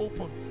eyes are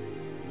open.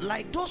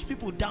 Like those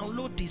people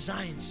download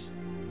designs,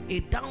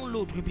 a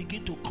download will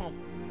begin to come.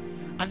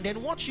 And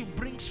then what she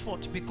brings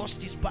forth, because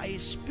it is by a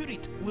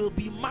spirit, will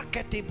be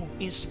marketable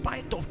in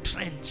spite of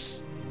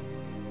trends.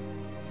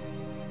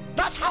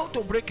 That's how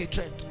to break a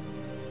trend.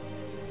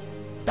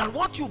 That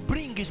what you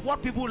bring is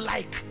what people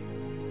like,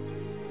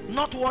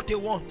 not what they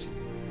want,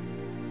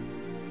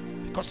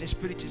 because a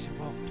spirit is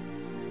involved.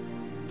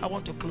 I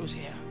want to close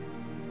here.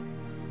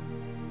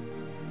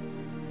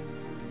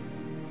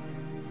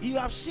 You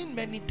have seen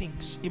many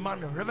things,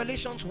 Emmanuel.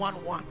 Revelations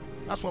 1:1.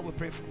 That's what we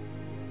pray for.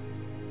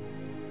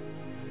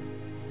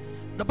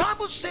 The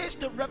Bible says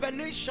the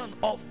revelation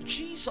of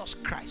Jesus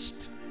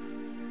Christ,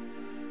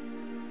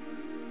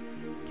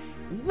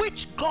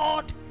 which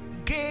God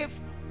gave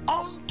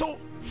unto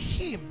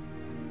him.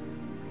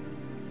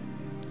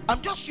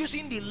 I'm just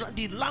using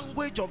the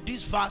language of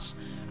this verse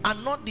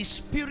and not the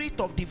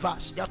spirit of the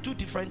verse. They are two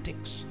different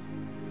things.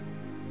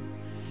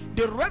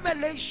 The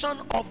revelation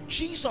of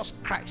Jesus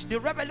Christ, the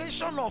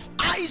revelation of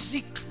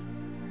Isaac,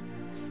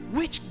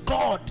 which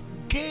God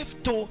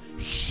gave to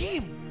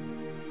him.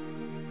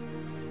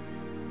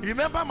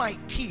 Remember my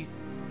key,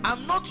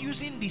 I'm not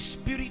using the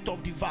spirit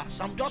of the verse,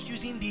 I'm just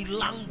using the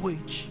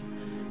language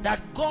that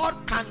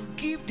God can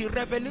give the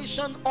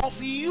revelation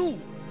of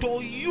you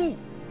to you.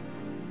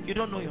 You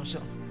don't know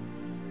yourself.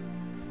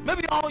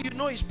 Maybe all you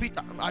know is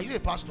Peter. Are you a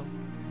pastor?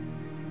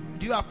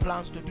 Do you have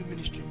plans to do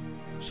ministry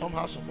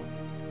somehow, somehow?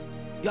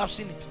 You have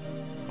seen it.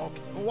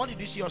 Okay. Well, what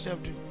did you see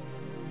yourself do?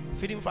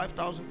 Feeding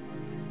 5,000?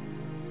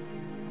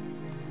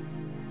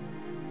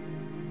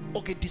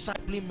 Okay,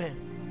 discipling men.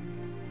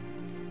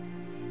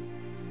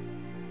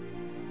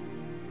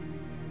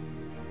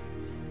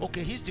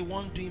 Okay, he's the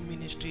one doing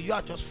ministry. You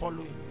are just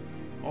following.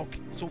 Okay,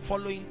 so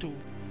following to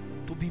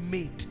be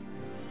made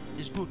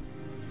is good.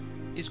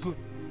 It's good.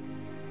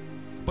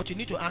 But you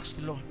need to ask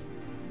the Lord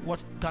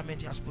what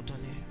garment he has put on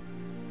here.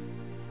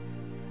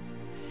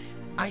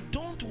 I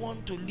don't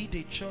want to lead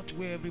a church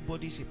where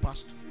everybody is a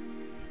pastor.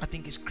 I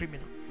think it's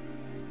criminal.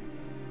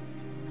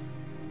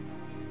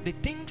 The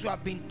things we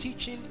have been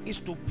teaching is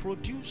to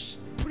produce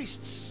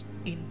priests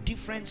in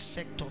different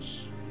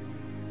sectors.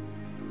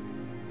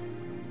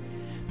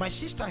 My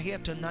sister here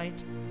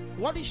tonight,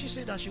 what did she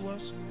say that she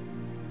was?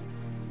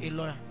 A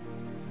lawyer.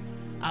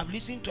 I've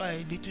listened to her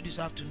a little this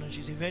afternoon.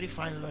 She's a very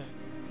fine lawyer.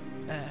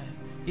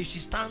 If she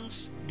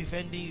stands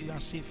defending you, you are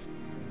safe.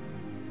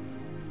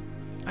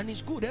 And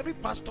it's good. Every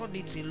pastor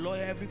needs a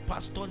lawyer. Every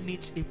pastor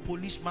needs a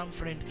policeman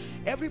friend.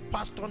 Every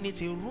pastor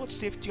needs a road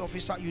safety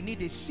officer. You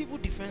need a civil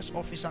defense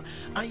officer,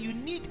 and you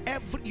need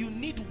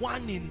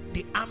one in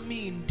the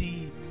army, in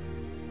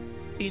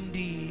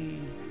the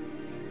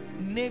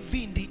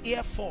Navy, in the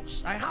Air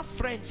Force. I have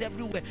friends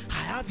everywhere.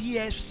 I have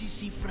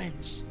EFCC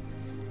friends,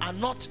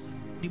 and not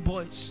the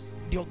boys.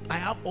 I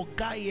have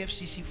Oga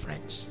EFCC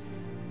friends.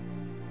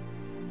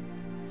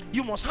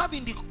 You must have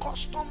in the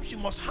customs, you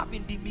must have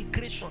in the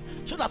immigration,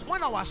 so that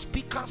when our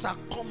speakers are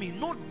coming,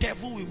 no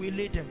devil will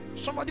waylay them.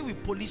 Somebody will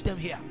police them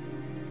here.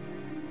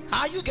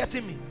 Are you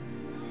getting me?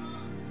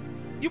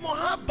 You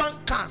must have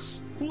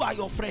bankers who are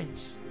your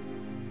friends.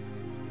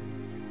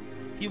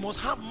 You must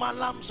have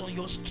malams on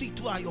your street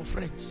who are your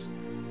friends.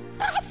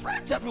 I have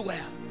friends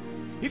everywhere.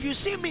 If you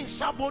see me in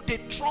Sabo, they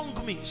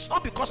trunk me. It's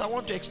not because I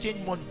want to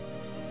exchange money.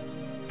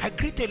 I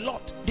greet a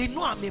lot. They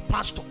know I'm a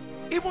pastor.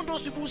 Even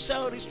those people who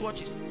sell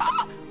wristwatches.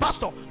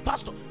 Pastor,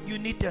 you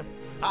need them.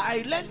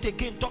 I learned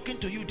again talking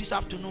to you this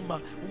afternoon,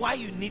 why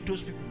you need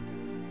those people.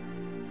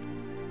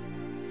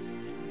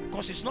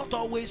 Because it's not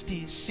always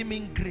the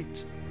seeming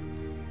great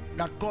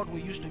that God will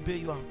use to bail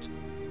you out.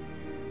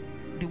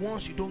 The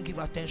ones you don't give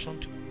attention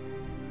to.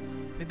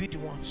 Maybe the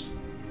ones.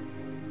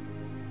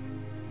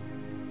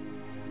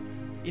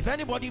 If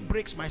anybody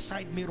breaks my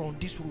side mirror on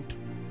this road,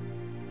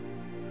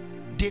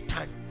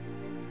 daytime,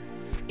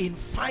 in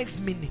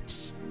 5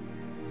 minutes,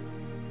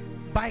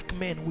 bike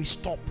men will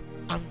stop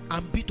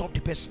and beat up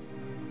the person.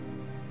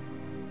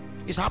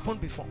 It's happened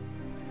before.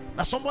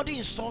 That somebody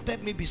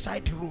insulted me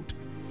beside the road.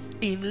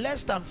 In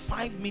less than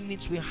 5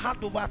 minutes, we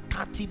had over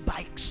 30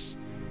 bikes.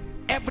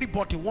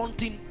 Everybody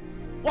wanting,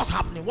 what's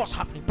happening? What's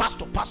happening?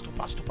 Pastor.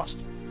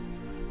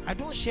 I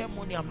don't share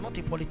money. I'm not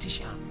a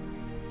politician,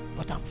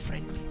 but I'm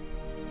friendly.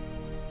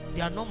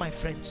 They are not my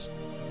friends,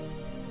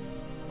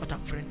 but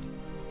I'm friendly.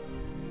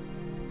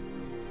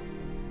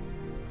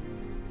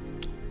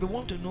 We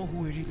want to know who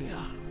we really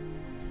are,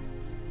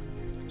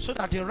 so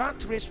that the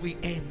rat race will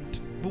end.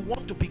 We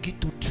want to begin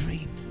to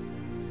dream.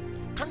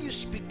 Can you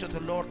speak to the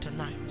Lord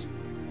tonight?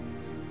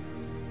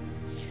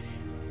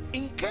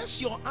 In case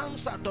your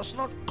answer does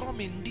not come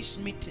in this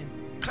meeting,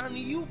 can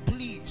you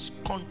please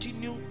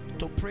continue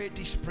to pray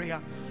this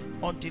prayer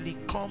until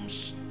it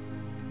comes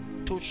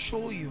to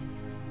show you,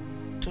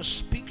 to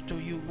speak to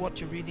you what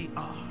you really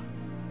are?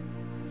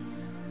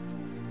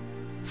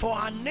 For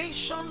our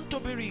nation to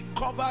be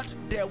recovered,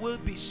 there will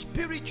be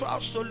spiritual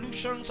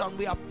solutions, and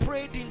we are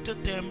prayed into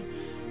them,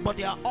 but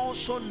there are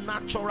also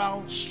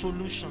natural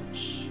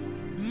solutions.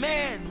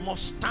 Men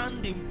must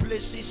stand in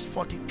places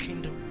for the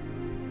kingdom.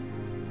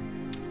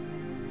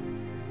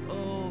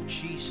 Oh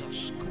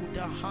Jesus,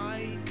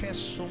 Kudahai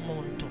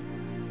Kesomonto,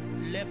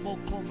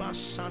 Lebokova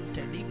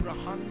Sante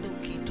Librahando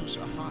Kitos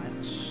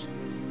Ahayas.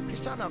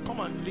 Christiana,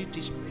 come and lead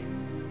this prayer.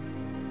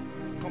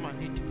 Come and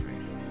lead the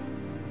prayer.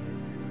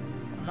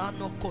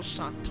 Lano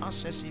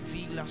Kosantases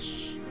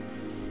Vilas.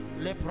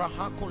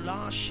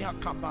 Lebrahakola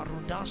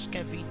Shakabarudas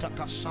Kevita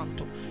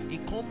Kasanto.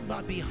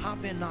 Ikomba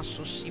Bihavena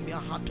Sosimia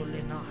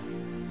Hatolenai.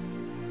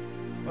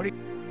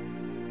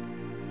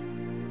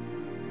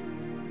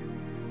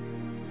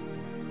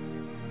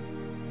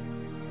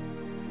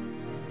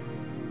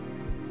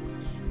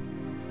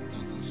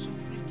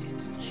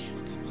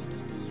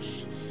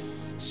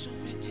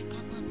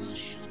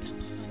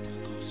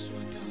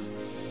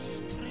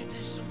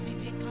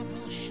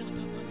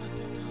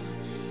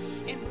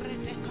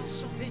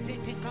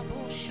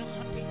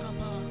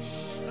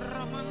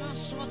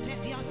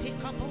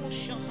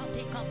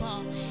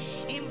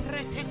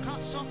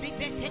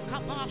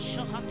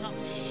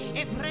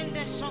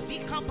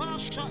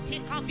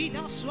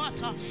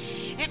 Swata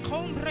e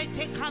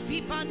combrete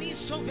cavivani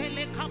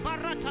sovele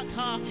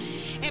cabaratata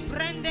e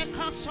prende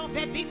caso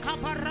vevi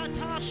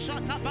cabarata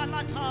shata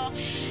balata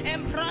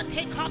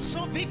embrate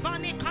caso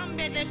vivani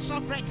cambele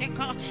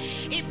sovreteka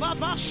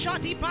ivava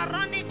shadi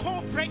barani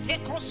covrete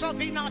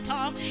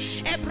cosovinata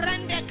e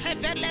prende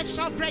kevele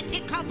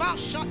sovreti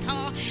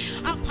cavashata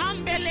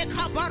apambele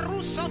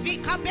cabaruso vi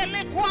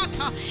cabele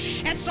quata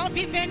e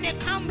sovivene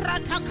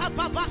cambrata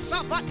cababa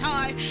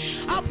savatai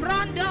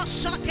abranda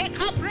shate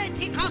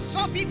capreti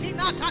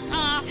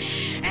Sovivinatata,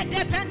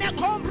 Edepene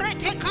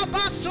Combrete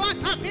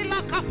Cabaswata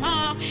Villa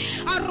Capa,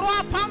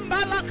 Arua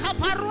Pambala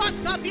Caparua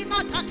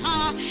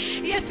Savinatata.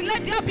 Yes,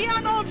 let there be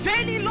an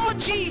unveiling, Lord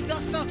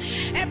Jesus.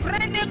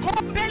 Ebrene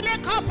Combele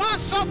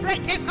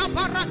Cabasovrete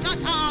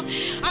Caparatata,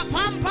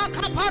 Apampa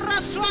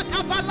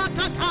Caparaswata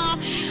Valatata,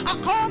 a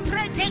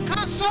Comprete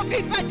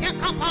Casovivete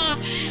Capa,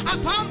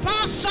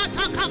 Apampa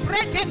Sata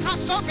Caprete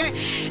Casove,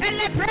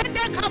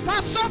 Elebrende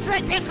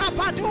Capasovrete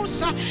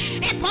Capadusa,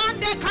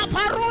 Epande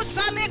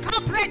Caparusa le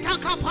capreta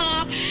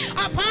capa,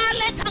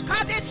 apaleta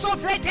cade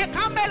sovrete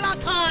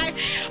camelatai,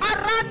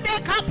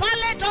 arande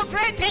capaleto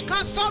vrete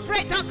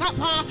casovreta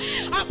capa,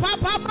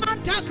 apapa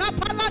manta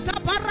capalata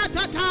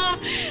paratata.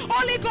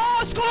 Holy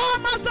Ghost,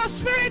 come as the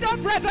spirit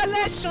of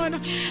revelation.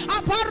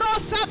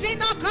 Aparosa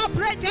vina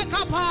caprete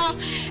capa,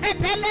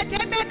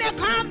 epelete mene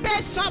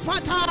cambe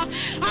sapata,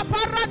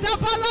 aparata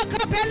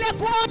balaka pele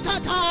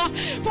quatata.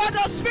 For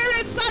the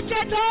spirit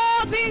searcheth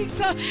all things,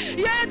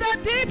 yea, the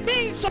deep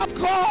things of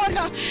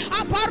God.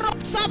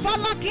 Aparosa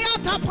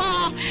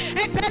valakiatapa,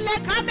 epele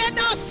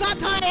kamena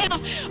sataya,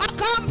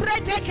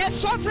 akambrete ke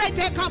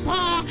sofrete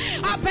kapa,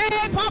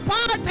 abe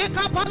papa te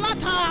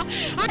kapalata,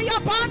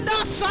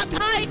 ayabanda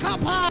satai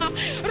kapa,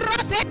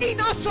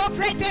 rateina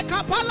sofrete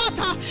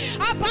kapalata,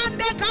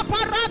 abande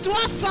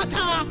kaparatwa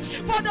sata.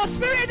 For the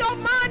spirit of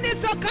man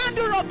is the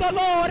candle of the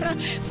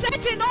Lord,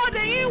 searching all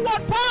the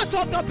inward part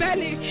of the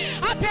belly.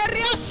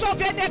 Aperia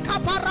sovene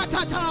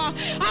kaparatata,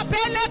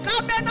 apele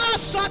kamena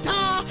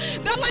sata.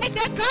 The like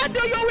a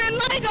candle you will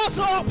light us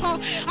up.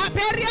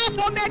 Aperia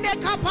domene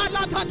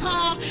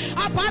kapalatata,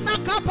 abana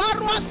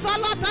kaparwa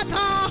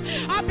salatata,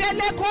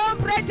 apele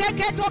comprete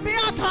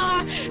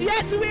ketobiata.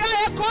 Yes, we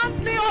are a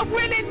company of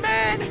willing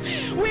men.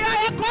 We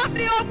are a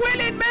company of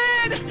willing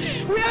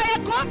men. We are a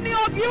company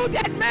of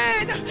yielded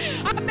men.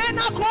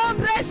 Amena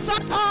compre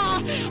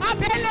sata,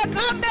 apele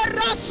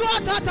kambera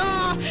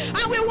swatata.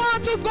 And we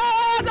want to go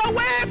all the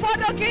way for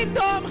the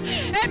kingdom.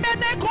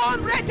 Emene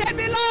comprete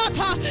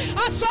bilata,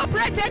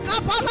 asoprete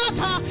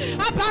kapalata,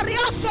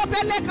 apariaso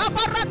bele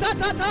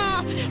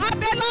kabaratata,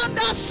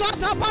 abelanda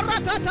sata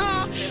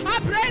baratata,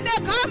 abrene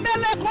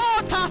kambele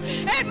kota,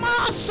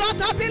 ema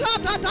sata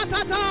bilata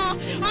tatata,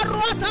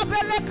 arwata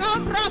bele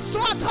kambra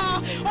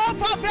swata,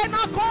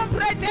 ovavena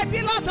comprete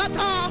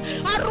bilatata,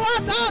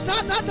 arwata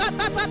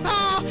tatatata,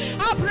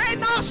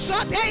 abrena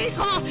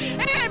sateika,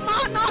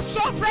 emana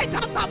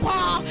sofreta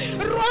kapa,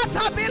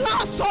 rwata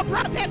bila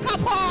soprate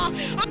kapa,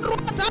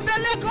 arwata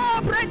bele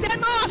comprete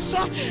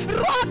nasa,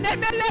 rwate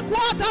mele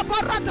kwata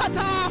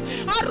baratata,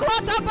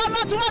 arwata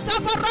balatuata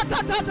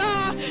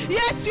baratata.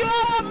 Yes, you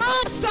are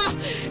master.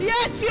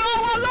 Yes, you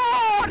are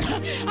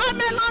Lord.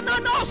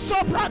 Amelana no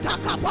soprata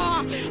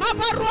kapa,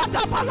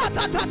 abarwata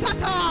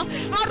balatata,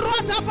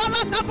 arwata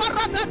balata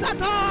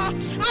baratata,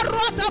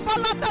 arwata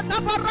balata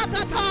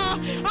baratata,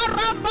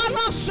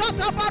 arambala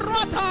shata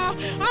barata,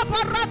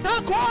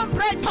 abarata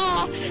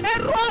compreta,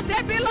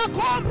 erwate bila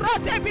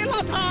comprate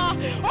bilata,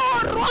 oh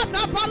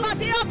rwata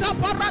baladiata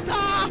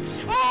barata.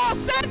 Oh,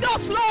 send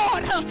us,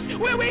 Lord.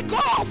 We will go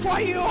for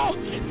you.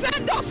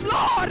 Send us,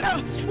 Lord.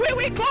 We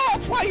will go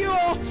for you.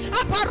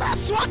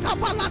 Aparaswata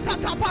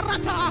balatata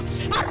barata,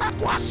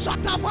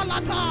 arakwasata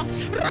balata,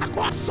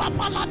 rakwasa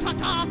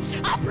balatata,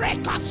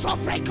 abreka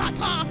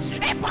sofrekata,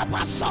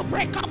 epapa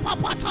sofreka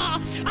papata,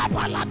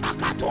 abalata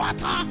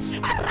katuata,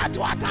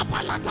 aratwata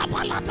balata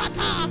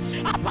balatata,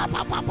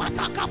 apapa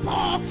papata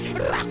kapo,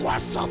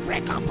 rakwasa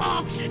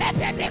frekapa,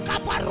 epede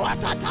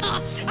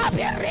kaparuatata,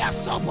 aberia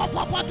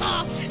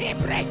sopopata,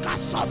 ibreka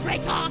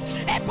sofreta,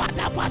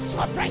 epadaba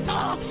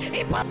sofreta,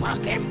 ipapa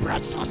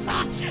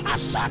kembrasosa,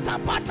 asata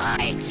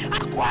patai,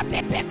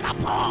 Aquate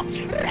Pekapo,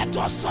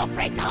 Reto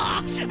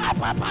Sofreta,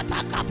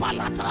 Apapata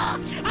Kapalata,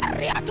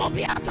 Ariato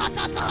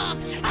Biatata,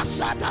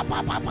 Asata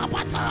Papa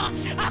Papata,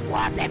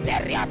 Aquate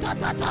Beriata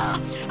Tata,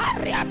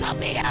 Ariata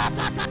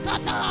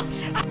Biatata,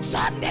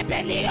 Asande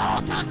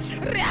Beliota,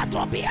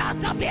 Reato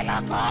Biata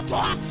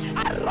Belacoto,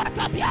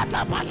 Arata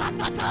Biata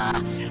Balatata,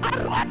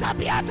 Arata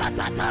Biata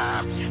Tata,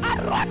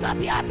 Arata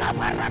Biata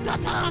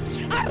Baratata,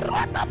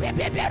 Arata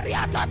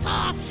Beberiatata,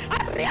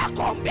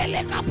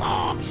 Ariacombele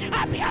Capo,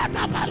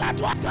 Abiata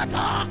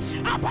Balatuatata,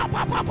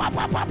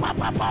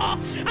 Apapapapapapapapa,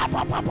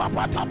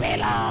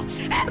 Apapapapapabela,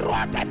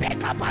 Erota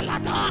Beca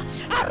Balata,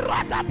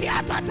 Arata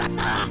Biata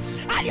Tata,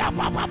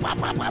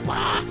 Ayapapapapapa,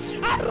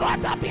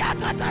 Arata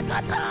Biata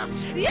Tata.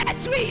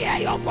 Yes, we hear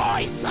your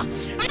voice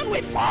and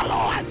we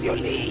follow as you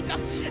lead.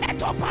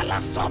 Etopala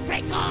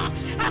Sofreta,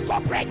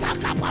 Acopreta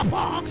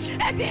Capapo,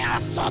 Edia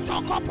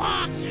Soto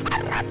Copa,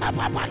 Arata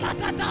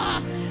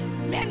Papalatata,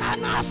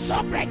 Menana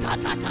Sofreta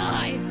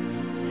Tatai.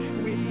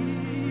 We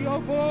hear your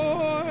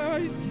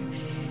voice,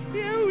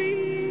 here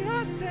we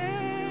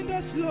ascend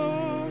us,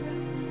 Lord.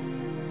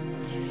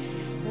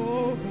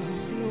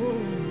 Overflows,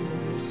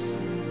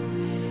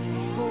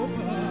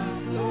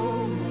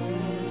 overflows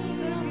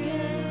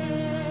again.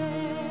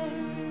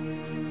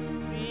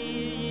 We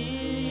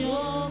hear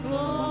your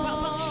voice.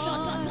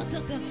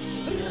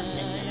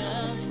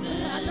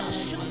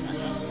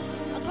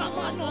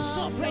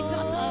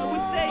 We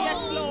say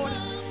yes, Lord.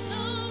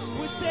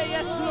 We say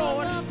yes,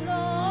 Lord.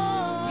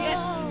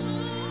 Yes.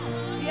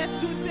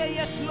 Yes, we say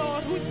yes,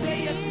 Lord. We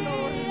say yes,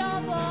 Lord.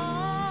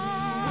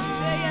 We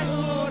say yes,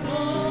 Lord.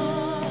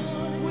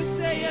 We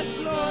say yes,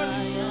 Lord.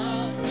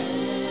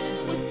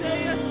 We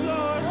say yes,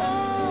 Lord.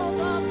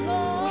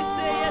 We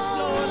say yes,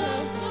 Lord.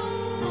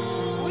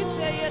 We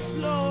say yes,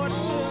 Lord.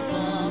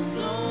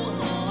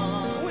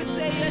 We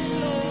say yes,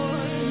 Lord.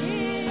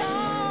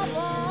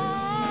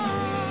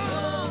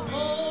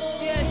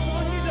 Yes,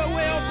 only the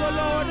way of the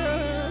Lord.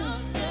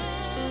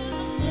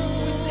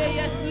 We say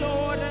yes,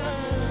 Lord.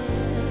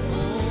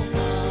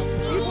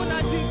 Even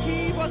as you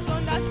give us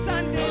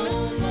understanding,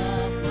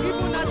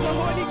 even as the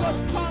Holy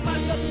Ghost comes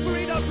as the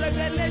spirit of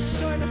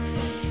revelation,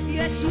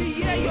 yes, we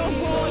hear your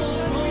voice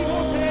and we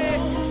obey.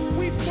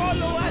 We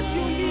follow as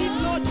you lead,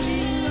 Lord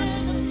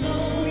Jesus.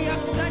 We are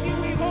standing,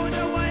 we hold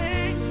our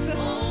hands,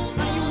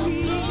 and you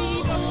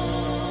lead us.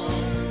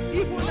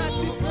 Even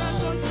as you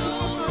grant unto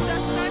us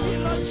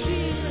understanding, Lord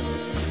Jesus,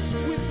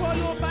 we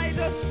follow by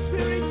the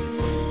Spirit,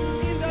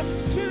 in the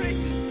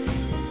Spirit.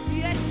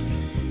 Yes,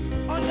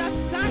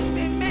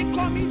 understanding may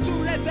come into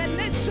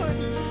revelation,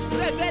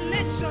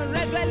 revelation,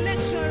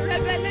 revelation,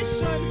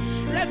 revelation,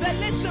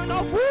 revelation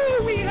of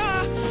who we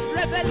are,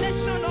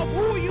 revelation of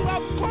who you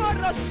have called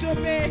us to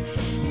be.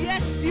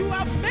 Yes, you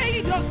have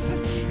made us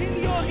in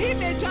your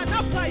image and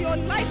after your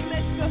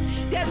likeness.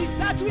 There is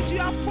that which you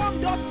have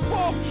formed us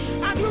for,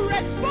 and you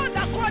respond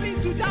according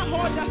to that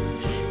order.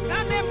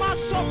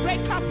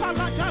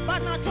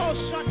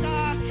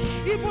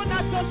 Even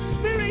as the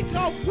spirit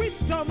of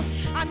wisdom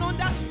and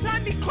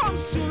understanding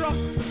comes to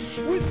us,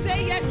 we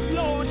say yes,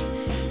 Lord.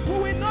 We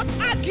will not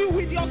argue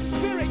with your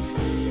spirit.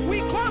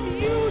 We come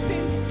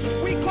yielding,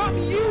 we come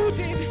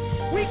yielding,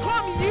 we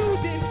come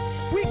yielding,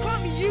 we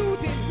come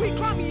yielding, we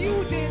come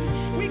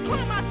yielding, we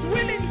come as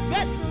willing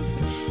vessels,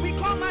 we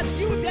come as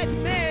yielded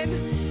men.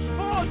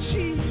 Oh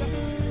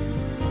Jesus,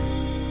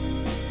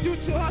 do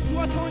to us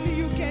what only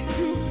you can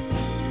do.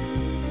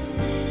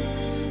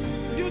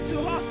 Do to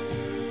us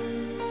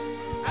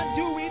and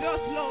do with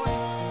us, Lord,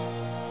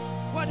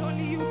 what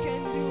only you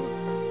can do.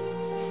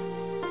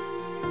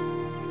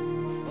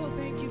 Oh,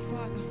 thank you,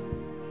 Father.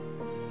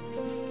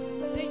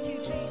 Thank you,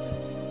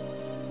 Jesus.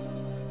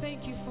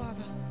 Thank you,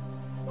 Father.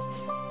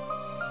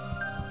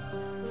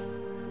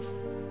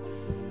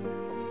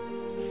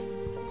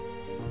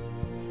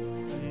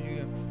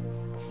 Hallelujah.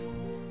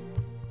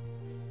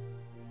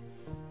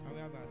 Can we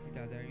have our seat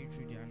as I read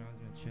through the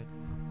announcement, Shed?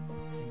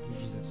 Thank you,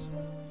 Jesus.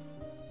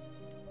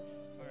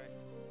 Alright,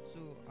 so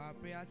our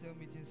prayer cell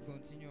meetings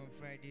continue on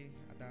Friday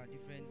at our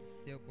different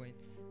cell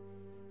points.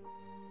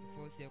 The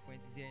first cell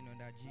point is here in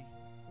under G,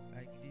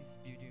 like this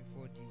building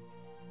 4D.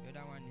 The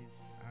other one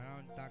is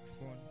around Tax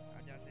Fund,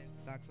 adjacent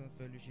Tax Fund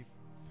Fellowship.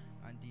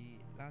 And the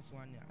last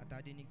one at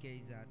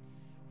Adenike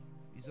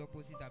is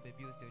opposite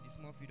Abebi Hostel, the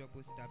small field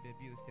opposite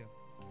Abebi Hostel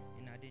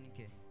in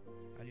Adenike.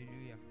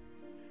 Hallelujah.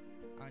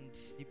 And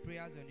the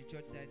prayers on the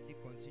church side still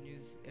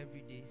continues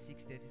every day,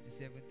 6:30 to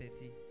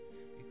 7:30.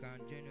 You can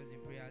join us in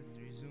prayers,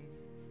 resume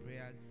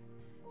prayers.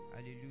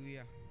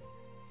 Hallelujah.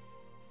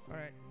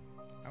 Alright,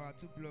 our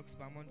 2 blocks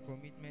per month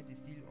commitment is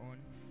still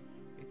on.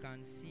 You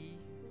can see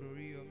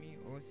Broriyomi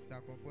or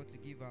Sister Comfort to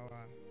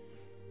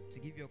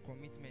give your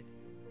commitment.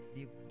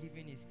 The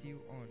giving is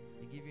still on.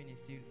 The giving is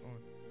still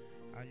on.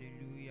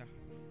 Hallelujah.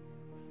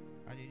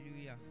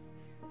 Hallelujah.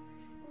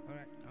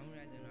 Alright, can we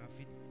rise on our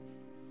feet?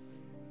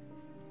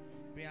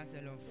 Prayer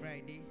cell on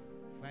Friday,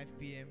 5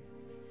 p.m.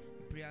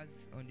 The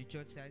prayers on the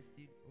church side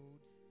still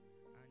holds.